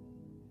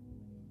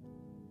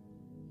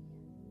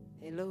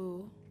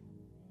 Hello?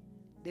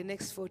 The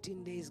next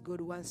 14 days,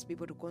 God wants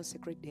people to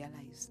consecrate their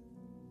lives.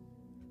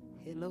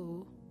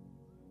 Hello?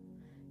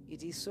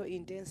 It is so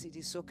intense, it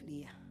is so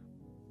clear.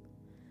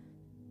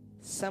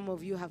 Some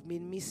of you have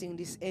been missing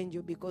this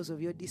angel because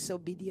of your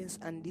disobedience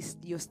and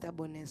your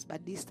stubbornness.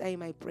 But this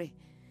time I pray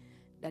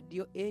that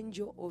your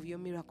angel of your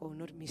miracle will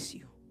not miss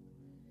you.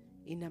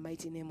 In the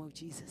mighty name of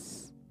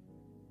Jesus.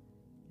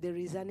 There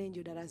is an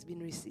angel that has been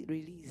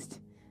released.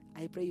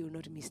 I pray you will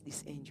not miss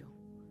this angel.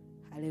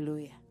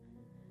 Hallelujah.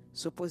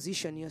 So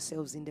position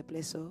yourselves in the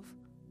place of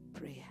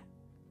prayer.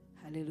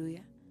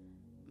 Hallelujah.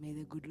 May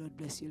the good Lord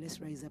bless you. Let's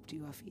rise up to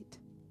your feet.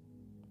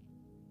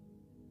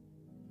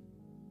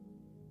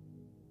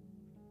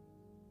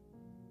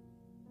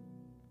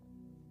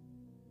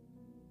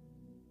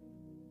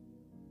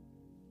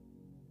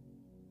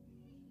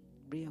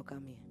 Brio,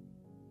 come here.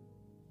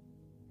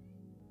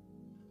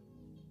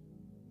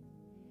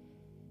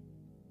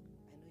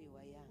 I know you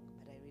are young,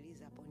 but I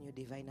release upon your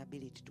divine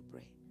ability to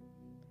pray.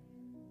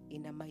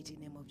 In the mighty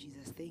name of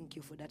Jesus, thank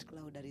you for that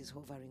cloud that is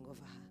hovering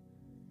over her.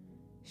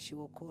 She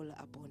will call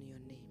upon your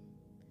name.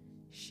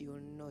 She will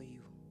know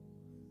you.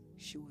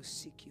 She will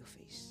seek your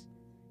face,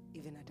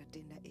 even at a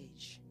tender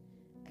age.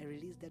 I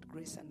release that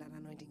grace and that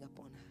anointing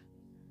upon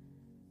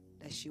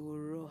her, that she will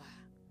roar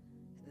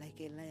like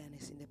a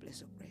lioness in the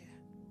place of prayer,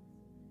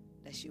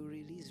 that she will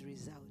release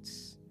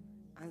results,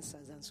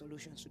 answers, and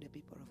solutions to the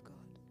people of God.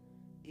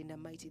 In the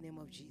mighty name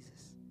of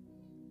Jesus,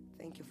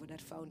 thank you for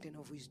that fountain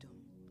of wisdom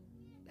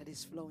that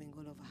is flowing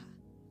all over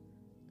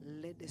her.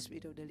 Let the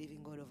Spirit of the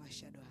living God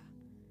overshadow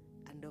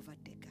her and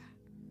overtake her.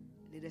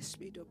 Let the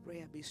spirit of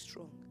prayer be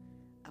strong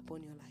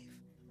upon your life,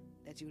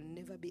 that you'll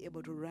never be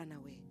able to run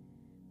away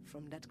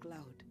from that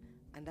cloud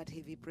and that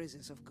heavy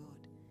presence of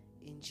God.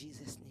 In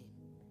Jesus' name,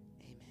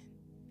 amen.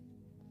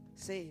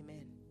 Say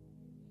amen.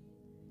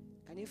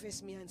 Can you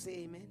face me and say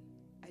amen?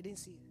 I didn't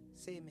see you.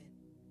 Say amen.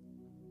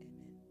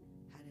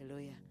 Amen.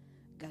 Hallelujah.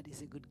 God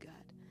is a good God.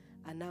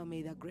 And now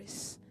may the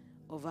grace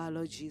of our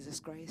Lord Jesus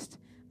Christ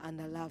and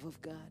the love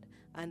of God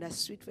and the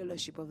sweet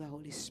fellowship of the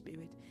Holy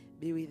Spirit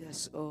be with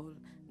us all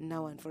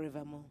now and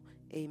forevermore.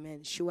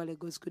 Amen. Surely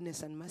God's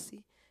goodness and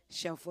mercy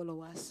shall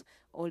follow us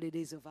all the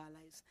days of our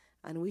lives,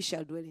 and we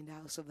shall dwell in the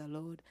house of the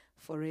Lord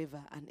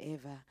forever and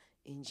ever.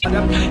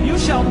 You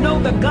shall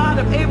know the God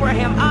of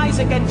Abraham,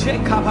 Isaac, and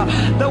Jacob.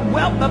 The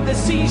wealth of the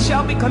seas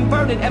shall be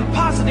converted and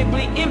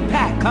positively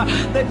impact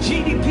the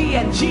GDP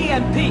and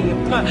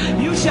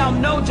GNP. You shall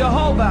know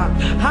Jehovah,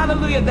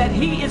 hallelujah, that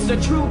he is the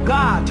true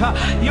God.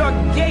 Your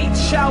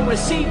gates shall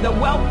receive the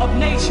wealth of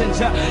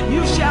nations.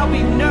 You shall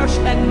be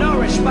nursed and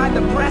nourished by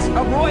the breast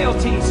of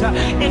royalties.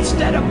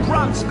 Instead of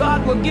bronze,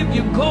 God will give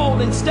you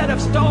gold. Instead of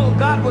stone,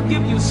 God will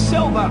give you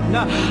silver.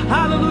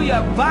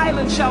 Hallelujah.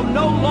 Violence shall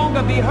no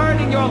longer be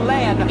heard in your land.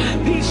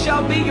 Peace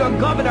shall be your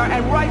governor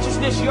and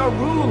righteousness your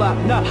ruler.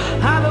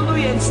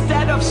 Hallelujah.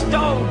 Instead of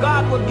stone,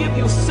 God will give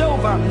you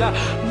silver.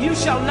 You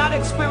shall not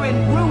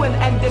experience ruin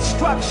and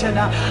destruction.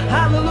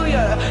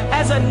 Hallelujah.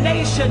 As a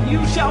nation,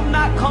 you shall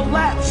not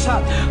collapse.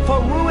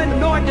 For ruin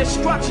nor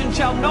destruction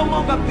shall no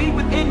longer be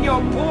within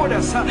your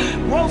borders.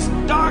 Gross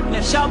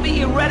darkness shall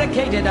be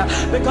eradicated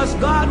because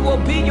God will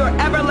be your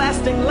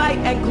everlasting light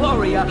and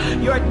glory.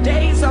 Your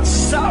days of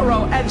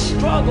sorrow and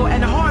struggle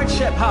and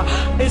hardship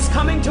is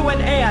coming to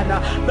an end.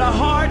 The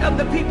heart of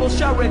the people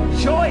shall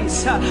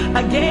rejoice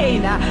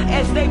again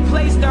as they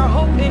place their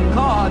hope in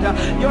God.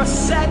 Your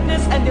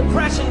sadness and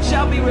depression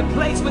shall be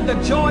replaced with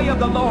the joy of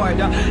the Lord.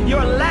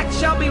 Your lack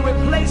shall be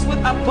replaced with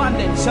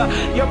abundance.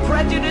 Your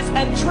prejudice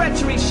and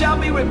treachery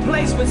shall be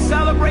replaced with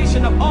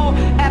celebration of all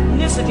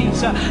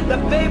ethnicities.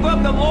 The favor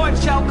of the Lord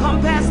shall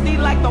compass thee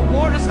like the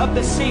waters of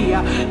the sea.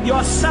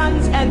 Your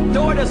sons and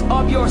daughters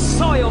of your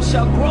soil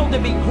shall grow to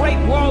be great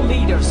world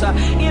leaders,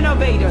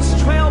 innovators,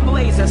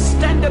 trailblazers,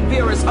 standard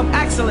bearers of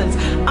excellence,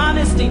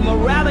 honesty,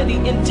 morality,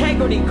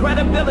 integrity,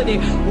 credibility,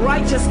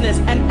 righteousness,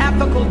 and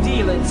ethical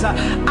dealings.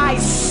 I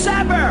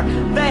sever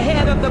the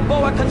head of the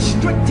boa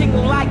constricting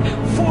like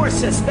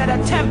forces that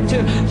attempt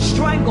to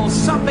strangle,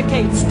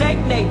 suffocate,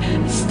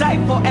 stagnate,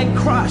 stifle, and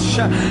crush.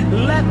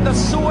 Let the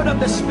sword of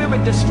the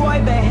Spirit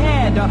destroy the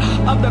head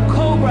of the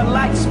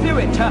cobra-like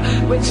spirit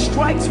which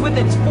strikes with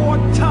its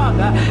forked tongue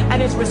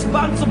and is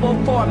responsible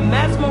for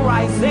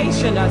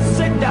mesmerization,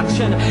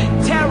 seduction,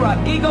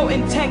 terror, ego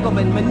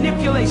entanglement,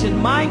 manipulation,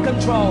 mind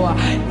control,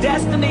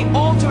 destiny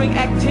altering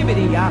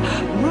activity,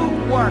 root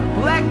work,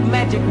 black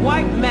magic,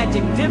 white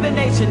magic,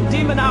 divination,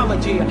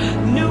 demonology,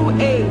 new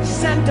age,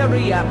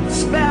 santeria,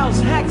 spells,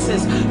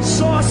 hexes,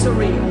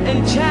 sorcery,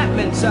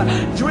 enchantments,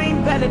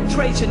 dream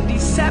penetration,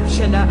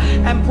 deception,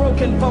 and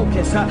broken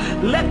focus.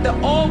 Let the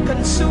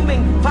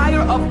all-consuming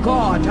fire of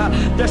God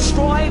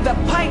destroy the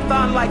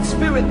python-like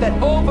spirit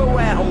that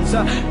overwhelms,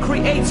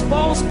 creates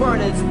false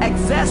burners,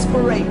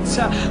 exasperates,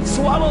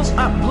 swallows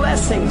up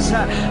blessings.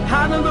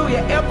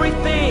 Hallelujah.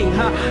 Everything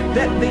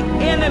that the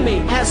enemy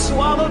has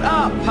swallowed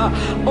up,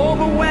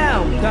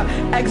 overwhelmed,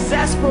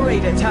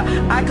 exasperated.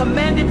 I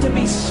command it to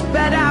be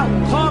sped out,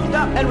 coughed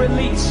up, and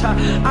released.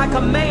 I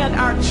command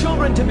our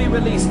children to be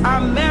released,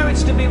 our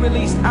marriage to be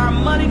released, our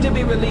money to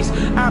be released,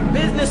 our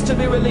business to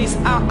be released,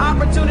 our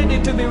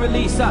opportunity to be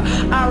released,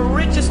 our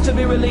riches to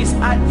be released,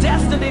 our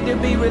destiny to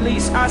be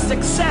released, our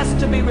success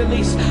to be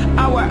released,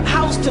 our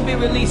house to be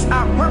released,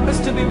 our purpose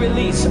to be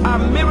released, our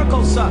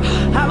miracles,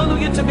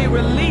 hallelujah, to be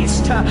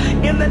released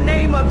in the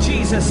name of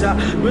Jesus.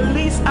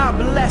 Release our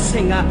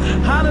blessing.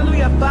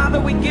 Hallelujah. Father,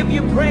 we give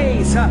you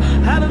praise.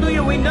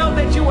 Hallelujah. We know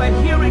that you are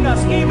hearing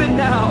us even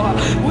now.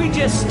 We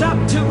just stop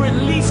to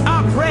release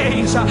our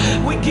praise.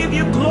 We give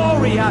you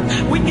glory.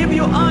 We give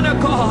you honor,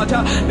 God,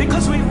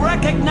 because we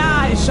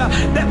recognize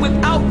that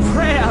without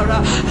prayer,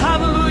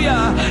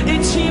 hallelujah,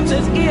 it seems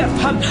as if,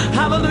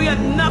 hallelujah,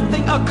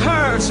 nothing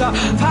occurs.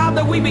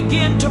 Father, we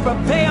begin to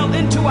prevail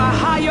into a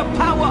higher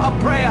power of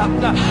prayer.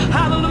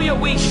 Hallelujah.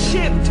 We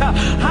shift,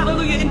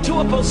 hallelujah, into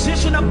a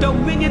position of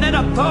dominion and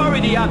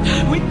authority.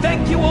 We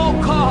thank you, oh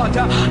God,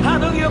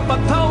 hallelujah, for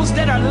those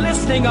that are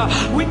listening.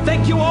 We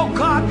thank you, oh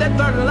God, that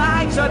their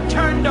lives are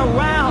turned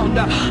around.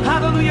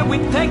 Hallelujah. We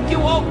thank you,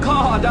 oh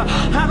God,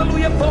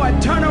 hallelujah, for a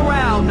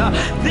turnaround.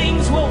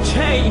 Things will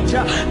change.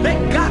 They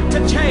got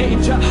to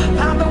change.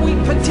 Father, we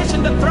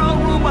petition the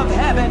throne room of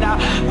heaven.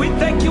 We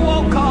thank you,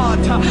 oh God,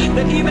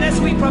 that even as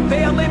we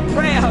prevail in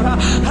prayer,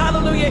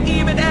 hallelujah,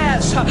 even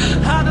as,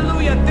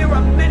 hallelujah, there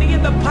are many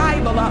in the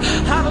Bible,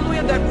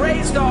 hallelujah, that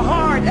raised their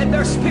heart and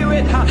their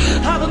spirit,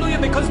 hallelujah,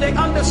 because they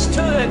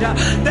understood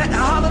that,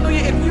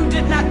 hallelujah, if you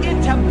did not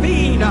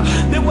intervene,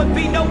 there would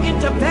be no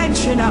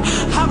intervention.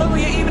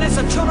 Hallelujah, even as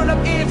the children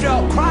of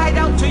Israel cried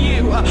out to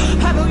you,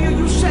 hallelujah,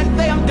 you sent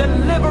them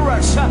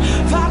deliverers.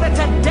 Father,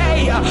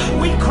 today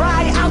we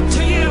cry out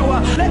to you.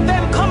 Let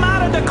them come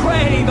out of the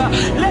grave.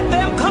 Let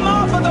them come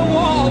off of the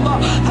wall.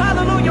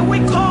 Hallelujah, we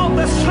call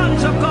the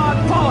sons of God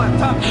forth.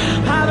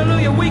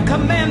 Hallelujah, we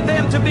command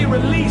them to be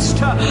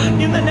released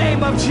in the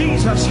name of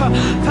Jesus.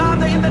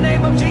 Father, in the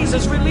name of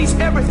Jesus, release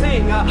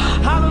everything,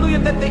 hallelujah,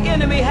 that the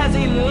enemy has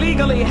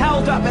illegally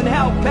held up and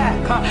held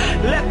back.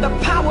 Let the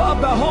power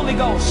of the Holy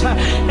Ghost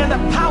and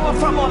the power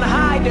from on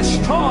high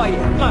destroy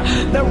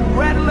the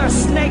rattler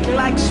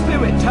snake-like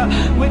spirit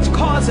which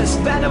causes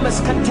venomous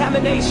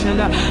contamination,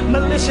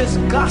 malicious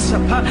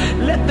gossip.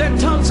 Let their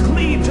tongues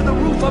cleave to the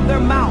roof of their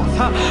mouth.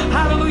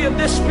 Hallelujah,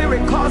 this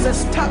spirit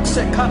causes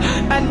toxic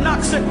and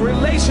noxic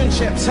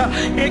relationships.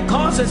 It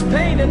causes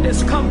pain and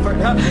discomfort.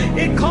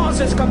 It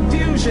causes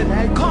confusion.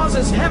 It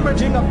causes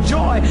hemorrhaging of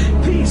joy,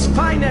 peace,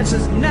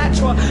 finances,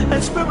 natural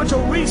and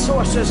spiritual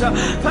resources.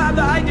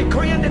 Father, I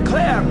decree and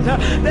declare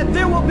that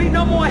there will be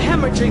no more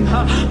hemorrhaging.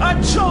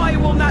 Our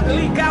joy will not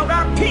leak out.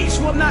 Our peace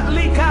will not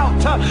leak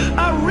out.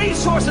 Our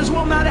resources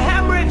will not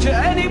hemorrhage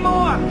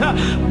anymore.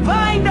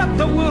 Bind up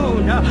the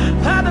wound.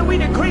 Father, we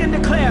decree and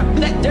declare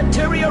that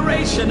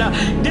deterioration,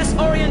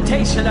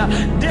 disorientation,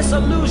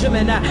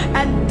 disillusionment,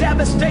 and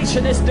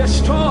devastation is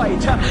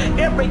destroyed.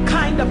 Every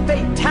kind of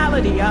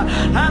fatality,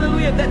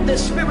 hallelujah, that the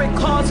spirit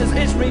causes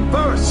is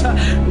reversed.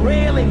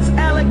 Railings,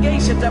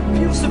 allegations,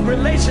 abusive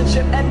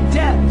relationship, and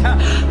death.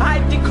 I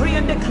decree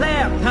and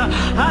declare,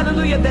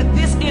 hallelujah, that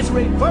this is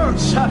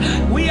reversed.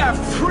 We are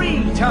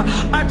freed.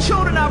 Our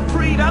children are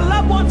freed. Our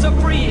loved ones are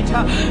freed.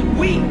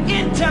 We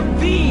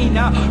intervene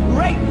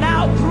right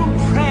now through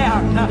prayer.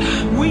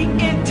 We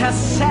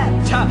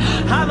intercept,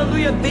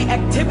 hallelujah, the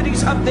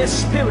activities of this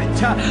spirit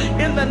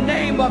in the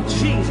name of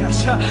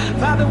Jesus.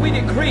 Father, we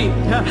decree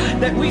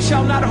that we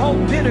shall not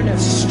hold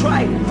bitterness,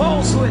 strife,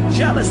 falsehood,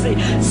 jealousy,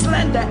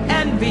 slander,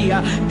 envy,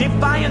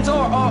 defiance,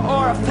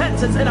 or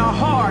offenses in our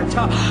heart,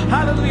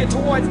 hallelujah,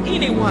 towards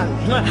anyone.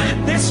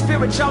 This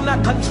spirit shall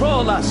not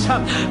control us.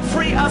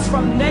 Free us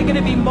from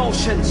negative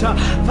emotions.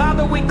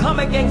 Father, we come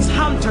against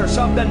hunters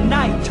of the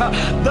night,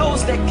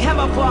 those that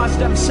camouflage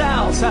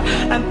themselves,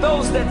 and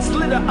those that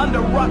slither under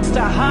rocks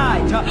to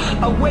hide,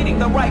 awaiting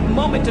the right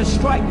moment to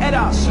strike at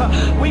us.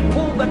 We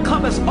pull the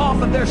covers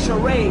off of their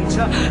charades.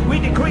 We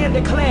decree and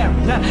declare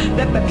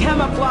that the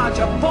camouflage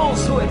of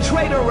falsehood,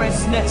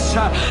 traitorousness,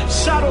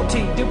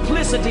 subtlety,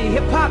 duplicity,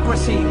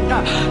 hypocrisy,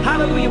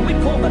 hallelujah, we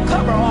pull the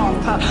cover off.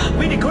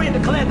 We decree and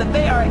declare that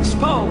they are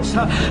exposed.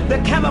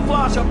 The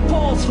camouflage of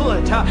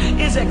falsehood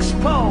is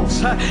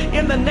exposed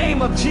in the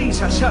name of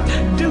Jesus.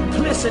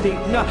 Duplicity,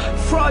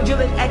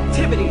 fraudulent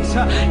activities,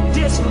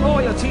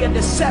 disloyalty, and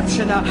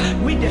deception,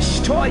 we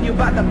destroy you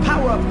by the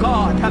power of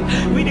God.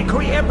 We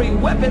decree every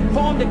weapon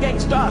formed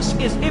against us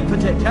is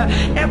impotent.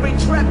 Every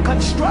trap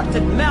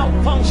constructed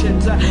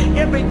malfunctions.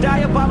 Every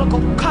diabolical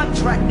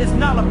contract is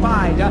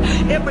nullified.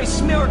 Every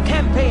smear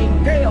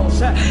campaign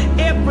fails.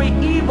 Every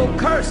evil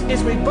curse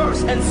is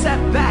reversed and set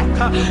back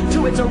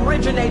to its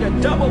originator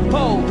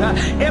double-fold.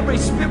 Every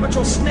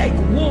spiritual snake,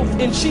 wolf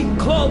in sheep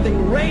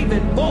clothing,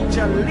 raven,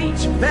 vulture,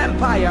 leech,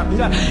 vampire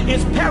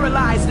is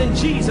paralyzed in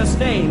Jesus'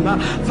 name.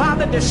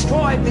 Father,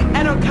 destroy the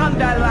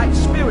anaconda-like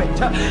spirit.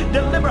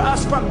 Deliver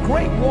us from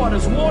great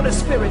waters, water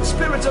spirits,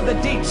 spirits of the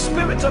deep,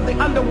 spirits of the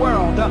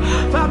underworld.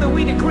 Father,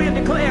 we decree and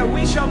declare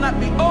we shall not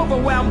be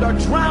overwhelmed or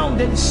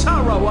drowned in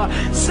sorrow,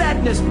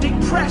 sadness,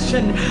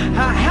 depression,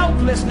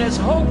 helplessness,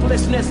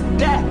 hopelessness, is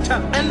dead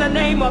in the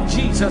name of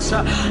Jesus.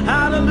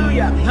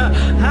 Hallelujah.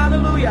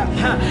 Hallelujah.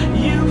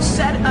 You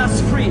set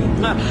us free.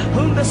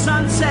 Whom the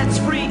Son sets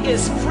free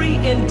is free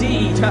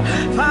indeed.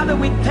 Father,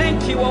 we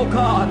thank you, oh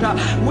God.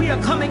 We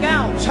are coming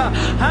out.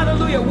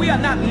 Hallelujah. We are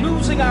not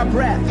losing our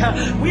breath.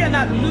 We are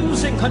not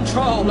losing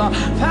control.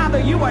 Father,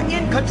 you are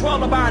in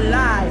control of our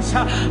lives.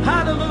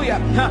 Hallelujah.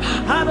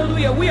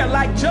 Hallelujah. We are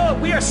like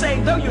Job. We are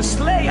saying, though you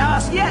slay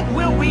us, yet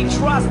will we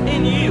trust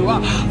in you.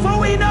 For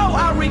we know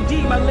our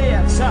Redeemer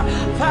lives.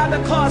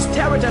 Father, cause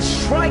terror to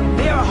strike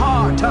their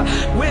heart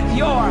with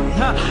your,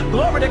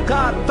 glory to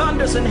God,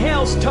 thunders and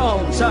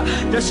hailstones.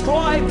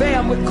 Destroy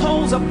them with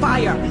coals of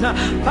fire,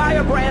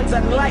 firebrands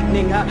and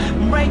lightning.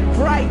 Make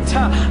bright,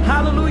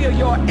 hallelujah,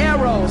 your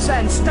arrows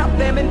and stop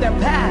them in their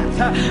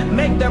path.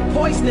 Make their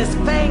poisonous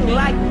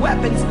fang-like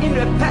weapons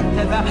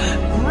ineffective.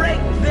 Break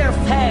their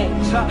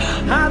fangs.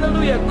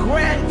 Hallelujah.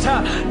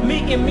 Grant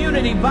me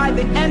immunity by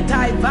the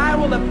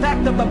antiviral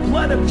effect of the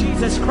blood of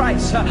Jesus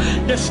Christ.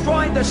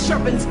 Destroy the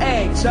serpent's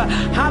eggs.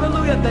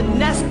 Hallelujah. The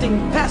nesting,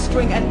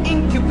 festering, and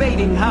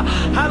incubating.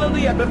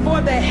 Hallelujah.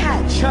 Before they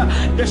hatch.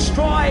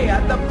 Destroy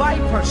the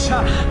vipers.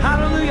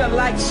 Hallelujah.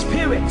 Like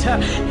spirit.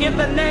 In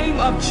the name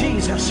of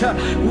Jesus.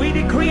 We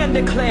decree and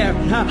declare.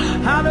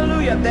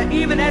 Hallelujah. That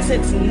even as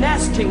it's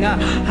nesting.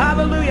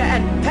 Hallelujah.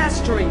 And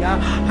pestering.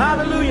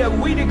 Hallelujah.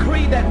 We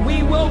decree that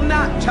we will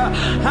not.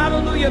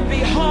 Hallelujah. Be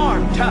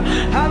harmed.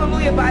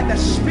 Hallelujah. By the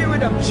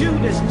spirit of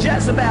Judas,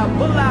 Jezebel,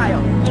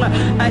 Belial,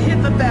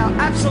 Ahithophel,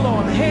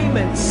 Absalom,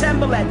 Haman,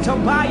 Sanballat,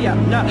 Tobiah,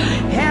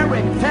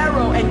 Herod,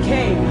 Pharaoh, and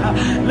Cain.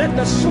 Let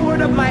the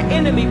sword of my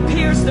enemy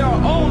pierce their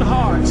own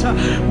hearts.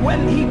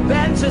 When he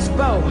bends his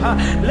bow,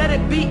 let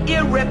it be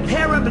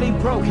irreparably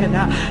broken.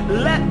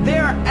 Let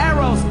their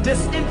arrows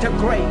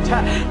disintegrate.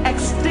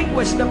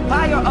 Extinguish the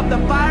fire of the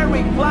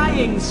fiery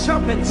flying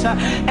serpents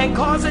and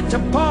cause it to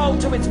fall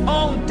to its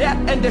own death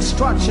and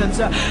destructions.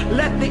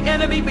 Let the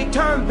enemy be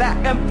turned back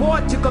and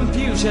brought to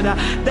confusion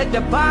that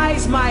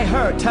devise my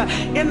hurt.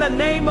 In the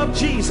name of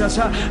Jesus,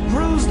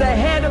 bruise the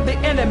head of the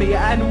enemy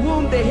and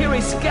wound the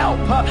hairy scalp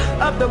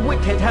of the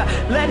wicked.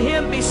 Let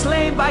him be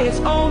slain by his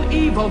own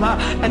evil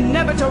and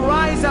never to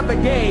rise up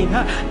again.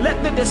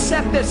 Let the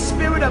deceptive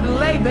spirit of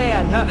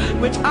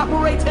Laban, which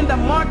operates in the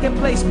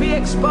marketplace, be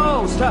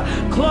exposed.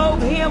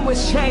 Clothe him with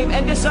shame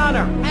and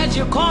dishonor as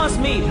you cause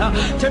me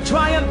to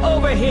triumph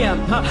over him.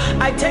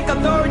 I take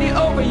authority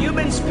over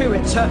human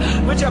spirits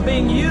which are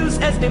being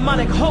used as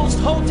demonic hosts,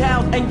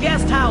 hotels, and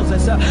guest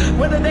houses,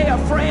 whether they are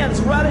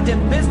friends,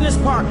 relatives, business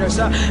partners,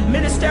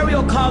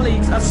 ministerial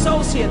colleagues,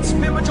 associates,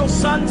 spiritual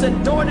sons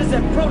and daughters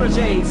and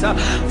proteges.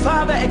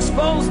 Father,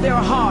 expose their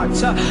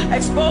hearts,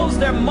 expose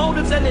their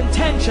motives and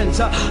intentions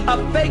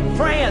of fake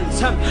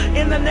friends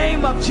in the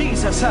name of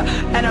Jesus,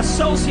 and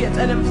associates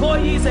and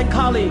employees and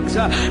colleagues.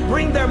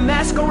 Bring their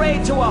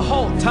masquerade to a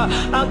halt,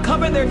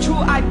 uncover their true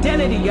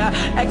identity,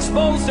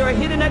 expose their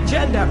hidden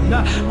agenda,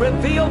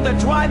 reveal the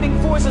driving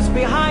forces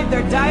behind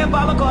their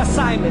diabolical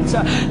assignments.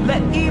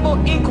 Let evil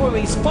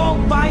inquiries,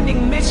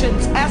 fault-finding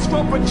missions,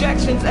 astral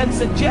projections, and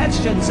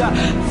suggestions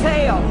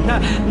fail.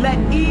 Let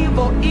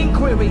evil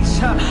inquiries,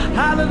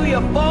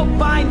 hallelujah,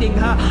 fault-finding,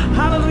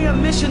 hallelujah,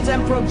 missions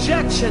and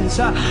projections,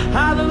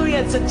 hallelujah,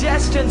 and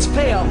suggestions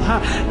fail.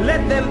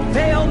 Let them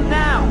fail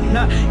now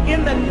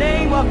in the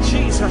name of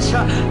Jesus.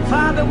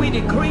 Father, we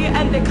decree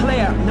and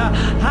declare,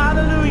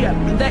 hallelujah,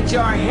 that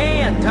your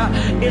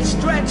hand is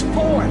stretched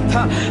forth,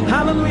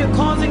 hallelujah,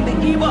 causing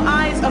the evil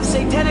eyes of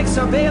satanic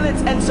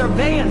surveillance and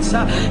surveillance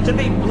to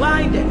be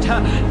blinded.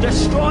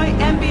 Destroy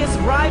envious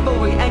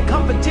rivalry and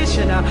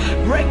competition.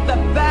 Break the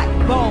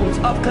backbones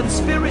of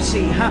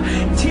conspiracy,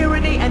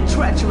 tyranny, and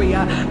treachery.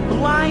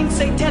 Blind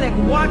satanic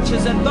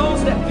watchers and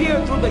those that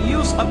peer through the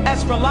use of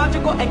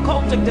astrological and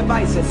cultic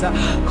devices.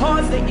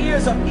 Cause the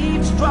ears of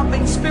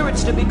eavesdropping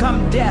spirits to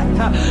become deaf.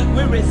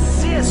 We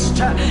resist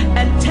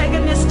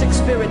antagonistic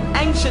spirits,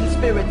 ancient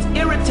spirits,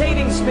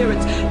 irritating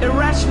spirits,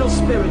 irrational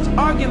spirits,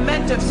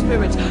 argumentative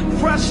spirits,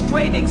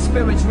 frustrating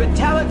spirits,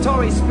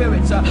 retaliatory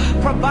spirits,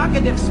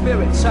 provocative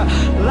spirits,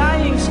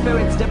 lying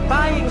spirits,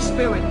 defying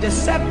spirit,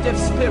 deceptive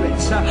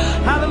spirits,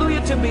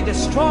 hallelujah, to be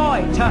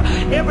destroyed.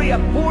 Every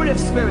abortive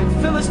spirit,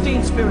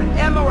 Philistine spirit,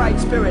 Amorite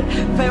spirit,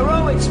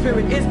 Pharaohic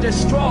spirit is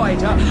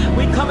destroyed.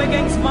 We come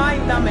against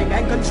mind-numbing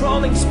and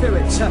controlling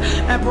spirits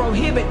and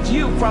prohibit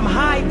you from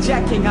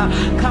hijacking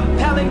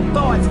compelling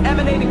thoughts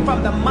emanating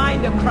from the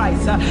mind of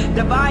Christ,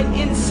 divine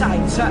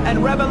insights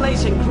and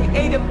revelation,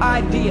 creative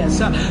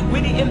ideas,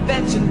 witty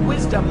invention,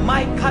 wisdom,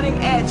 might,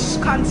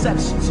 cutting-edge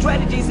concepts,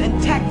 strategies,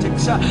 and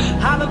tactics.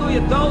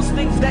 Hallelujah, those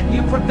things that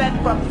you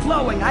prevent from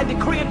flowing, I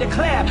decree and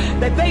declare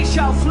that they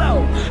shall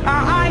flow.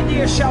 Our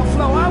ideas shall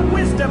flow. Our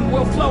wisdom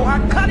will flow. Our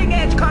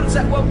cutting-edge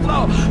concept will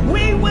flow.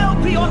 We will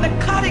be on the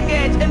cutting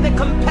edge and the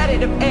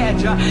competitive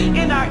edge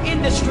in our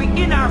industry,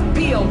 in our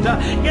field.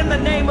 In the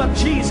name of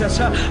Jesus,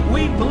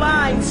 we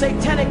blind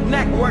satanic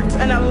networks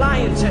and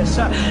alliances.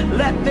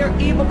 Let their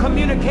evil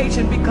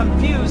communication be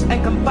confused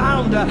and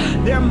confound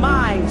their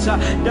minds.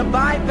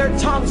 Divide their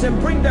tongues and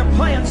bring their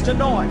plans to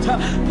naught.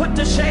 Put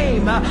to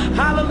shame,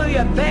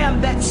 hallelujah,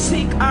 them that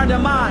seek our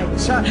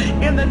demise.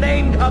 In the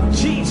name of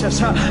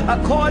Jesus,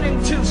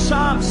 according to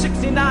Psalm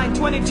 69,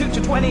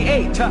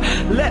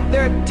 22-28, let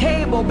their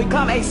table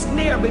become a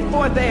snare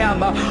before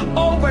them.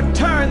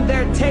 Overturn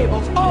their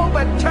tables,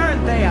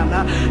 overturn them.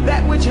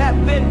 That which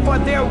have been for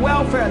their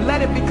welfare,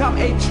 let it become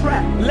a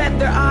trap. Let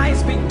their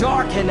eyes be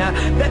darkened,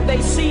 that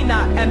they see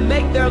not, and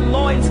make their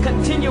loins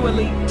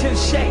continually to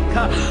shake.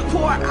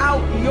 Pour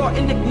out your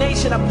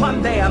indignation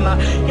upon them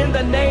in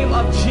the name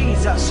of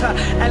Jesus,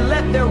 and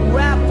let their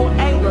wrathful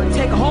anger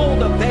take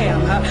hold of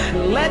them.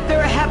 Let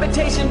their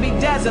habitation be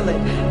desolate,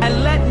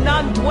 and let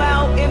none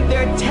dwell in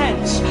their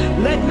tents.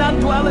 Let none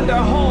dwell in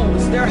their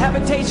homes, their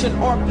habitation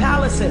or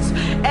palaces.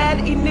 Add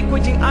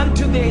iniquity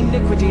unto their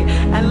iniquity,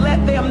 and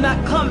let them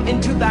not come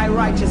into thy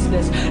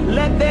righteousness.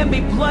 Let them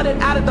be blotted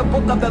out of the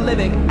book of the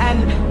living,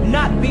 and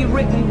not be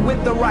written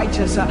with the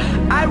righteous.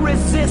 I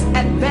resist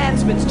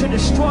advancements to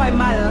destroy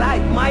my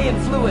life, my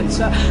influence,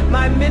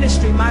 my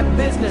ministry, my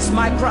business,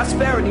 my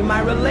prosperity,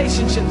 my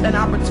relationships and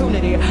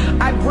opportunity.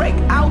 I break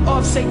out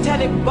of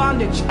satanic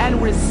bondage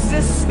and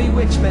resist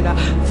bewitchment.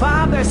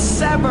 Father,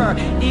 sever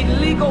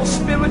illegal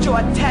spiritual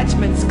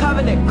attachments,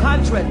 covenant,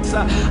 contracts,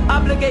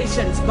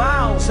 obligations,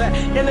 vows.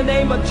 In the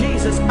name of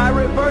Jesus, I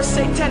reverse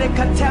satanic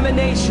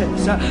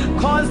contaminations.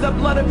 Cause the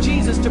blood of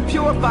Jesus to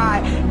purify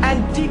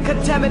and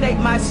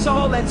decontaminate my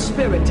soul and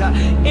spirit.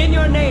 In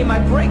your name, I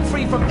break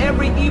free from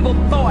every evil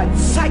thought,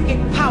 psychic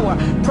power,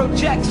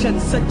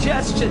 projections,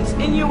 suggestions,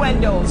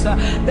 innuendos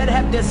that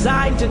have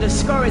designed to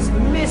discourage,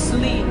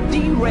 mislead,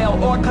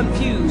 derail, or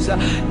confuse.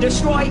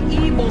 Destroy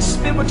evil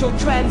spiritual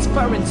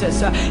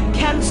transferences.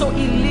 Cancel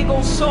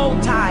illegal soul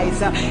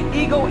ties,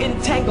 ego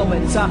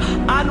entanglements.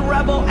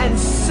 Unravel and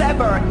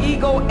sever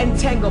ego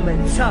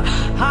entanglements.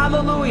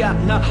 Hallelujah.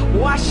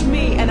 Wash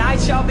me and I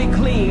shall be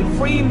clean.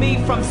 Free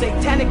me from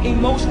satanic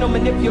emotional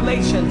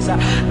manipulations.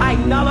 I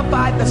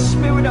nullify the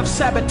spirit of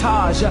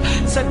sabotage,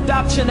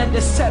 seduction, and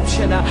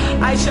deception.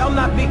 I shall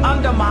not be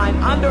undermined,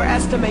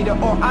 underestimated,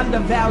 or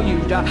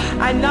undervalued.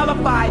 I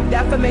nullify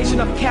defamation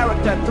of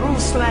character through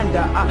slander.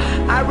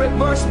 I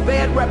reverse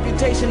bad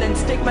reputation and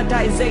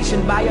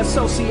stigmatization by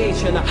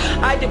association.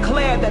 I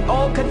declare that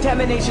all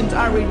contaminations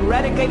are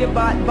eradicated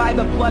by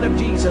the blood of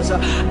Jesus.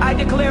 I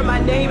declare my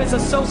name is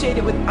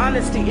associated with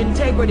honesty,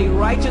 integrity,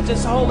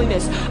 righteousness,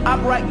 holiness,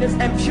 uprightness,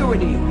 and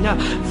purity.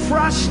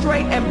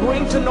 Frustrate and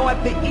bring to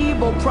naught the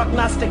evil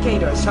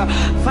prognosticators.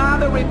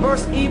 Father,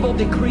 reverse evil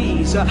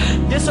decrees.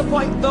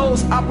 Disappoint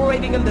those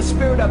operating in the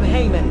spirit of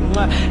Haman.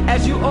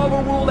 As you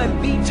overrule and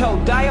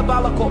veto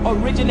diabolical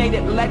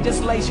originated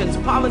legislations,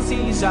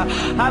 policies,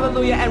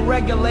 hallelujah, and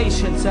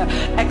regulations.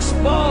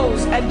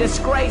 Expose and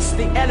disgrace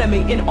the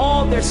enemy in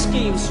all their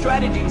schemes,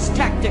 strategies,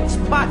 tactics,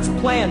 plots,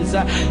 plans,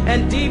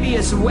 and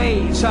devious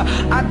ways.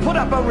 I put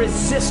up a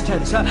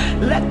resistance.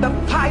 Let the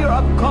fire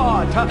of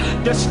God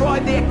destroy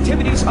the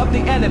activities of the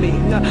enemy.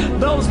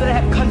 Those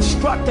that have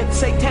constructed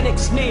satanic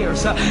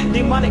snares,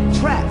 demonic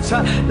traps,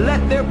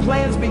 let their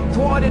plans be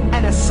thwarted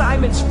and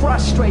assignments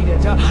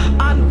frustrated.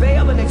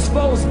 Unveil and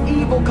expose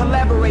evil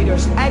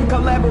collaborators and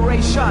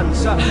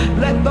collaborations.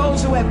 Let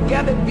those who have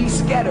gathered be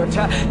scattered,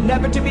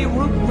 never to be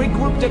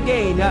regrouped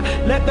again.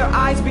 Let their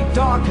eyes be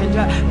darkened,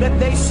 that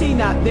they see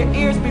not, their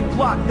ears be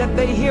blocked, that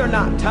they hear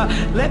not.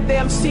 Let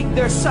them seek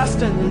their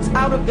sustenance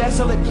out of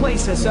desolate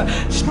places.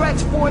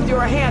 Stretch forth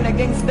your hand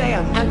against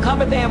them and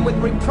cover them with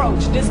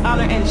reproach,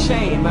 dishonor, and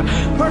shame.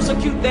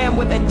 Persecute them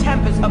with a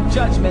tempest of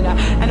judgment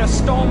and a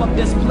storm of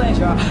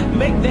displeasure.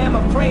 Make them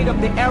afraid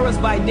of the arrows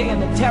by day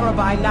and the terror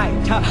by night.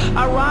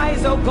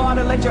 Arise, O God,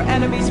 and let your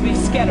enemies be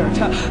scattered.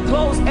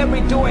 Close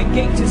every door and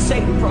gate to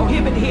Satan.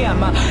 Prohibit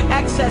him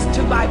access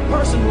to my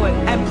personhood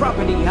and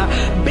property.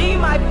 Be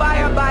my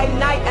fire by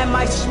night and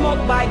my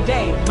smoke by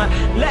day.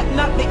 Let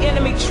not the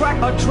enemy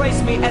track or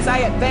trace me as I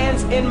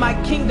advance in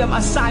my kingdom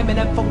assignment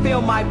and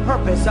fulfill my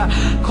purpose.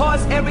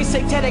 Cause every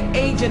satanic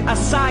agent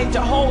assigned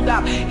to hold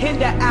up,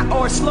 hinder,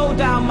 or slow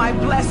down my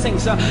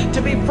blessings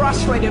to be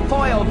frustrated,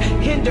 foiled,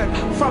 hindered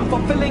from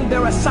fulfilling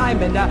their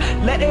assignment.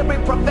 Let every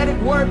prophetic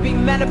word be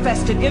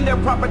manifested in their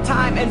proper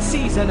time and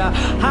season.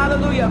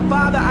 Hallelujah.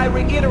 Father, I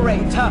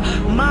reiterate,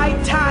 my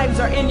times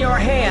are in your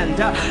hand.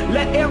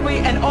 Let every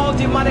and all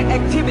demonic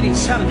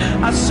activities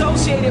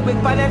associated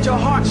with financial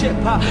hardship,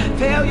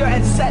 failure,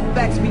 and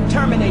setbacks be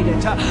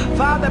terminated.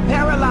 Father,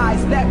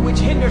 paralyze that which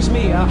hinders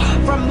me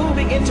from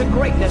moving into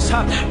greatness.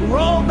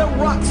 Roll the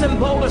rocks and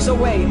boulders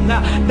away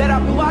that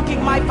are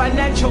blocking my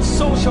financial,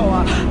 social,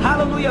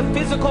 hallelujah,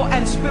 physical,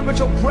 and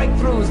spiritual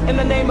breakthroughs in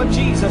the name of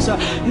Jesus.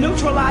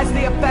 Neutralize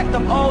the effect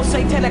of all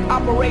satanic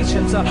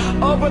operations.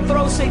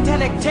 Overthrow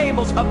satanic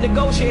tables of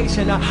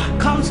negotiation,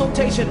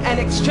 consultation, and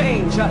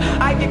exchange.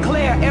 I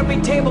declare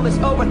every table is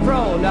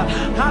overthrown.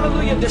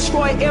 Hallelujah.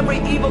 Destroy every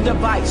evil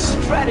device,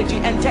 strategy,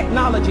 and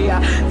technology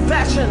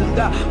fashioned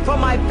for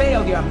my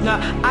failure.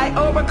 I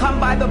overcome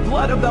by the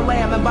blood of the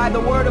Lamb and by the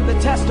word of the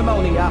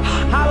testimony.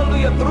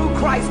 Hallelujah. Through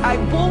Christ, I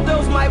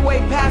bulldoze my way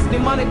past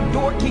demonic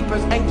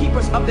doorkeepers and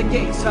keepers of the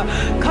gates.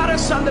 Cut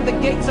asunder the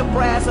gates of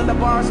brass and the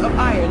bars of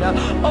iron.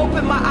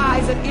 Open my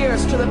eyes and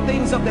ears to the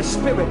things of the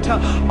Spirit.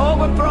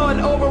 Overthrow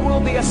and overrule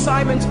the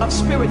assignments of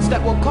spirits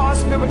that will cause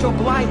spiritual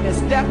blindness,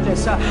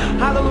 deafness,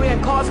 hallelujah,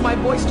 and cause my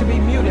voice to be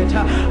muted.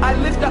 I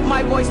lift up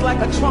my voice like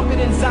a trumpet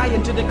in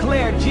Zion to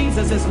declare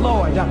Jesus is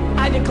Lord.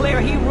 I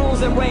declare he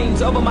rules and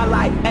reigns over my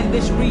life and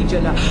this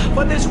region.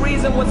 For this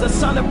reason was the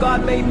Son of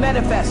God made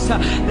manifest,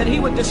 that he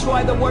would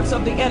destroy the works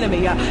of the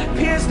enemy.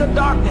 Pierce the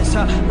darkness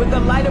with the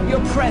light of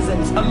your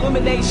presence,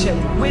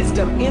 illumination,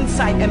 wisdom,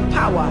 insight, and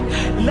power.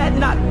 Let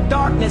not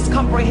darkness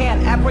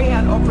comprehend,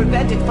 apprehend, or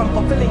prevent it from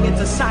fulfilling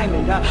its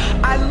assignment.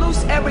 I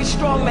loose every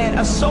strong man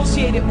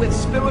associated with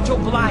spiritual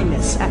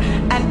blindness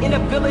and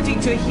inability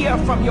to hear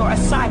from your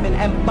assignment,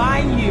 and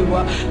bind you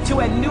to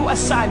a new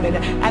assignment,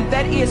 and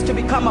that is to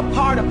become a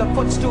part of the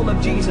footstool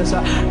of Jesus.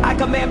 I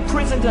command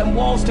prisons and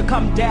walls to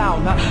come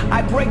down.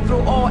 I break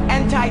through all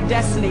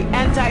anti-destiny,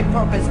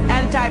 anti-purpose,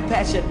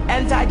 anti-passion,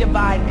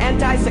 anti-divine,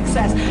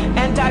 anti-success,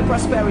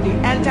 anti-prosperity,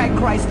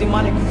 anti-Christ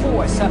demonic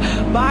force.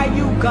 By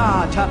you,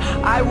 God,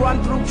 I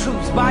run through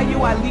troops. By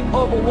you, I leap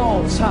over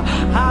walls.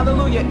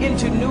 Hallelujah.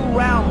 Into new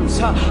realms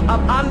of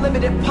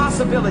unlimited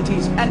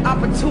possibilities and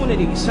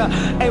opportunities.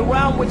 A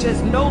realm which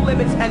has no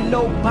limits and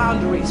no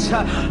boundaries.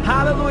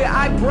 Hallelujah.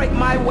 I break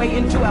my way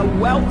into a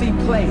wealthy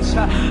place.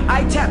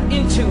 I tap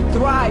into,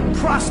 thrive,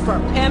 prosper,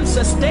 and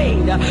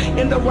sustain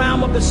in the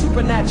realm of the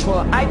supernatural.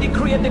 I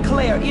decree and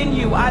declare, in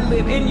you I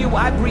live, in you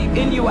I breathe,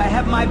 in you I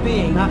have my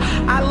being.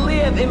 I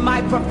live in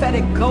my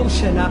prophetic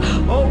Goshen.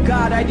 Oh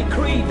God, I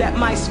decree that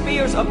my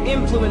spheres of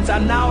influence are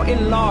now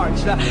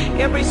enlarged.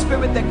 Every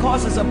spirit that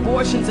causes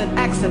abortions and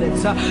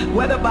accidents,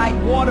 whether by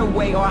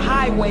waterway or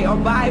highway or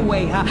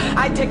byway,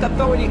 I take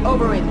authority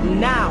over it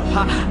now.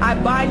 I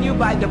bind you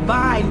by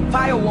divine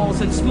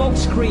firewalls and smoke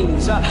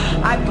screens.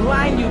 I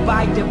blind you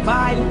by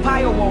divine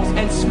firewalls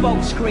and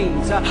smoke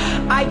screens.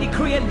 I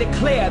decree and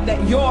declare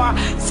that your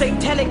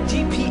satanic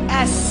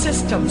GPS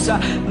systems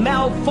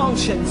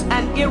malfunctions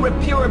and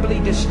irreparably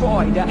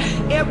destroyed.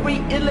 Every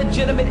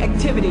illegitimate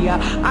activity,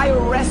 I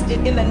arrest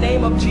it in the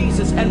name of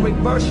Jesus and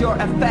reverse your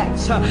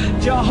effects.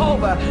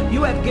 Jehovah,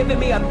 you have given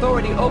me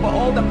authority over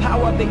all the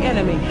power of the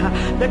enemy.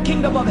 The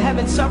kingdom of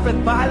heaven suffereth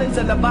violence,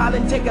 and the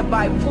violent take it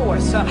by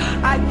force.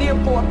 I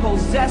therefore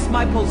possess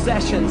my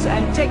possessions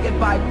and take it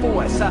by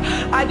force.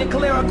 I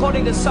declare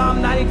according to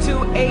Psalm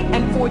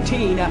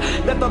 92:8-14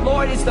 that the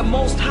Lord is the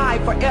most high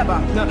forever.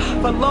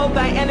 For lo,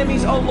 thy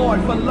enemies, O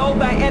Lord, for lo,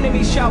 thy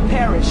enemies shall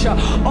perish.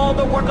 All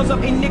the workers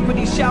of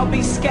iniquity shall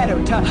be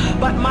scattered.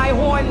 But my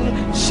horn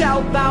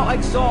shalt thou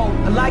exalt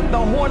like the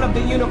horn of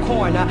the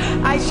unicorn.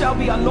 I shall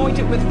be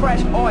anointed with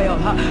fresh oil.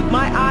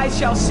 My eyes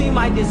shall see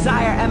my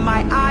desire, and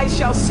my eyes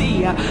shall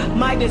see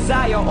my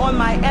desire on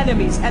my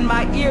enemies, and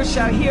my ears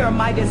shall hear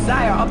my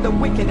desire of the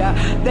wicked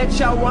that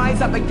shall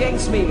rise up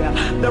against me.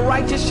 The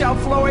righteous shall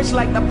flourish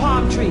like the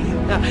palm tree.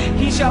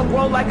 He shall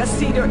grow like a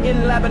cedar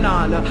in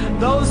Lebanon.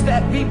 Those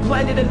that be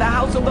planted in the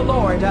house of the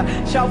Lord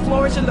shall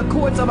flourish in the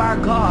courts of our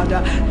God.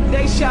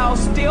 They shall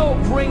still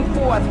bring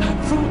forth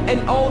fruit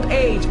in old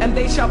age, and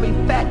they shall be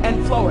fat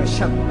and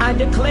flourish. I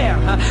declare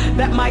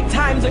that my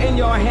times are in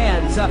your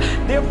hands.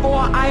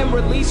 Therefore, I am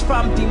released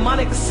from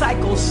demonic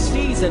cycles,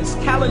 seasons,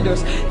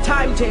 calendars,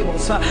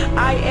 timetables.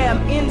 I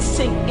am in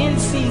sync, in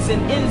season,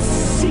 in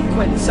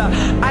sequence.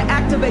 I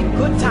activate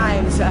good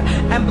times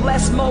and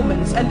blessed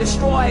moments, and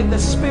destroy the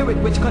spirit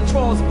which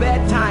controls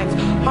bad times,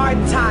 hard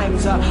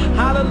times,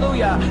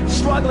 hallelujah,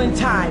 struggling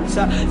times.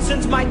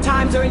 Since my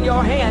times are in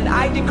your hand,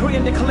 I decree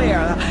and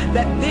declare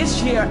that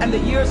this year and the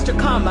years to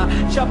come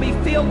shall be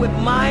filled with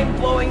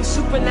mind-blowing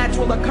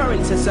supernatural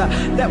occurrences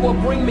that will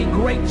bring me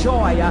great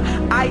joy.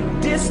 I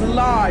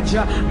dislodge,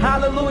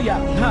 hallelujah,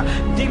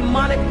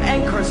 demonic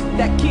anchors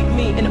that keep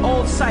me in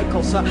old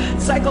cycles,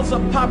 cycles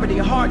of poverty,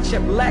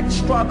 hardship, lack,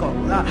 struggle,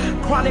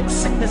 chronic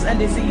sickness and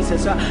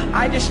diseases.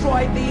 I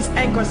destroy these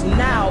anchors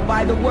now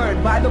by the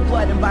word, by the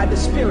blood, and by the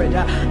spirit.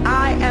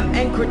 I am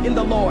anchored in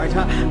the Lord.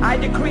 I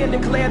decree and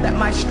declare that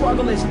my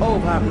struggle is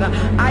over.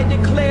 I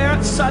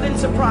declare sudden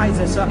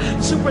surprises,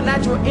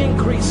 supernatural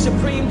increase,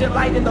 supreme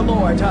delight in the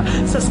Lord,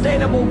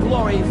 sustainable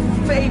glory,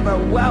 favor,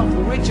 wealth,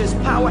 riches,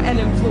 power, and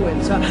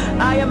influence.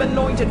 I am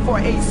anointed for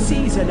a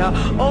season.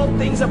 All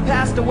things have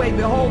passed away.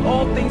 Behold,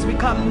 all things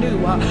become new.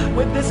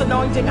 With this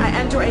anointing, I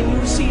enter a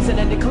new season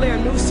and declare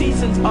new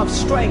seasons of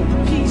strength,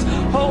 peace,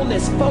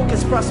 wholeness,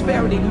 focus,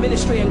 prosperity,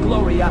 ministry, and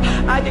glory.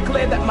 I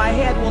declare that my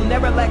head will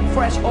never lack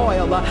fresh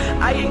oil.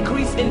 I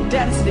increase in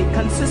density,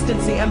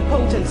 consistency, and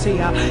potency.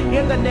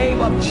 In the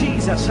name of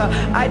Jesus,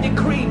 I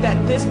decree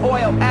that this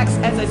oil acts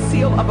as a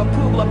seal of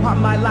approval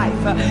upon my life.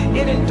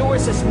 It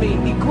endorses me,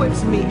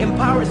 equips me,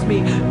 empowers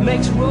me,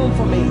 makes room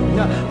for me,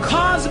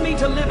 cause me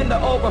to live in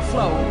the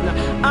overflow,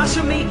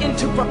 usher me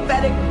into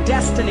prophetic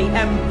destiny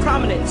and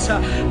prominence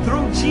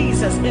through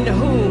Jesus, in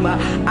whom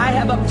I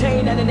have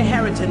obtained an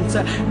inheritance,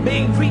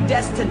 being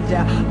predestined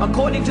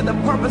according to the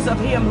purpose of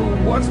him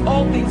who works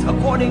all things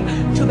according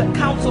to the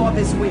counsel of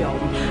his will.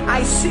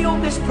 I seal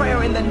this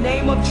prayer in the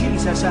name of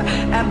Jesus,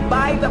 and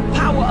by the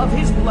power of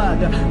his blood,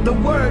 the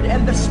word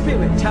and the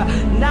spirit,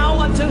 now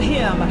unto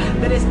him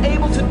that is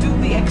able to do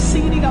the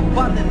exceeding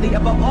abundantly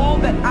above all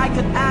that I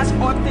could ask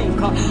or think,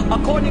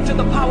 according to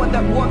the power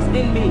that works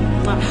in me.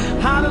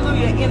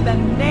 Hallelujah. In the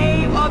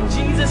name of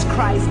Jesus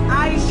Christ,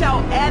 I shall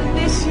end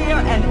this year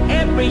and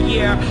every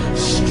year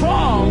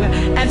strong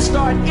and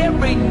start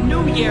every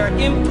new year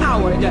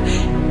empowered.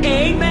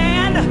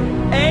 Amen.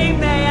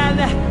 Amen.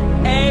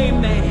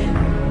 Amen.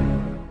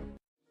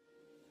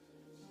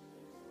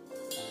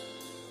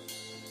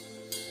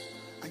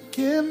 I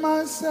give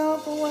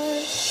myself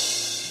away.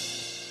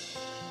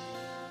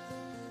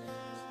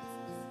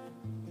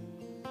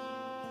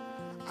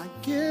 I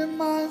give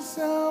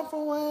myself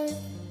away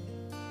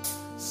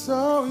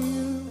so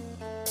you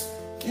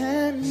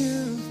can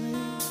use me.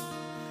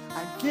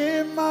 I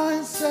give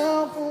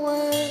myself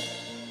away.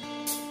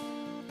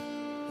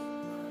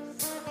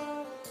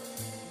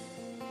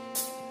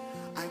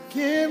 I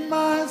give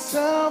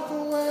myself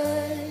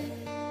away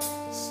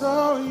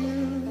so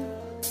you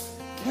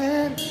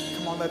can.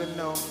 Come on, let him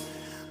know.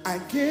 I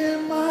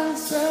give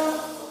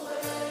myself.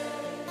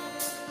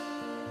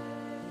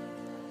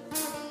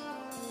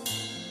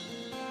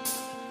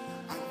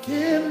 I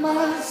give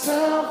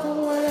myself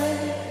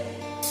away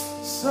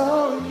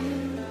so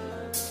you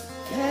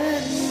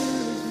can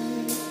use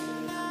me.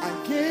 I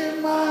give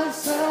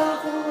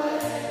myself away.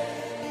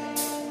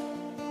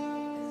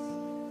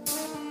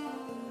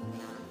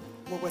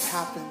 What would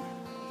happen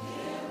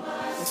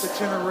if a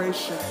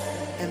generation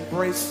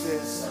embraced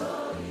this?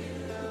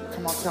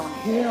 Come on, tell him,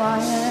 here I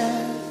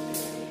am.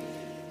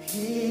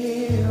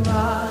 Here I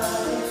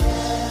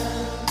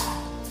am.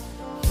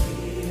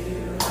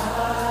 Here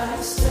I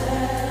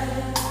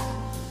stand.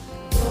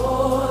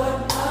 Lord,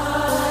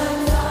 my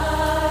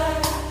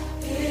life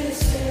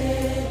is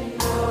in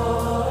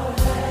your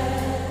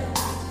hands.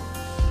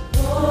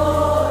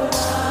 Lord, I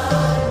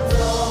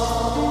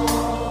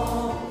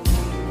long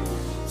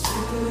to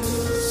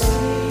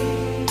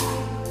see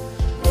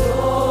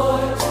your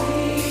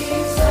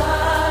desires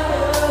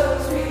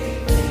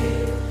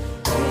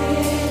revealed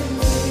in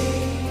me.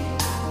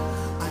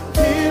 I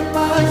give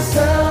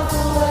myself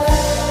away.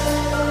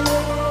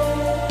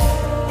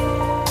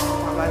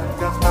 My life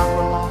does not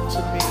belong to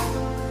me.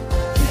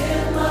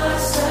 Give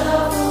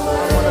myself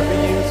away. I want to be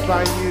used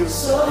by you.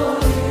 So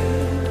you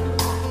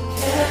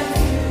can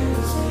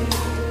use me.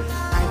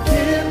 I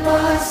give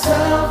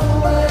myself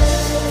away.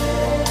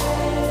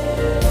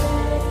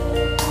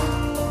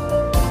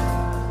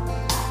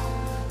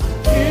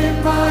 Give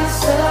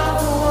myself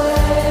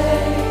away.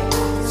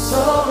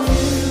 So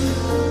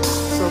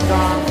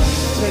God,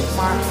 take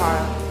my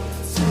heart.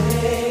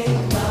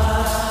 Take my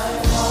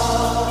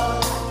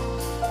heart.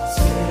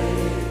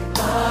 Take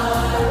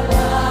my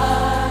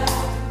life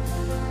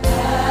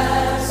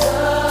as a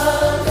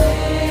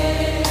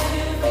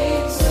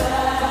living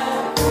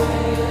sacrifice.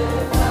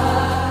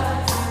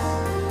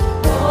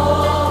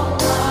 All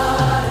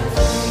my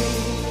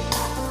dreams,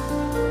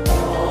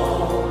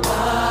 all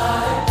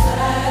my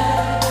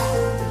plans,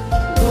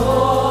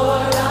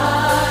 Lord,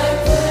 I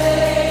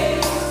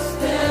place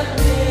them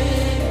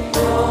in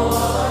your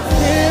hands.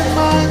 Give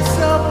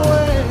myself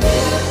away.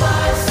 Give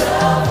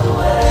myself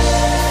away.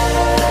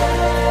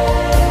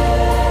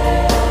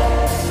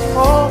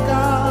 Oh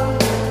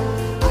God,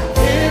 I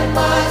give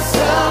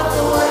myself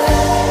away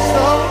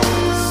so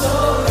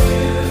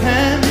you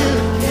can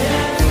use me.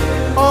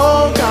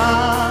 Oh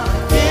God,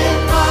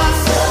 give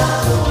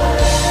myself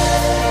away.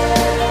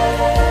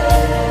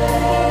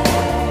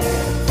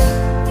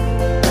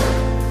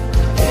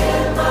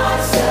 Give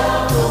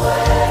myself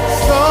away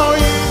so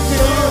you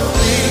can use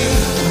me.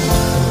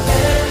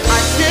 I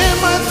give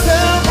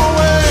myself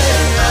away.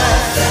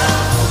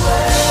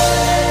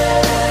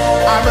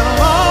 I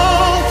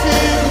belong to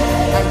you.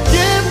 I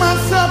give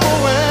myself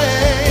away.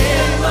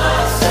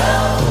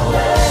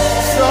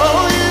 So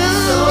you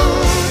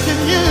can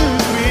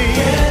use me.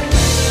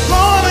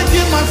 Lord, I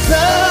give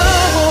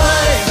myself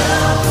away.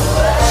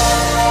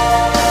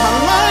 My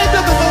life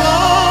doesn't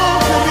belong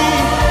to me.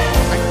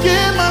 I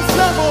give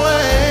myself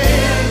away.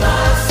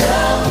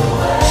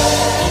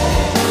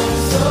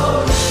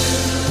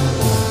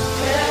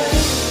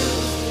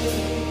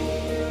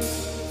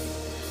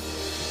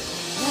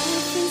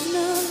 Life is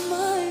not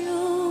my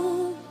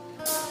own.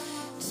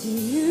 To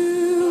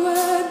you I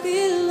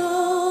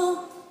belong.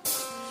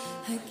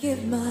 I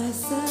give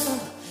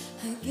myself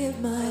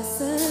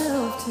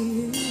to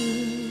you.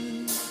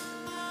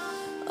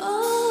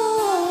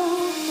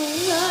 Oh, my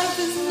life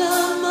is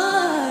not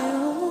my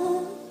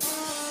own.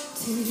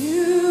 To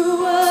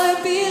you I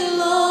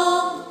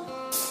belong.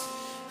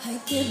 I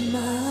give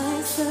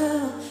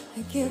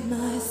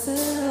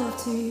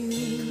myself to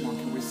you. Come on,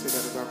 can we say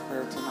that as our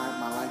prayer tonight?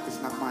 My life is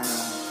not my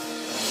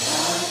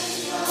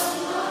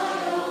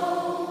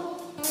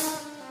own.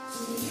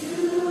 To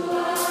you I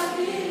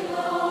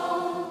belong.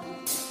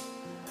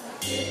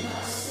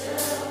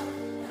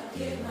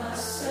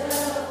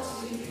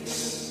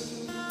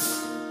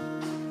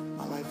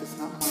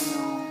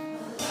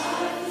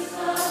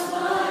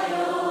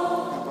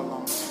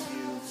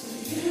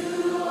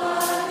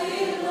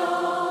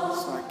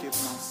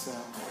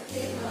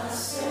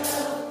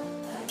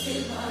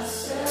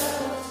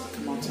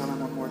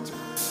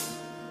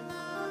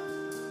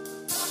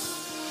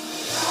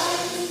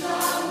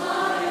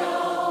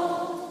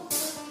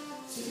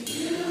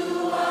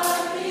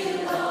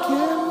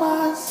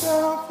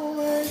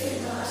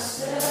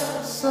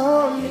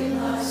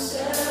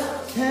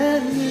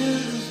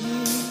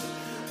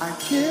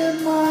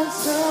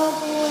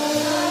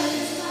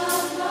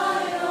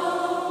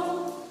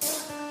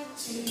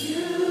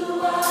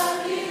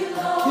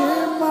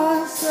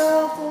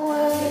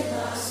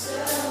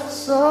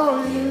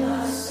 so you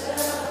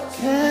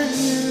can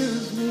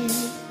use me.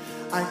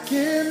 I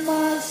give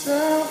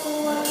myself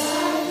away.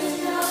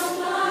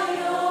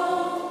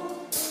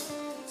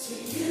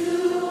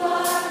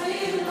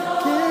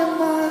 Give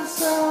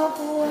myself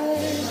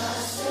away.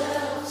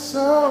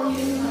 So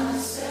you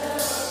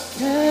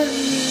can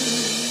use me.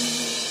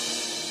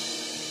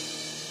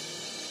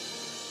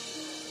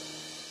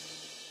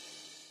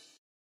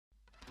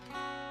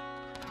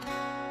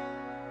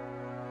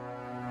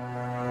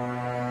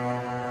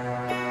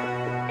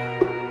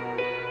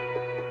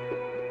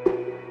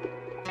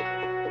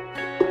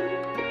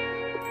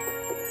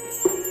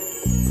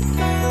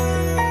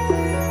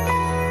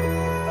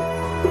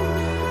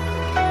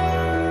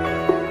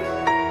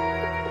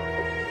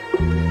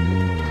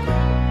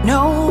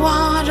 No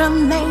other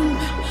name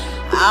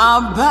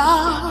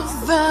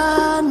above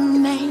the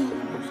name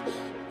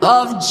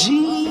of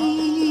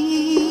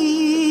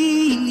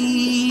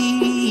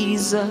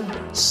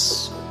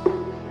Jesus.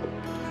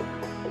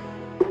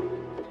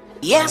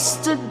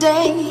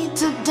 Yesterday,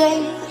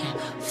 today,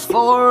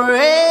 forever.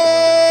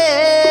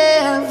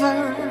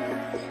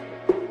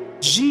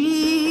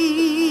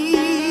 Jesus.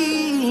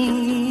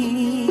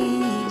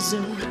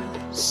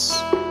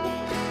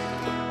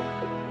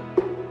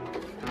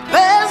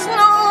 There's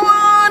no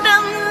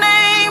other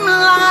name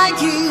like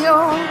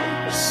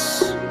yours.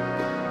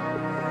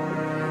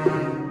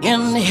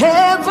 In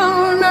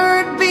heaven,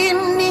 earth,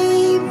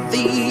 beneath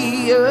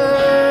the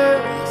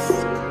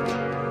earth,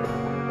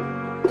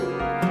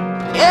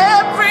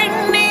 every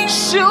knee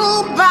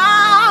shall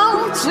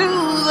bow to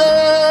the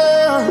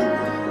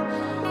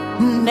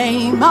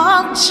name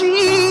of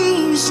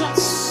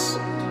Jesus.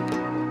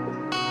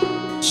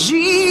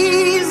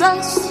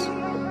 Jesus.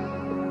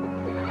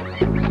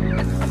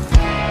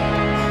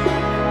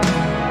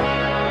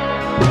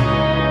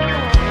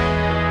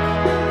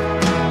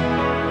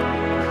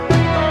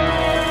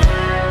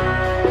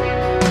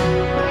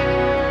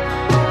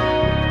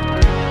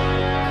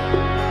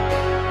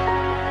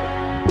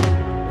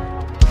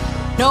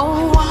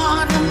 No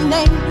other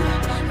name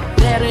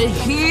that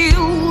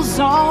heals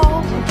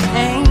all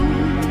pain.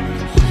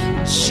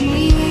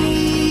 Jesus.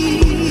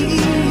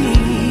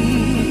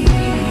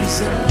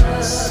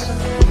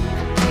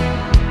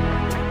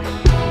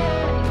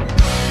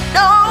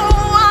 No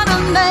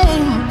other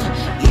name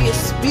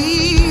is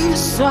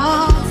peace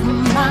of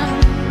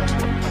mind.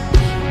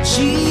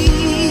 Jesus.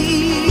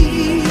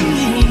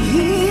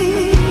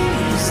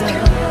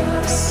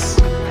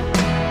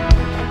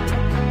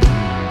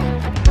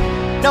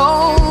 No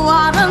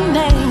other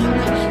name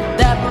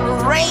that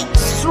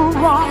breaks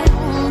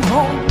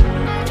stronghold.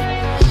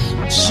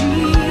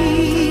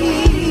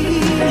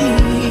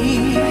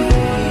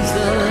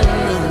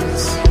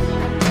 Jesus.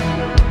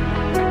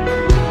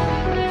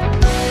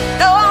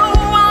 No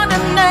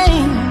other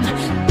name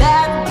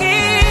that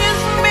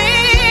gives me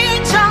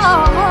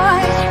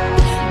joy.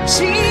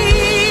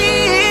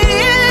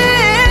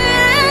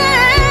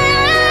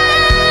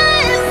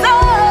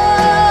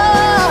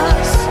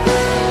 Jesus.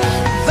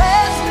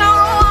 There's no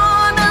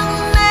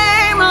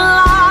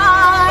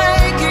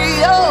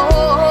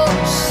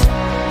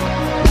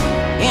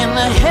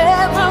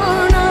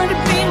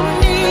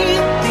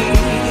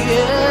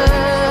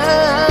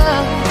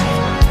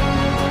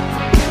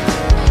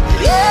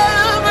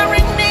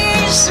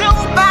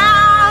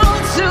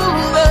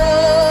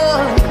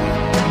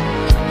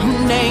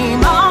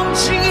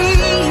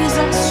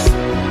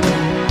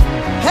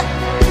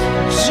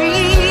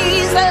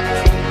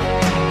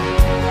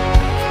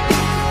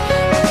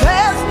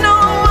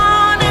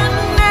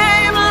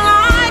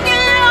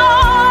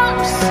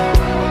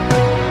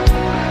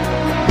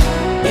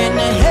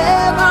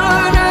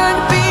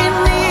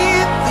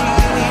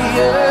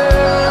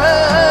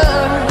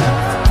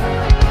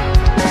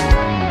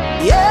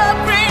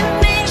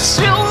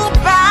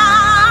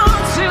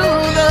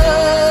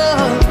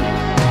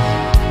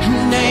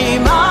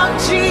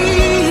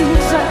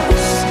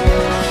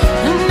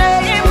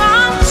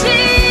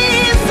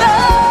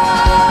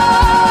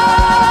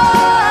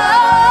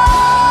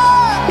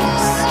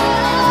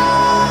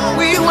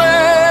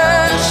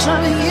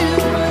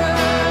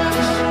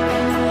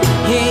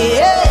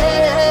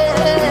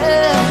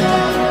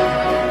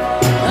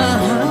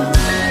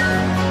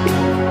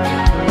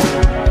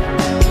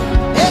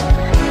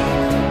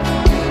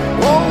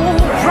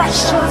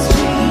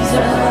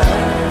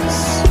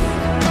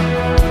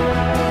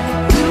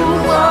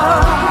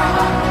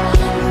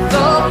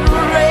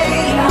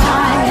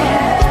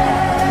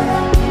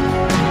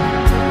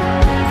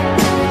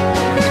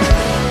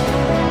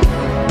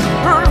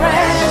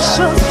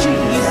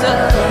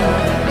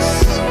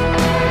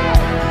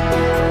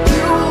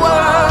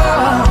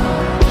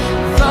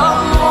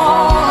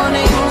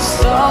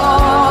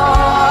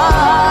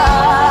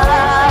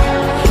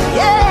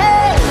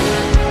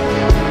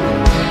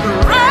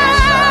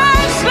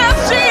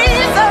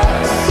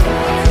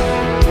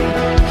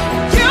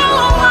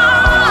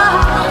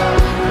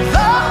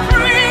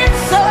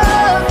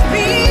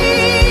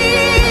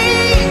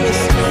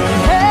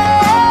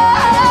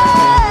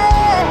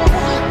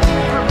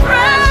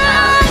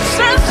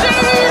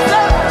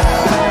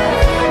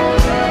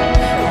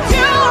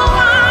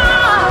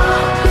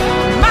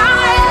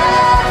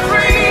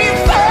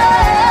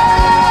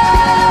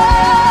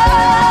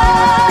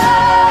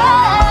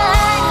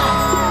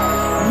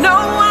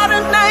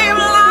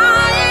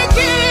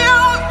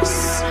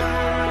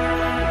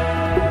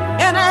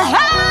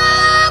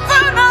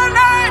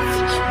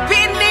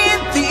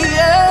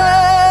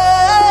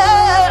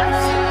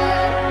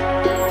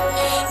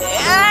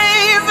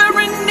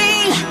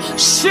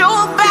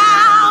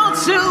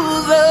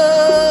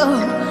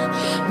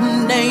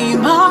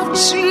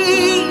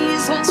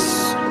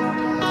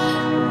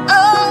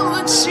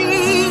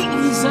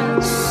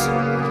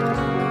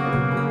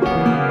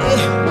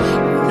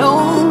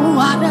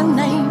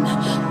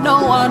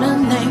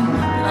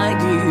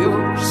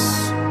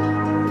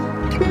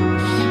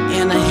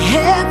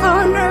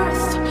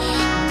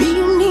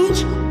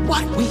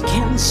what we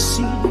can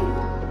see.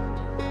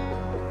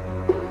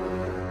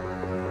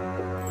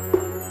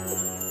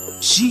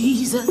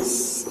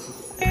 Jesus,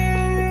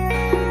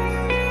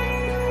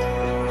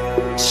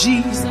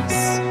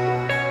 Jesus,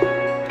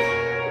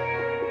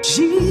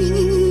 Jesus,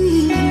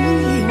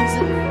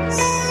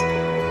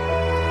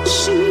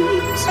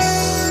 Jesus.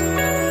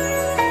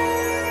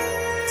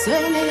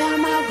 Tele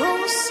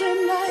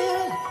amagosenaye.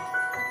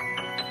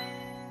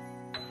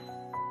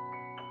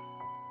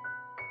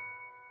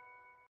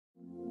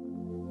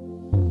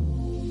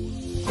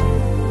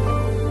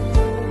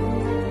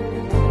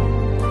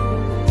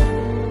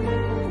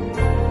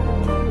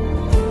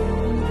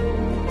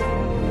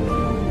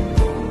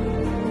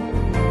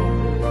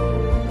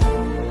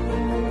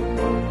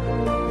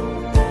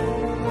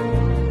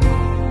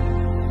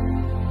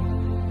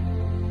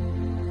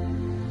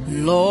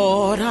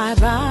 Lord, I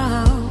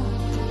bow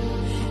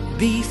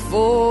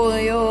before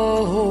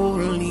your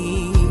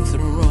holy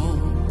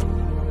throne,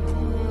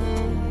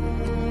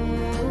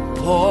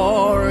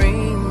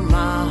 pouring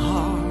my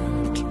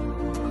heart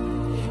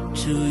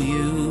to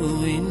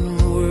you in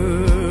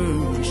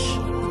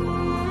worship.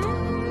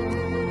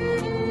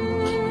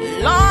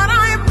 Lord,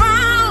 I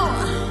bow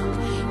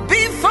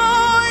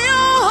before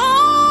your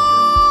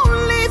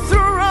holy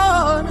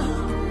throne,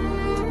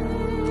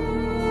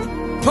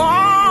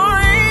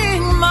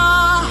 pouring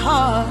my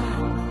heart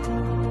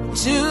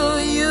to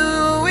you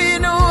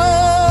in worship.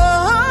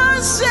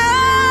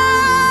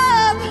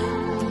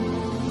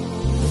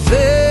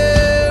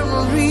 There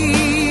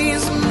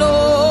is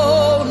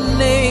no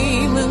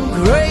name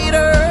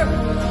greater.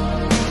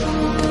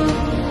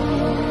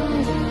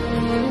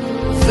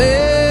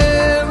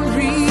 There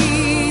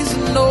is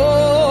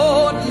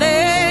no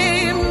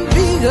name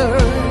bigger.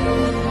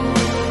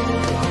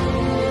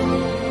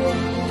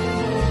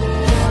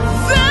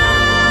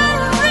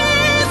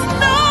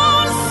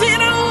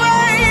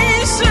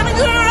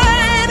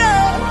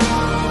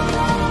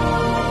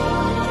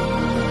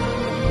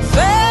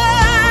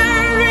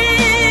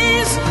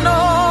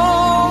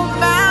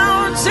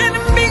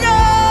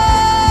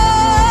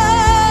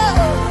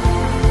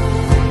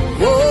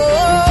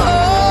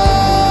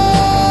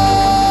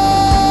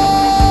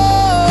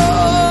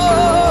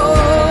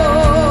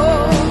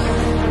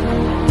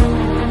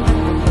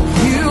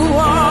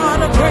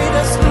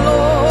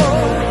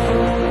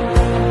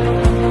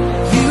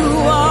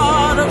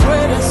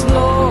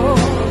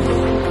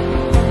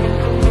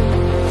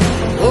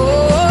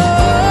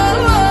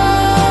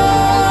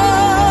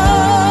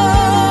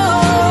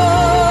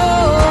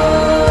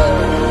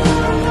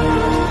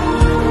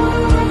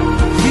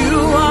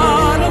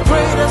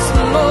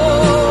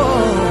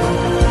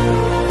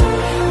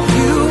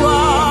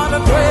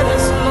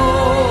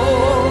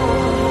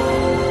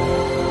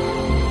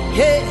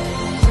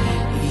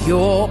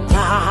 Your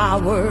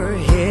power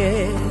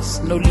has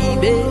no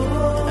limit.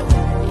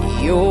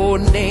 Your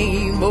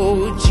name,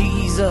 oh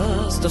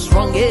Jesus, the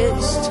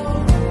strongest.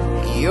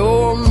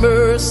 Your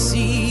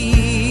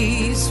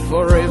mercies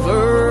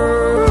forever.